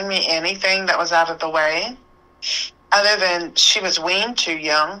not showing me anything that was out of the way, other than she was weaned too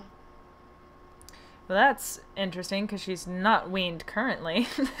young. Well, that's interesting because she's not weaned currently.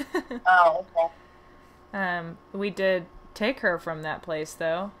 Oh, okay. We did take her from that place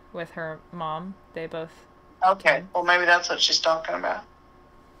though with her mom. They both. Okay. Well, maybe that's what she's talking about.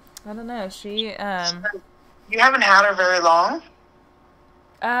 I don't know. She. You haven't had her very long.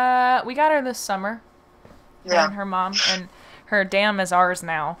 We got her this summer. her and her mom, and her dam is ours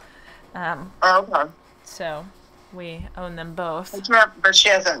now. Okay. So we own them both. But she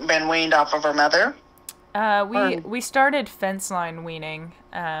hasn't been weaned off of her mother? We started fence line weaning.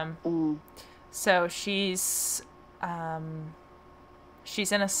 So she's in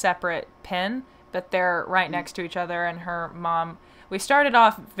a separate pen, but they're right next to each other, and her mom, we started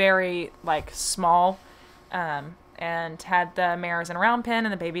off very like small, and had the mares in a round pen,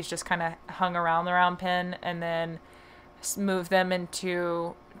 and the babies just kind of hung around the round pen, and then moved them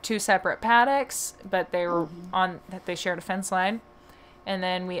into 2 separate paddocks, but they were they shared a fence line. And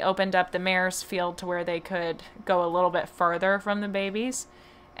then we opened up the mares field to where they could go a little bit further from the babies.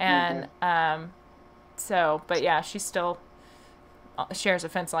 And but yeah, she still shares a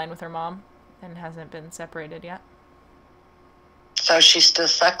fence line with her mom and hasn't been separated yet. So she's still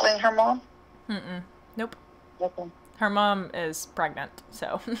suckling her mom? Nope. Okay. Her mom is pregnant,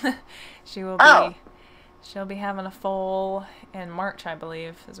 so she'll be having a foal in March, I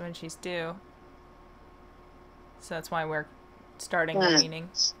believe, is when she's due. So that's why we're starting the weaning.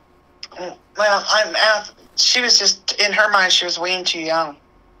 Well, she was just, in her mind, she was weaned too young.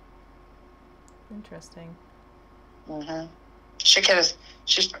 Interesting.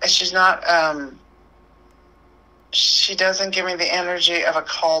 She's not, she doesn't give me the energy of a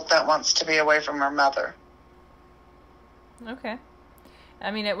colt that wants to be away from her mother. Okay. I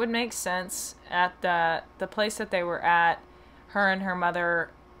mean, it would make sense. At the place that they were at, her and her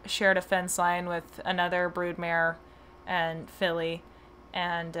mother shared a fence line with another broodmare and filly,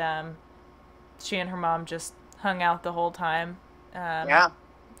 and she and her mom just hung out the whole time.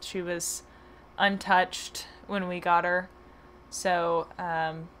 She was untouched when we got her, so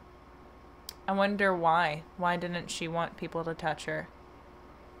I wonder why. Why didn't she want people to touch her?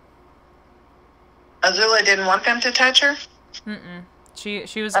 Azula didn't want them to touch her?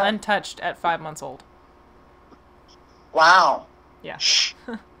 She was untouched at 5 months old. Wow. Yeah.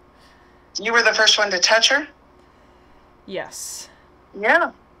 You were the first one to touch her? Yes.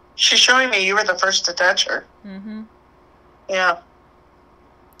 Yeah. She's showing me you were the first to touch her. Yeah.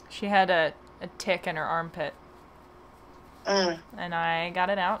 She had a tick in her armpit. And I got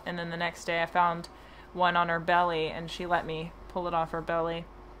it out, and then the next day I found one on her belly, and she let me pull it off her belly.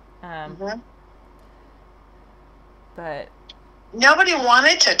 But nobody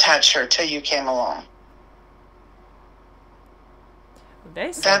wanted to touch her till you came along.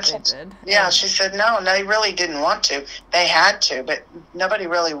 They said they did. Yeah, she said no, they really didn't want to. They had to, but nobody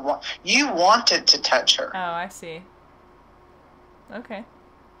really you wanted to touch her. Oh, I see. Okay.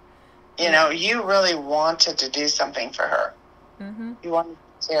 You know, you really wanted to do something for her. You wanted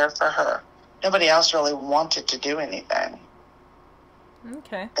to care for her. Nobody else really wanted to do anything.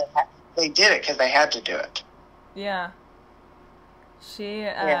 Okay. They did it because they had to do it. Yeah. She,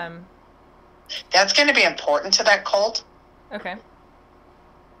 That's going to be important to that cult. Okay.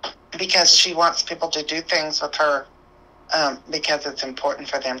 Because she wants people to do things with her, because it's important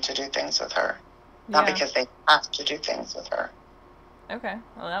for them to do things with her. Not because they have to do things with her. Okay.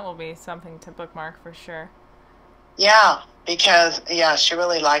 Well, that will be something to bookmark for sure. Yeah, because, she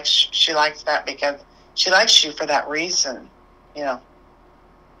really likes that because she likes you for that reason, you know.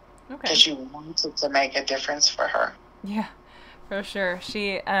 Okay. Because you wanted to make a difference for her. Yeah, for sure.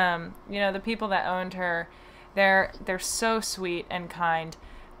 She, the people that owned her, they're so sweet and kind,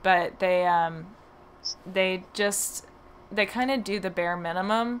 but they kind of do the bare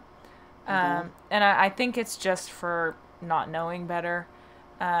minimum. And I think it's just for not knowing better.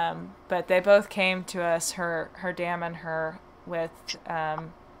 But they both came to us, her dam and her, with,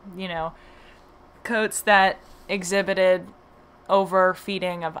 coats that exhibited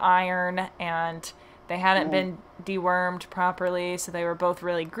overfeeding of iron, and they hadn't been dewormed properly, so they were both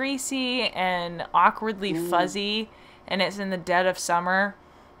really greasy and awkwardly fuzzy, and it's in the dead of summer,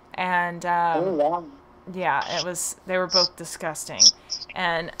 and they were both disgusting.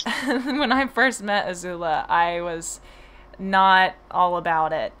 And when I first met Azula, I was not all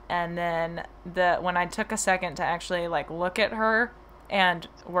about it, and then when I took a second to actually look at her and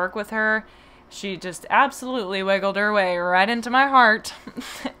work with her, she just absolutely wiggled her way right into my heart.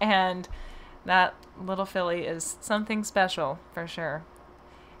 And that little filly is something special for sure.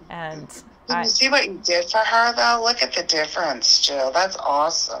 And you see what you did for her, though? Look at the difference, Jill. That's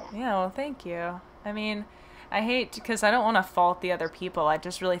awesome. Yeah, well, thank you. I mean, I hate, because I don't want to fault the other people. I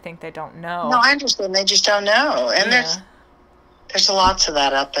just really think they don't know. No, I understand. They just don't know. And there's lots of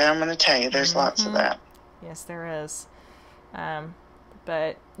that out there. I'm going to tell you, there's lots of that. Yes, there is.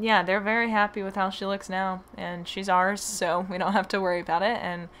 But yeah, they're very happy with how she looks now, and she's ours, so we don't have to worry about it.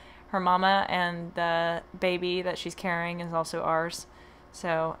 And her mama and the baby that she's carrying is also ours.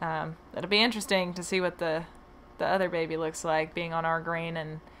 So it'll be interesting to see what the other baby looks like, being on our grain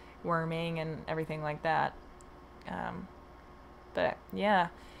and worming and everything like that. But yeah,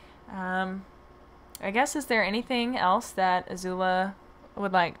 I guess, is there anything else that Azula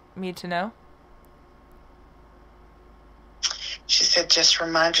would like me to know? She said, just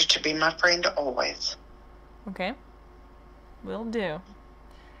remind her to be my friend always. Okay. Will do.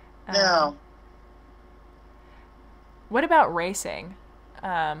 No. What about racing?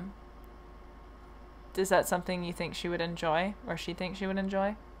 Is that something you think she would enjoy, or she thinks she would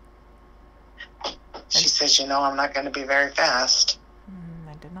enjoy? She says, I'm not going to be very fast.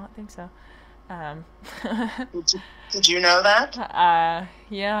 I did not think so. Did you know that?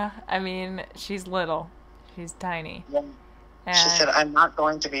 Yeah. I mean, she's little. She's tiny. Yeah. And she said, I'm not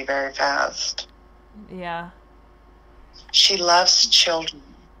going to be very fast. Yeah. She loves children.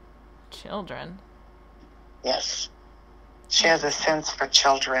 Children? Yes. She has a sense for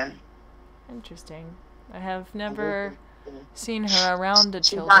children. Interesting. I have never seen her around the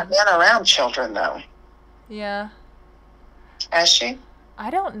children. She's not been around children, though. Yeah. Has she?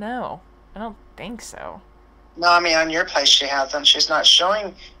 I don't know. I don't think so. No, I mean, on your place she hasn't. She's not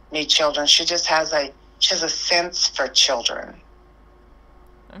showing me children. She just has a sense for children.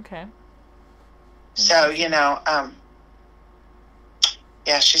 Okay. So, yeah,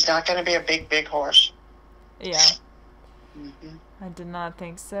 she's not going to be a big horse. Yeah. Mm-hmm. I did not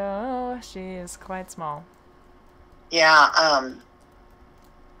think so. She is quite small. Yeah,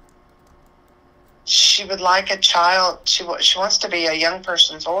 she would like a child. She wants to be a young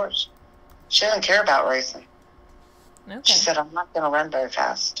person's horse. She doesn't care about racing. Okay. She said, I'm not going to run very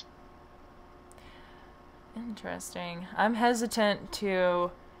fast. Interesting. I'm hesitant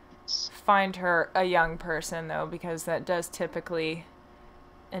to find her a young person, though, because that does typically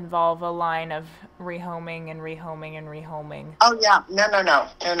involve a line of rehoming and rehoming and rehoming. Oh, yeah. No.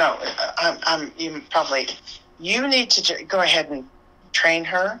 You need to go ahead and train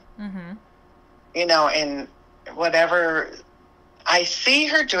her. Mm-hmm. In whatever. I see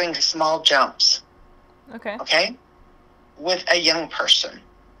her doing small jumps. Okay. Okay? With a young person.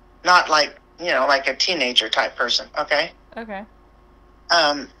 Not like, like a teenager type person. Okay? Okay.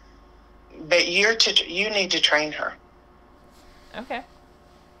 But you need to train her. Okay.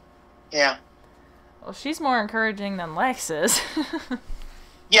 Yeah. Well, she's more encouraging than Lex is.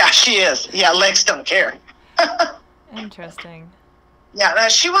 Yeah, she is. Yeah, Lex don't care. Interesting. Yeah, no,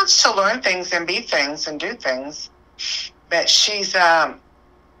 she wants to learn things and be things and do things. But she's,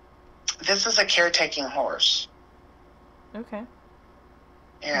 this is a caretaking horse. Okay.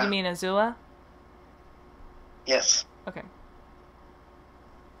 Yeah. You mean Azula? Yes. Okay.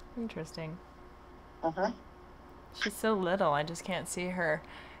 Interesting. Uh-huh. She's so little, I just can't see her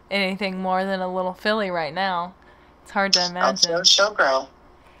anything more than a little filly right now. It's hard to imagine. Oh, she'll grow.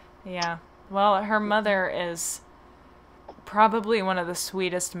 Yeah. Well, her mother is probably one of the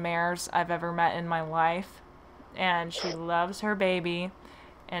sweetest mares I've ever met in my life. And she loves her baby.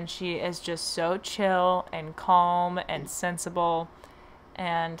 And she is just so chill and calm and sensible.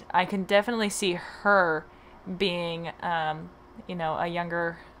 And I can definitely see her being, a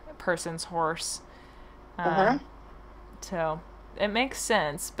younger person's horse. So it makes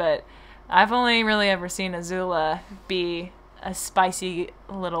sense, but I've only really ever seen Azula be a spicy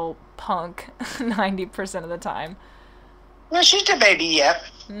little punk 90% of the time. No, she's a baby yet.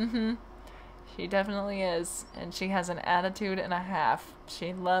 Mm-hmm. She definitely is, and she has an attitude and a half.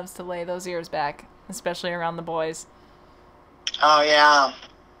 She loves to lay those ears back, especially around the boys. Oh, yeah.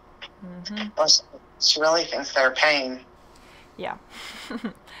 Mm-hmm. Well, she really thinks they're a pain. Yeah.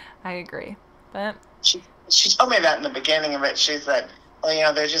 I agree. But she told me that in the beginning of it. She's like,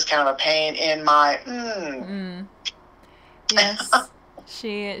 well, they're just kind of a pain in my... Yes.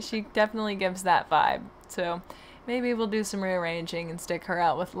 She definitely gives that vibe. So maybe we'll do some rearranging and stick her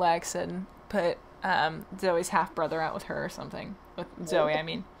out with Lex and put Zoe's half-brother out with her or something. With Zoe, I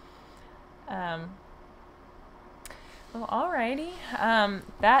mean. Well, alrighty.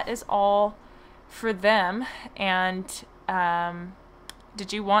 That is all for them. And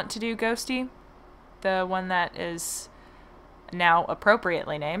did you want to do Ghosty? The one that is now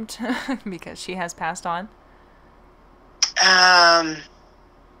appropriately named because she has passed on.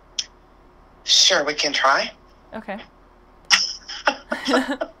 Sure, we can try. Okay.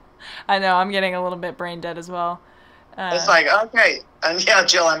 I know, I'm getting a little bit brain dead as well. It's like, okay. And yeah,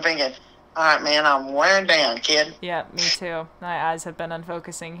 Jill, I'm thinking, all right, man, I'm wearing down, kid. Yeah, me too. My eyes have been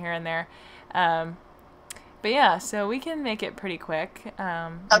unfocusing here and there. But yeah, so we can make it pretty quick.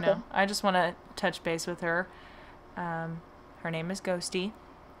 Okay. I just want to touch base with her. Her name is Ghosty.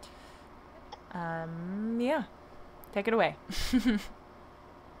 Yeah. Take it away.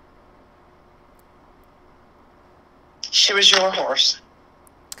 She was your horse.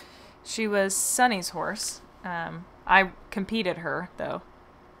 She was Sunny's horse. I competed her, though.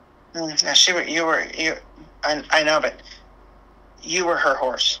 No, I know, but you were her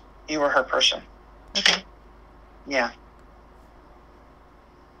horse. You were her person. Okay. Yeah.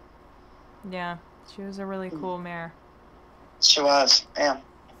 Yeah, she was a really cool mare. She was, yeah.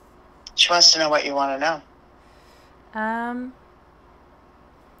 She wants to know what you want to know.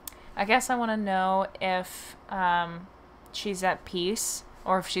 I guess I want to know if she's at peace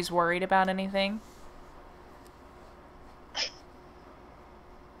or if she's worried about anything.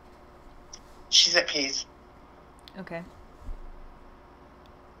 She's at peace. Okay.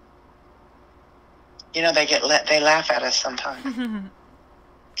 You know, they laugh at us sometimes.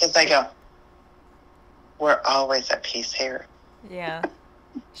 Because they go, we're always at peace here. Yeah.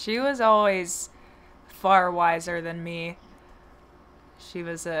 She was always far wiser than me. She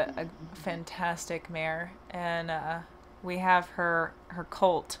was a fantastic mare. And we have her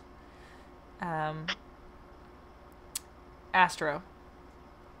colt, Astro.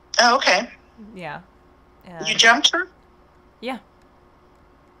 Oh, okay. Yeah. You jumped her? Yeah.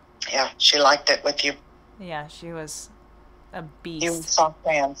 Yeah, she liked it with you. Yeah, she was a beast. You saw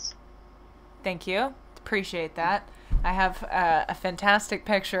fans. Thank you. Appreciate that. I have a fantastic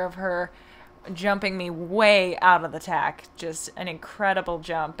picture of her jumping me way out of the tack. Just an incredible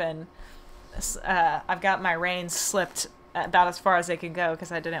jump. And I've got my reins slipped about as far as they could go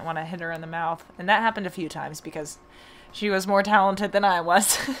because I didn't want to hit her in the mouth. And that happened a few times because she was more talented than I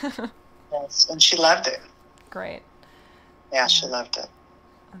was. Yes, and she loved it. Great. Yeah, she loved it.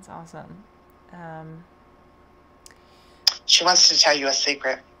 That's awesome. She wants to tell you a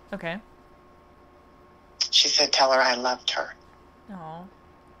secret. Okay. She said, tell her I loved her. Oh.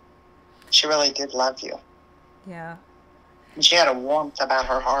 She really did love you. Yeah. And she had a warmth about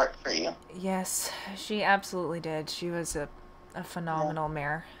her heart for you. Yes, she absolutely did. She was a phenomenal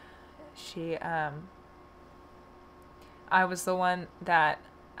mare. She, I was the one that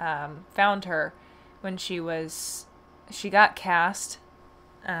found her when she got cast.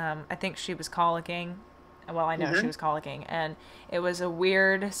 I think she was colicking. Well, I know she was colicking. And it was a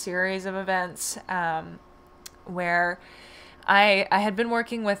weird series of events where I had been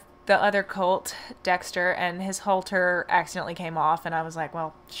working with the other colt, Dexter, and his halter accidentally came off. And I was like,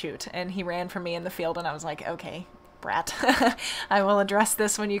 well, shoot. And he ran from me in the field. And I was like, okay, brat, I will address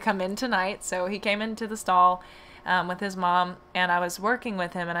this when you come in tonight. So he came into the stall with his mom, and I was working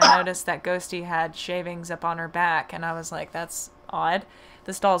with him, and I noticed that Ghosty had shavings up on her back, and I was like, that's odd.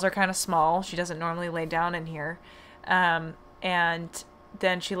 The stalls are kind of small. She doesn't normally lay down in here. And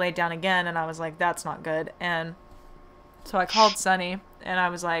then she laid down again, and I was like, that's not good. And so I called Sunny, and I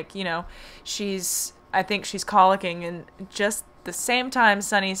was like, you know, I think she's colicking. And just the same time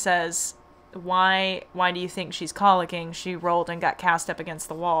Sunny says, why do you think she's colicking? She rolled and got cast up against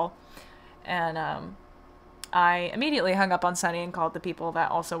the wall. And I immediately hung up on Sunny and called the people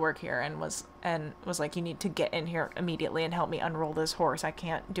that also work here and was like, you need to get in here immediately and help me unroll this horse. I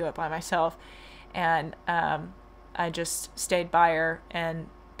can't do it by myself. And I just stayed by her and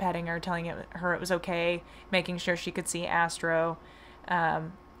petting her, telling her it was okay, making sure she could see Astro.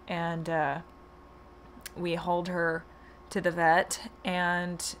 And we hauled her to the vet,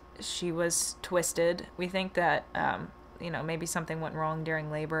 and she was twisted. We think that, maybe something went wrong during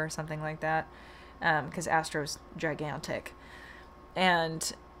labor or something like that. Because Astro's gigantic,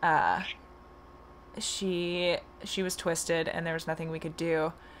 and she was twisted, and there was nothing we could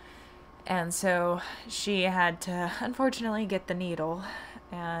do, and so she had to unfortunately get the needle,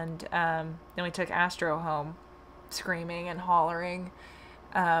 and then we took Astro home, screaming and hollering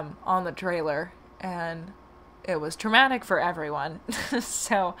on the trailer, and it was traumatic for everyone.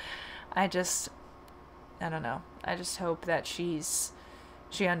 So I don't know. I just hope that she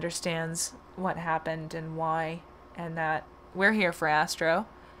understands what happened and why, and that we're here for Astro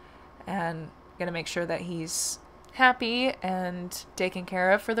and gonna make sure that he's happy and taken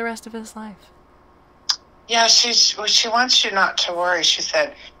care of for the rest of his life. Yeah, she wants you not to worry. She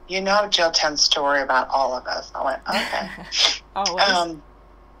said, you know, Jill tends to worry about all of us. I went, okay. Always.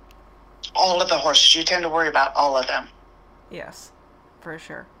 All of the horses. You tend to worry about all of them. Yes, for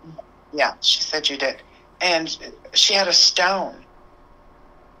sure. Yeah, she said you did. And she had a stone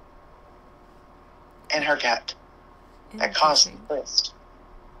in her gut that caused the twist.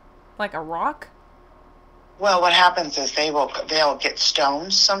 Like a rock? Well, what happens is they'll get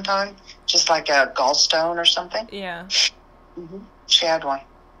stones sometimes, just like a gallstone or something. Yeah. Mm-hmm. She had one.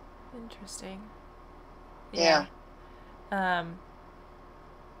 Interesting. Yeah.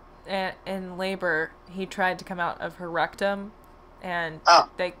 In labor, he tried to come out of her rectum, and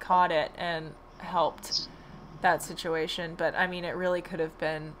they caught it and helped that situation. But I mean, it really could have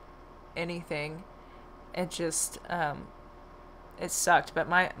been anything. It just, it sucked. But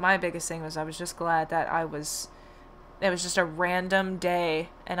my biggest thing was I was just glad that it was just a random day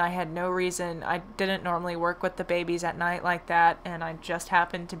and I had no reason. I didn't normally work with the babies at night like that, and I just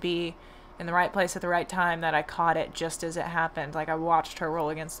happened to be in the right place at the right time that I caught it just as it happened. Like, I watched her roll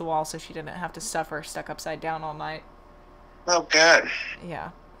against the wall so she didn't have to suffer stuck upside down all night. Oh, good. Yeah,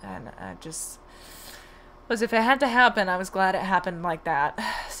 and I just was, if it had to happen, I was glad it happened like that,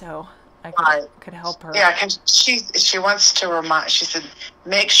 so I could help her. Yeah, because she wants to remind, she said,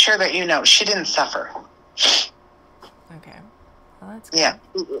 make sure that you know she didn't suffer. Okay. Well, that's good.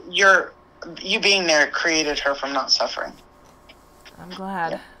 Yeah. You being there created her from not suffering. I'm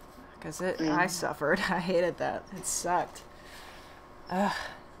glad. Because I suffered. I hated that. It sucked.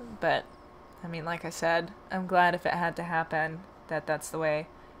 But, I mean, like I said, I'm glad if it had to happen that's the way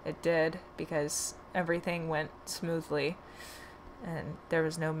it did, because everything went smoothly and there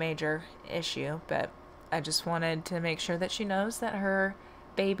was no major issue. But I just wanted to make sure that she knows that her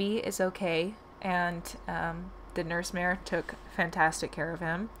baby is okay, and the nurse mare took fantastic care of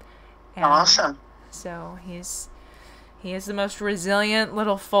him. And awesome. So he is the most resilient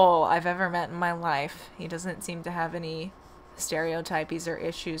little foal I've ever met in my life. He doesn't seem to have any stereotypies or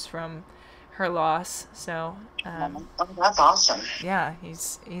issues from her loss. So that's awesome. Yeah,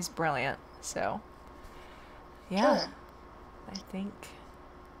 he's brilliant. So yeah, good. I think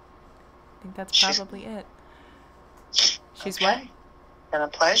that's probably it. She's okay. What? Been a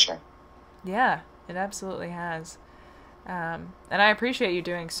pleasure. Yeah, it absolutely has. And I appreciate you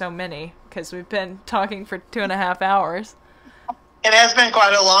doing so many, because we've been talking for 2.5 hours. It has been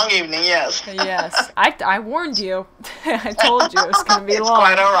quite a long evening, yes. Yes. I warned you. I told you it was going to be long. It's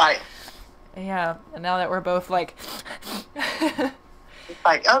quite all right. Yeah, and now that we're both like... It's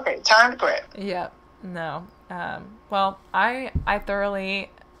like, okay, time to quit. Yeah, no. Well, I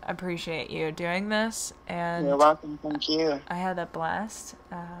thoroughly appreciate you doing this, and... You're welcome, thank you. I had a blast.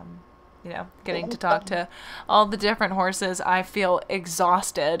 Getting to talk to all the different horses. I feel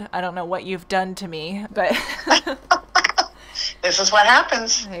exhausted. I don't know what you've done to me, but this is what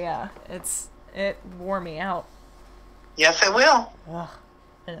happens. Yeah, it wore me out. Yes, it will. Ugh,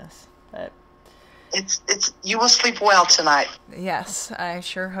 yes, but it's you will sleep well tonight. Yes, I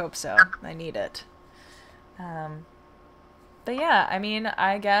sure hope so. I need it. But yeah, I mean,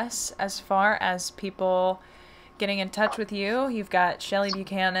 I guess as far as people getting in touch with you, you've got Shelley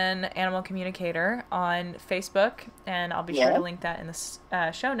Buchanan, Animal Communicator, on Facebook, and I'll be sure to link that in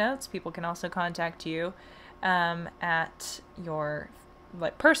the show notes. People can also contact you at your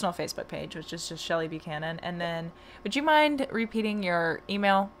personal Facebook page, which is just Shelley Buchanan. And then, would you mind repeating your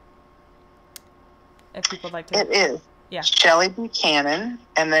email if people would like to? It is Shelley Buchanan,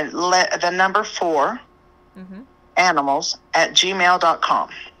 and then the number 4 animals at gmail.com.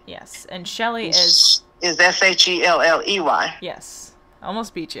 Yes, and Shelley is Shelley. Yes.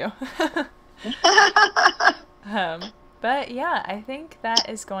 Almost beat you. But yeah, I think that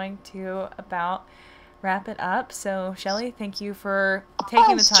is going to about wrap it up. So, Shelley, thank you for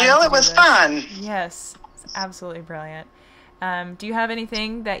taking the time. Jill, it was fun. Yes, it's absolutely brilliant. Do you have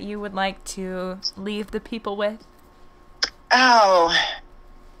anything that you would like to leave the people with? Oh,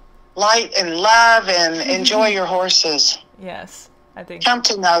 light and love, and enjoy your horses. Yes. I think come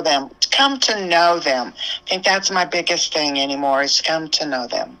to know them. Come to know them. I think that's my biggest thing anymore, is come to know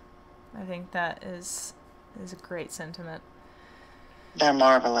them. I think that is a great sentiment. They're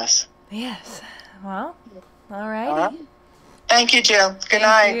marvelous. Yes. Well, alrighty. Thank you, Jill. Good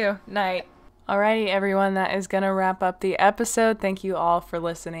night. Thank you. Night. Alrighty, everyone, that is going to wrap up the episode. Thank you all for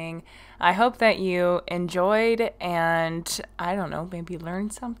listening. I hope that you enjoyed and, I don't know, maybe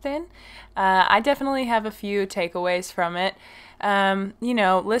learned something. I definitely have a few takeaways from it.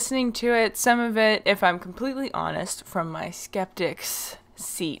 Listening to it, some of it, if I'm completely honest, from my skeptic's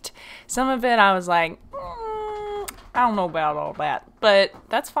seat, some of it I was like, I don't know about all that, but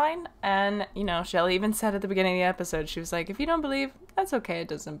that's fine. And, Shelley even said at the beginning of the episode, she was like, if you don't believe, that's okay. It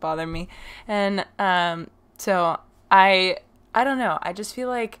doesn't bother me. And, so I don't know. I just feel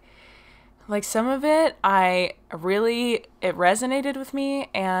like some of it, it resonated with me,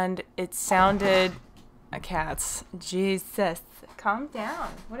 and it sounded, cats, Jesus, calm down.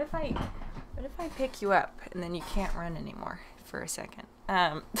 What if I pick you up and then you can't run anymore for a second?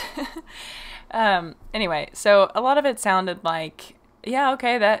 Anyway, so a lot of it sounded like, yeah,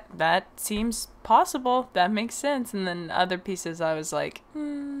 okay, that seems possible. That makes sense. And then other pieces I was like,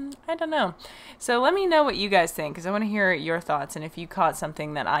 I don't know. So let me know what you guys think, because I want to hear your thoughts, and if you caught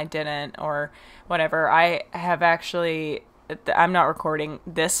something that I didn't or whatever. I have actually I'm not recording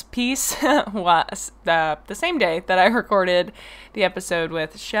this piece was the same day that I recorded the episode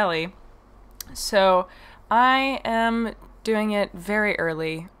with Shelley. So I am doing it very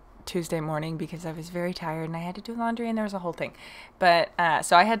early Tuesday morning because I was very tired and I had to do laundry and there was a whole thing. But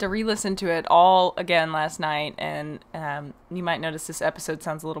so I had to re-listen to it all again last night, and you might notice this episode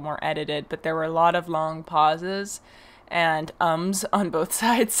sounds a little more edited, but there were a lot of long pauses and ums on both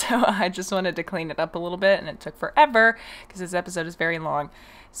sides, so I just wanted to clean it up a little bit, and it took forever because this episode is very long.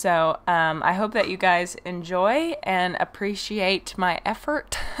 So I hope that you guys enjoy and appreciate my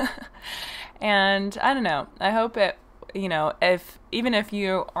effort. And I don't know, I hope it, even if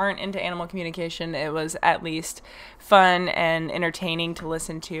you aren't into animal communication, it was at least fun and entertaining to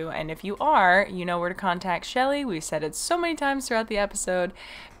listen to. And if you are, you know where to contact Shelley. We've said it so many times throughout the episode.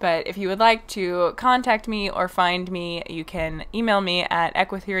 But if you would like to contact me or find me, you can email me at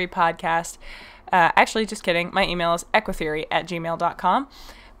EquiTheoryPodcast. Actually, just kidding. My email is EquiTheory@gmail.com.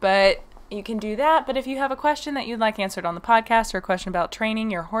 But you can do that, but if you have a question that you'd like answered on the podcast or a question about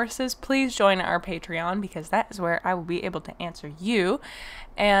training your horses, please join our Patreon, because that is where I will be able to answer you.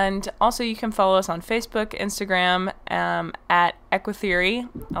 And also you can follow us on Facebook, Instagram, at EquiTheory.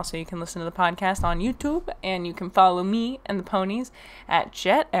 Also you can listen to the podcast on YouTube, and you can follow me and the ponies at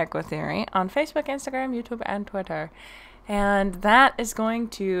JETEquiTheory on Facebook, Instagram, YouTube, and Twitter. And that is going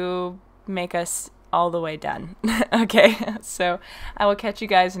to make us all the way done. Okay, so I will catch you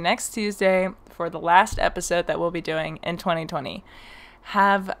guys next Tuesday for the last episode that we'll be doing in 2020.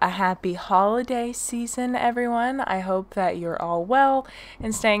 Have a happy holiday season, everyone. I hope that you're all well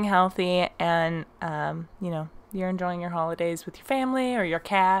and staying healthy, and you're enjoying your holidays with your family or your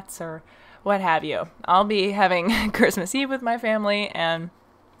cats or what have you. I'll be having Christmas Eve with my family, and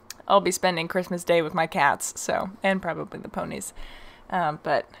I'll be spending Christmas Day with my cats, and probably the ponies.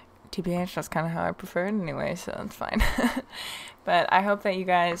 But TBH, that's kind of how I prefer it anyway, so it's fine. But I hope that you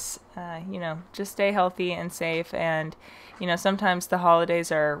guys, just stay healthy and safe. And, sometimes the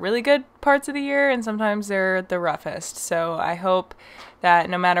holidays are really good parts of the year, and sometimes they're the roughest. So I hope that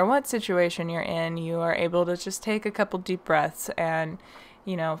no matter what situation you're in, you are able to just take a couple deep breaths and,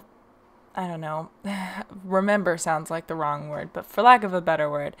 I don't know, remember sounds like the wrong word, but for lack of a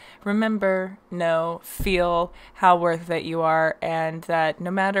better word, remember, know, feel how worth it you are, and that no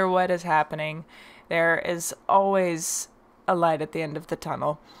matter what is happening, there is always a light at the end of the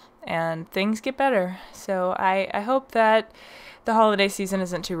tunnel, and things get better. So I hope that the holiday season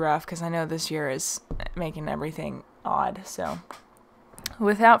isn't too rough, because I know this year is making everything odd. So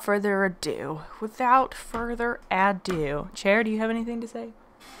without further ado, Chair, do you have anything to say?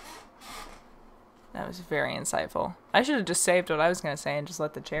 That was very insightful. I should have just saved what I was going to say and just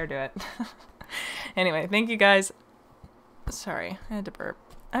let the chair do it. Anyway, thank you guys. Sorry, I had to burp.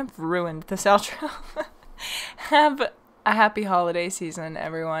 I've ruined this outro. Have a happy holiday season,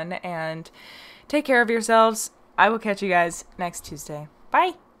 everyone, and take care of yourselves. I will catch you guys next Tuesday.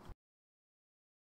 Bye!